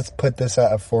have to put this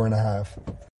at a 4.5.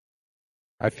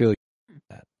 I feel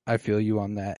that. I feel you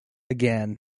on that.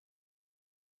 Again,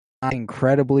 not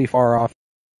incredibly far off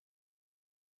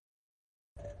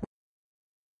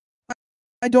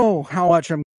I don't know how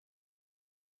much I'm.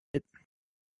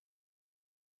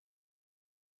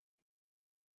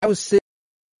 I was sitting.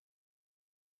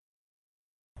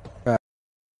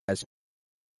 As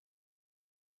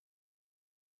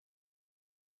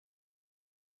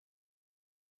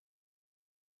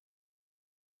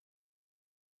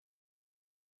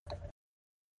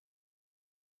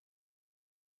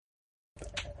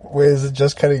Wait, is it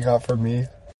just cutting out for me?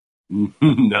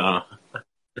 Nah,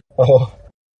 Oh,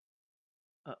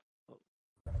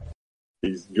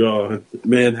 he's gone. The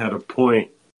man had a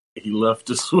point. He left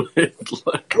us with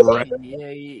like right.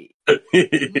 Yeah,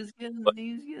 he's getting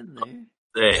there.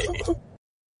 Hey.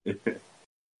 There.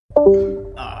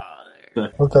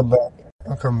 I'll come back.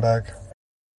 I'll come back.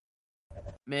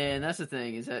 Man, that's the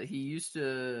thing, is that he used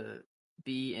to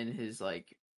be in his like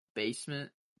basement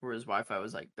where his Wi-Fi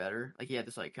was like better. Like he had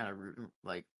this like kind of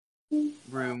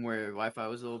room where Wi-Fi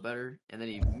was a little better, and then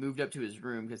he moved up to his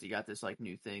room because he got this like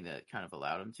new thing that kind of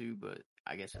allowed him to, but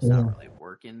I guess it's not really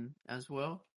working as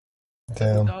well.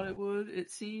 Damn. I thought it would,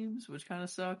 it seems, which kind of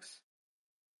sucks.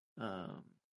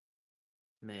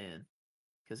 Man,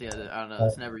 because yeah, I don't know,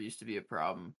 this never used to be a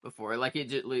problem before. Like we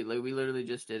literally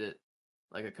just did it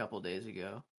like a couple days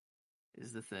ago.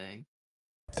 Is the thing.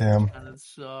 Damn. Kind of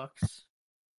sucks.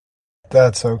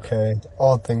 That's okay.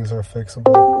 All things are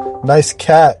fixable. Nice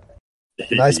cat.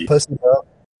 Nice pussy, bro.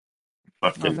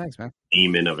 Fucking thanks, man.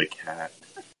 demon of a cat.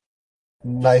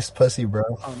 Nice pussy, bro.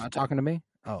 Oh, not talking to me?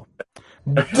 Oh.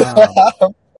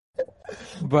 Um,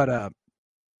 But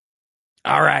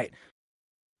all right.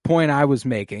 Point I was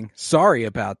making. Sorry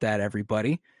about that,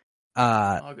 everybody.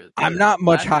 All good. I'm not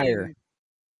much Last higher thing-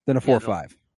 than a Yeah,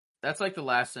 4.5. That's like the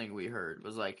last thing we heard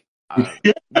was like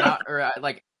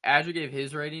like Azure gave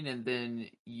his rating, and then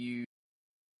you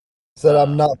said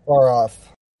I'm not far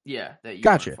off. that you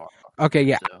Gotcha. weren't far off. Okay,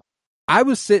 yeah. So, I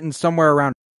was sitting somewhere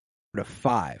around a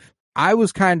 5. I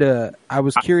was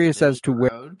curious as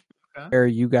to where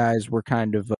you guys were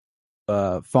kind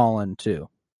of falling to.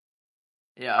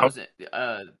 Yeah, I was.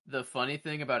 The funny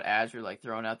thing about Azure like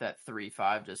throwing out that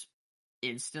 3.5 just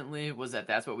instantly was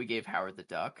that's what we gave Howard the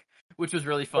Duck, which was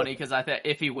really funny because I thought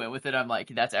if he went with it, I'm like,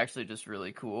 that's actually just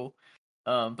really cool.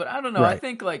 But I don't know. Right. I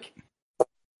think like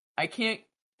I can't.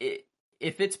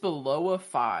 If it's below a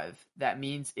 5, that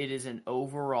means it is an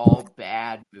overall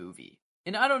bad movie.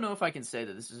 And I don't know if I can say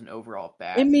that this is an overall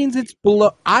bad It means movie. it's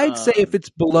below. I'd say if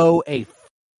it's below a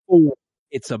 4,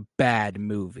 it's a bad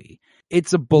movie.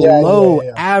 It's a below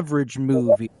average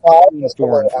movie. 5 is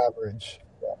below average.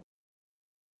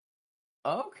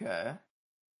 Okay.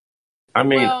 I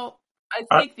mean, Well, I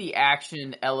think the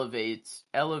action elevates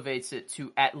it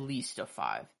to at least a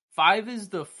 5. 5 is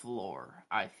the floor,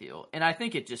 I feel, and I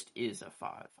think it just is a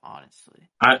 5. Honestly,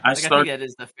 I think that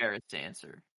is the fairest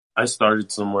answer. I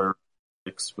started somewhere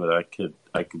 6, but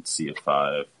I could see a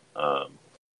 5.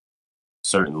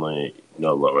 Certainly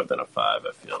no lower than a 5.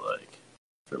 I feel like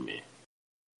for me.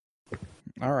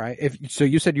 All right. So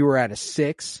you said you were at a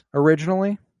 6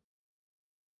 originally.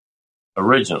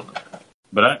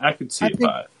 But I could see a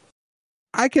 5.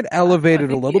 I could elevate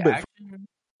it a little bit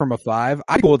from a 5.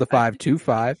 I'd go with a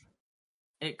 5.25.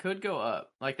 It could go up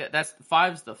like that. That's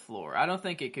 5's the floor. I don't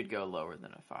think it could go lower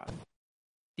than a 5.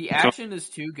 The action is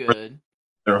too good.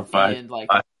 There are 5. And like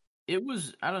it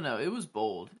was, I don't know, it was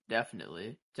bold,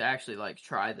 definitely, to actually like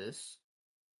try this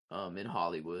in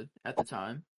Hollywood at the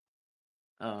time.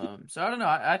 So I don't know.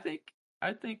 I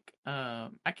think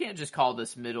I can't just call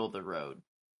this middle of the road.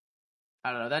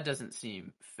 I don't know. That doesn't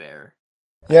seem fair.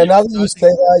 Yeah, now that you say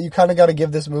that, you kind of got to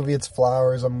give this movie its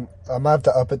flowers. I might have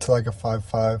to up it to like a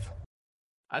 5.5.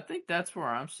 I think that's where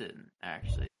I'm sitting.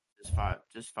 Actually, just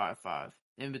 5.5.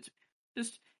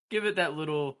 Just give it that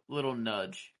little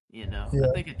nudge. You know, Yeah.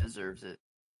 I think it deserves it.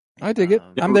 I dig it.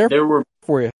 I'm there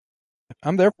for you.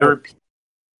 I'm there for it.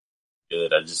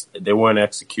 Good. They weren't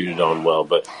executed on well,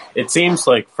 but it seems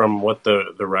like from what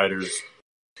the writers'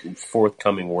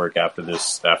 forthcoming work after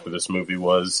this movie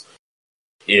was,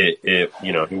 he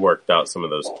worked out some of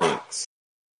those kinks.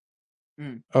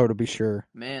 Oh, to be sure,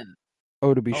 man.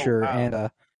 Oh, to be sure, wow.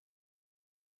 And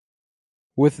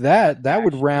with that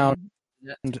would round.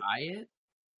 Tie it.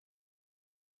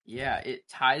 Yeah, it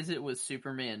ties it with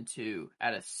Superman 2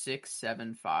 at a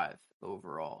 6.75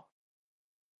 overall.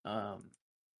 For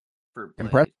Blade,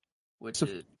 impressive. Which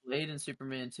is Blade and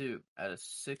Superman 2 at a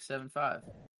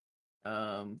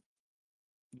 6.75.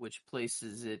 Which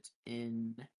places it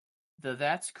in the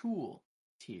That's Cool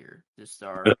tier. Just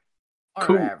our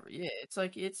cool. average. Yeah, it's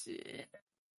like that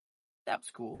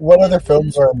was cool. What other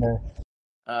films are in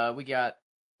there? We got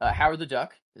Howard the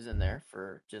Duck is in there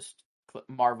for just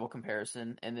Marvel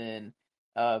comparison, and then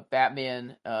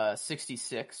Batman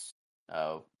 66,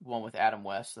 one with Adam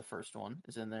West, the first one,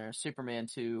 is in there. Superman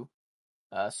 2,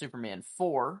 Superman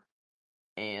 4,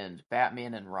 and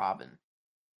Batman and Robin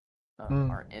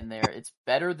are in there. It's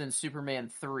better than Superman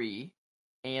 3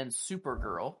 and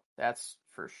Supergirl, that's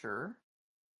for sure.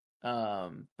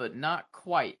 But not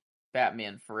quite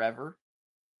Batman Forever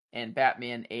and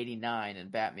Batman 89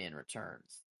 and Batman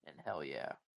Returns. And hell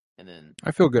yeah. And then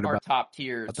I feel good our about top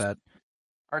tiers. that.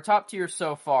 Our top tiers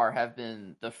so far have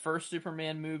been the first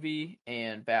Superman movie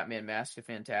and Batman Mask of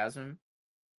Phantasm,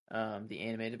 the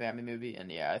animated Batman movie.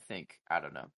 And yeah, I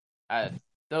don't know.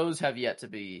 Those have yet to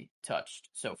be touched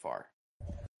so far.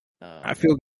 I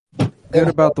feel good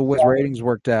about the way ratings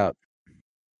worked out.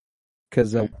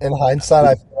 Because in hindsight,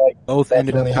 I feel like both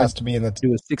ended up has to be in the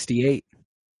to a 68.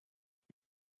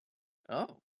 Oh,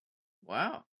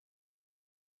 wow.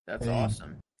 That's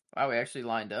awesome. Wow, we actually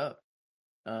lined up.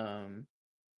 IMDb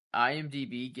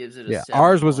gives it a 7.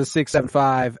 Ours was a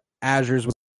 6.75. Azure's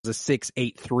was a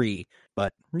 6.83.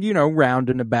 But,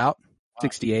 rounding about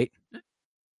 68.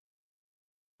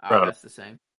 Oh, that's the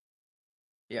same.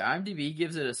 Yeah, IMDb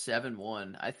gives it a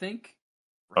 7.1. I think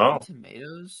Rotten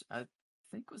Tomatoes, I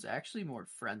think, was actually more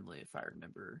friendly, if I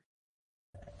remember.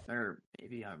 Or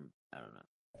maybe I don't know.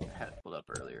 I had it pulled up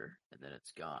earlier, and then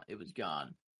it's gone. It was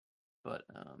gone. But,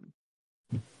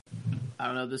 I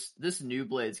don't know, this new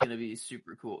Blade's gonna be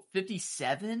super cool.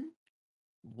 57?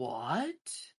 What?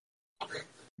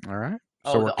 All right.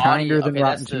 So we're kinder than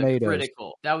Rotten Tomatoes.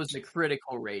 That was the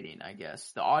critical rating, I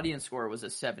guess. The audience score was a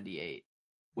 78.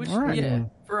 Which, right. Yeah,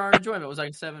 for our enjoyment, was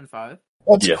like 7.5.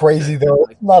 That's crazy, though.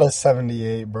 It's not a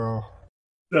 78, bro.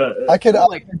 I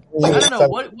don't know.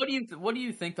 What do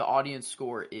you think the audience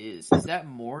score is? Is that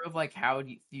more of like how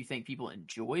do you think people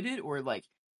enjoyed it, or like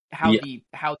how the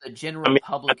general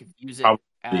public views it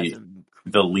as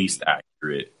the least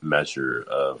accurate measure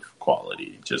of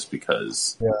quality? Just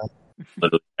because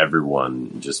literally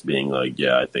everyone just being like,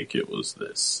 "Yeah, I think it was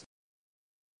this."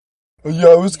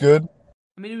 Yeah, it was good.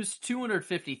 I mean, it was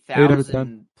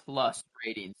 250,000 plus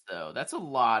ratings, though. That's a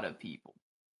lot of people.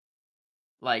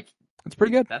 Like. That's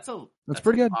pretty good. That's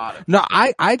pretty good. No,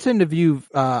 I tend to view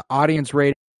audience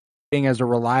rating as a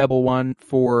reliable one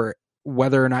for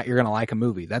whether or not you're going to like a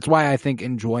movie. That's why I think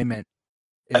enjoyment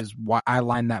is why I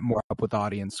line that more up with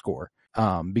audience score.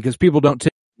 Because people don't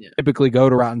typically go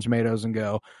to Rotten Tomatoes and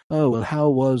go, "Oh, well, how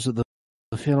was the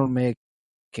filmmaking?"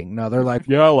 No, they're like,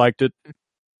 "Yeah, I liked it."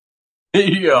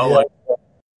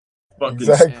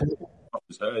 Exactly.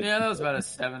 Yeah, that was about a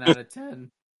 7 out of 10.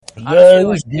 Yeah, it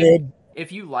was good.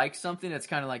 If you like something, it's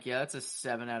kind of like, that's a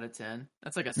 7 out of 10.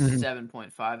 That's like a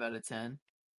 7.5 out of 10.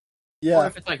 Yeah. Or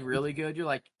if it's like really good, you're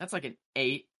like, that's like an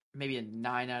 8, maybe a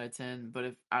 9 out of 10. But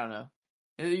if, I don't know,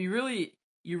 you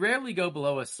rarely go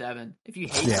below a 7. If you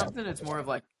hate something, it's more of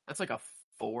like, that's like a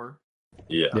 4.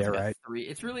 Yeah. Like right. 3.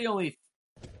 It's really only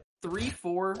 3,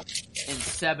 4, and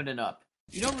 7 and up.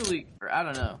 You don't really, or I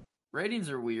don't know. Ratings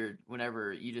are weird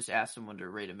whenever you just ask someone to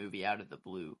rate a movie out of the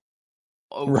blue.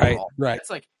 Overall. Right. It's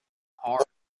like hard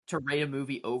to rate a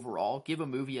movie overall. Give a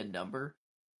movie a number.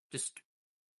 Just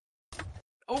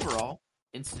overall,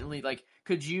 instantly. Like,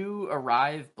 could you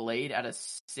arrive Blade at a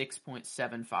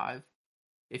 6.75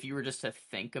 if you were just to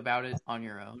think about it on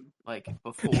your own, like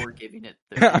before giving it?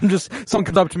 Someone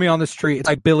comes up to me on the street. It's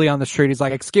like Billy on the street. He's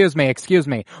like, excuse me.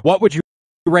 What would you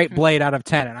rate Blade out of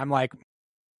 10? And I'm like,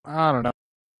 I don't know.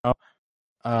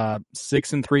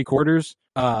 6 3/4.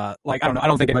 Like, I don't know. I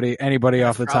don't think anybody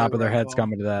off the top of their head's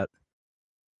coming to that.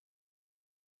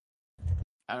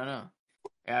 I don't know.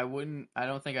 I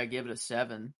don't think I'd give it a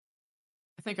 7.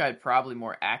 I think I'd probably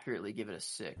more accurately give it a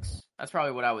 6. That's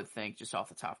probably what I would think just off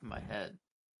the top of my head.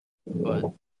 But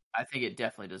I think it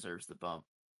definitely deserves the bump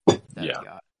that it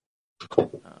got.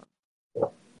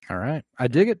 All right. I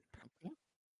dig it.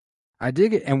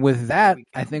 And with that,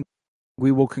 I think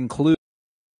we will conclude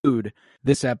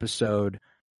this episode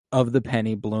of the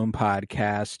Penny Bloom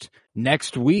podcast.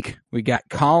 Next week, we got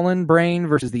Colin Brain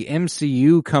versus the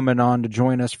MCU coming on to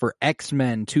join us for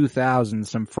X-Men 2000.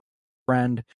 Some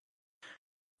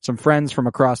friends from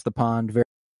across the pond. Very,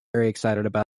 very excited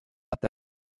about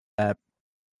that.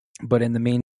 But in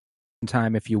the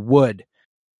meantime, if you would,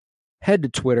 head to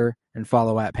Twitter and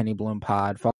follow at Penny Bloom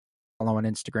Pod. Follow on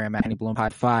Instagram at Penny Bloom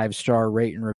Pod. 5-star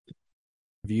rate and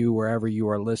review wherever you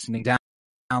are listening.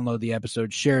 Download the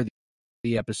episode, share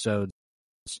the episodes.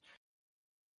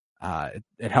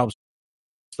 It helps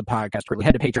the podcast.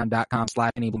 Head to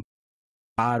patreon.com/PennyBloomPod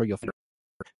where you'll find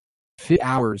 50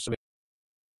 hours of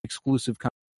exclusive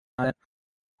content.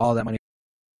 All that money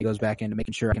goes back into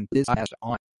making sure I can put this podcast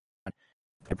on. I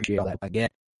appreciate all that I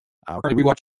get. We're going to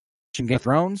rewatch Game of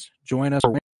Thrones, join us.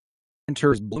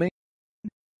 Winter is blooming.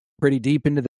 Pretty deep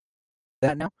into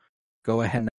that now. Go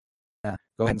ahead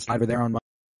and slide over there on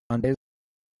Mondays.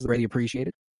 Really appreciate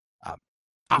it.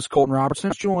 I was Colton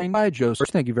Robertson, joined by Joseph.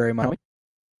 Thank you very much.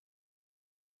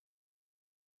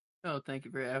 Oh, thank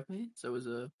you for having me. It's always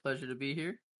a pleasure to be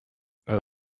here.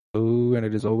 Oh, and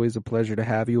it is always a pleasure to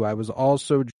have you. I was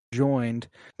also joined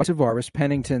by Tavarus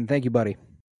Pennington. Thank you, buddy.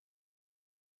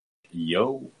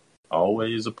 Yo,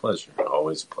 always a pleasure.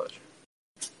 Always a pleasure.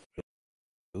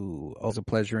 Ooh, always a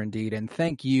pleasure indeed. And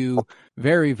thank you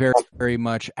very, very, very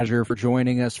much, Azure, for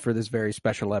joining us for this very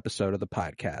special episode of the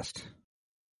podcast.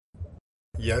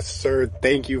 Yes, sir.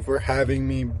 Thank you for having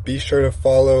me. Be sure to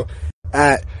follow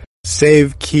at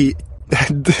Save Key.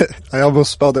 I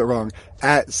almost spelled it wrong.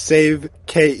 At Save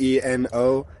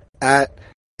KENO at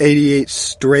 88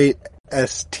 Straight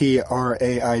STRAIT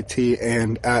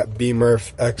and at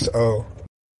BMurphXO.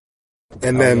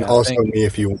 And then also me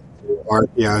if you want to.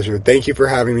 RIP Azure. Thank you for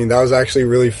having me. That was actually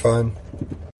really fun.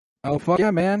 Oh, fuck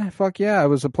yeah, man. Fuck yeah. It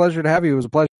was a pleasure to have you. It was a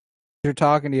pleasure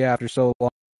talking to you after so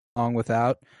long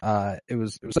without. It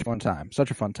was such a fun time.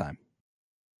 Such a fun time.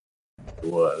 It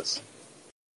was.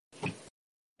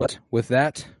 But with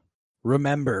that,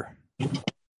 remember,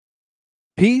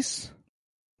 peace,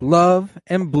 love,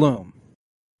 and bloom.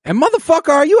 And motherfucker,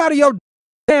 are you out of your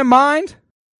damn mind?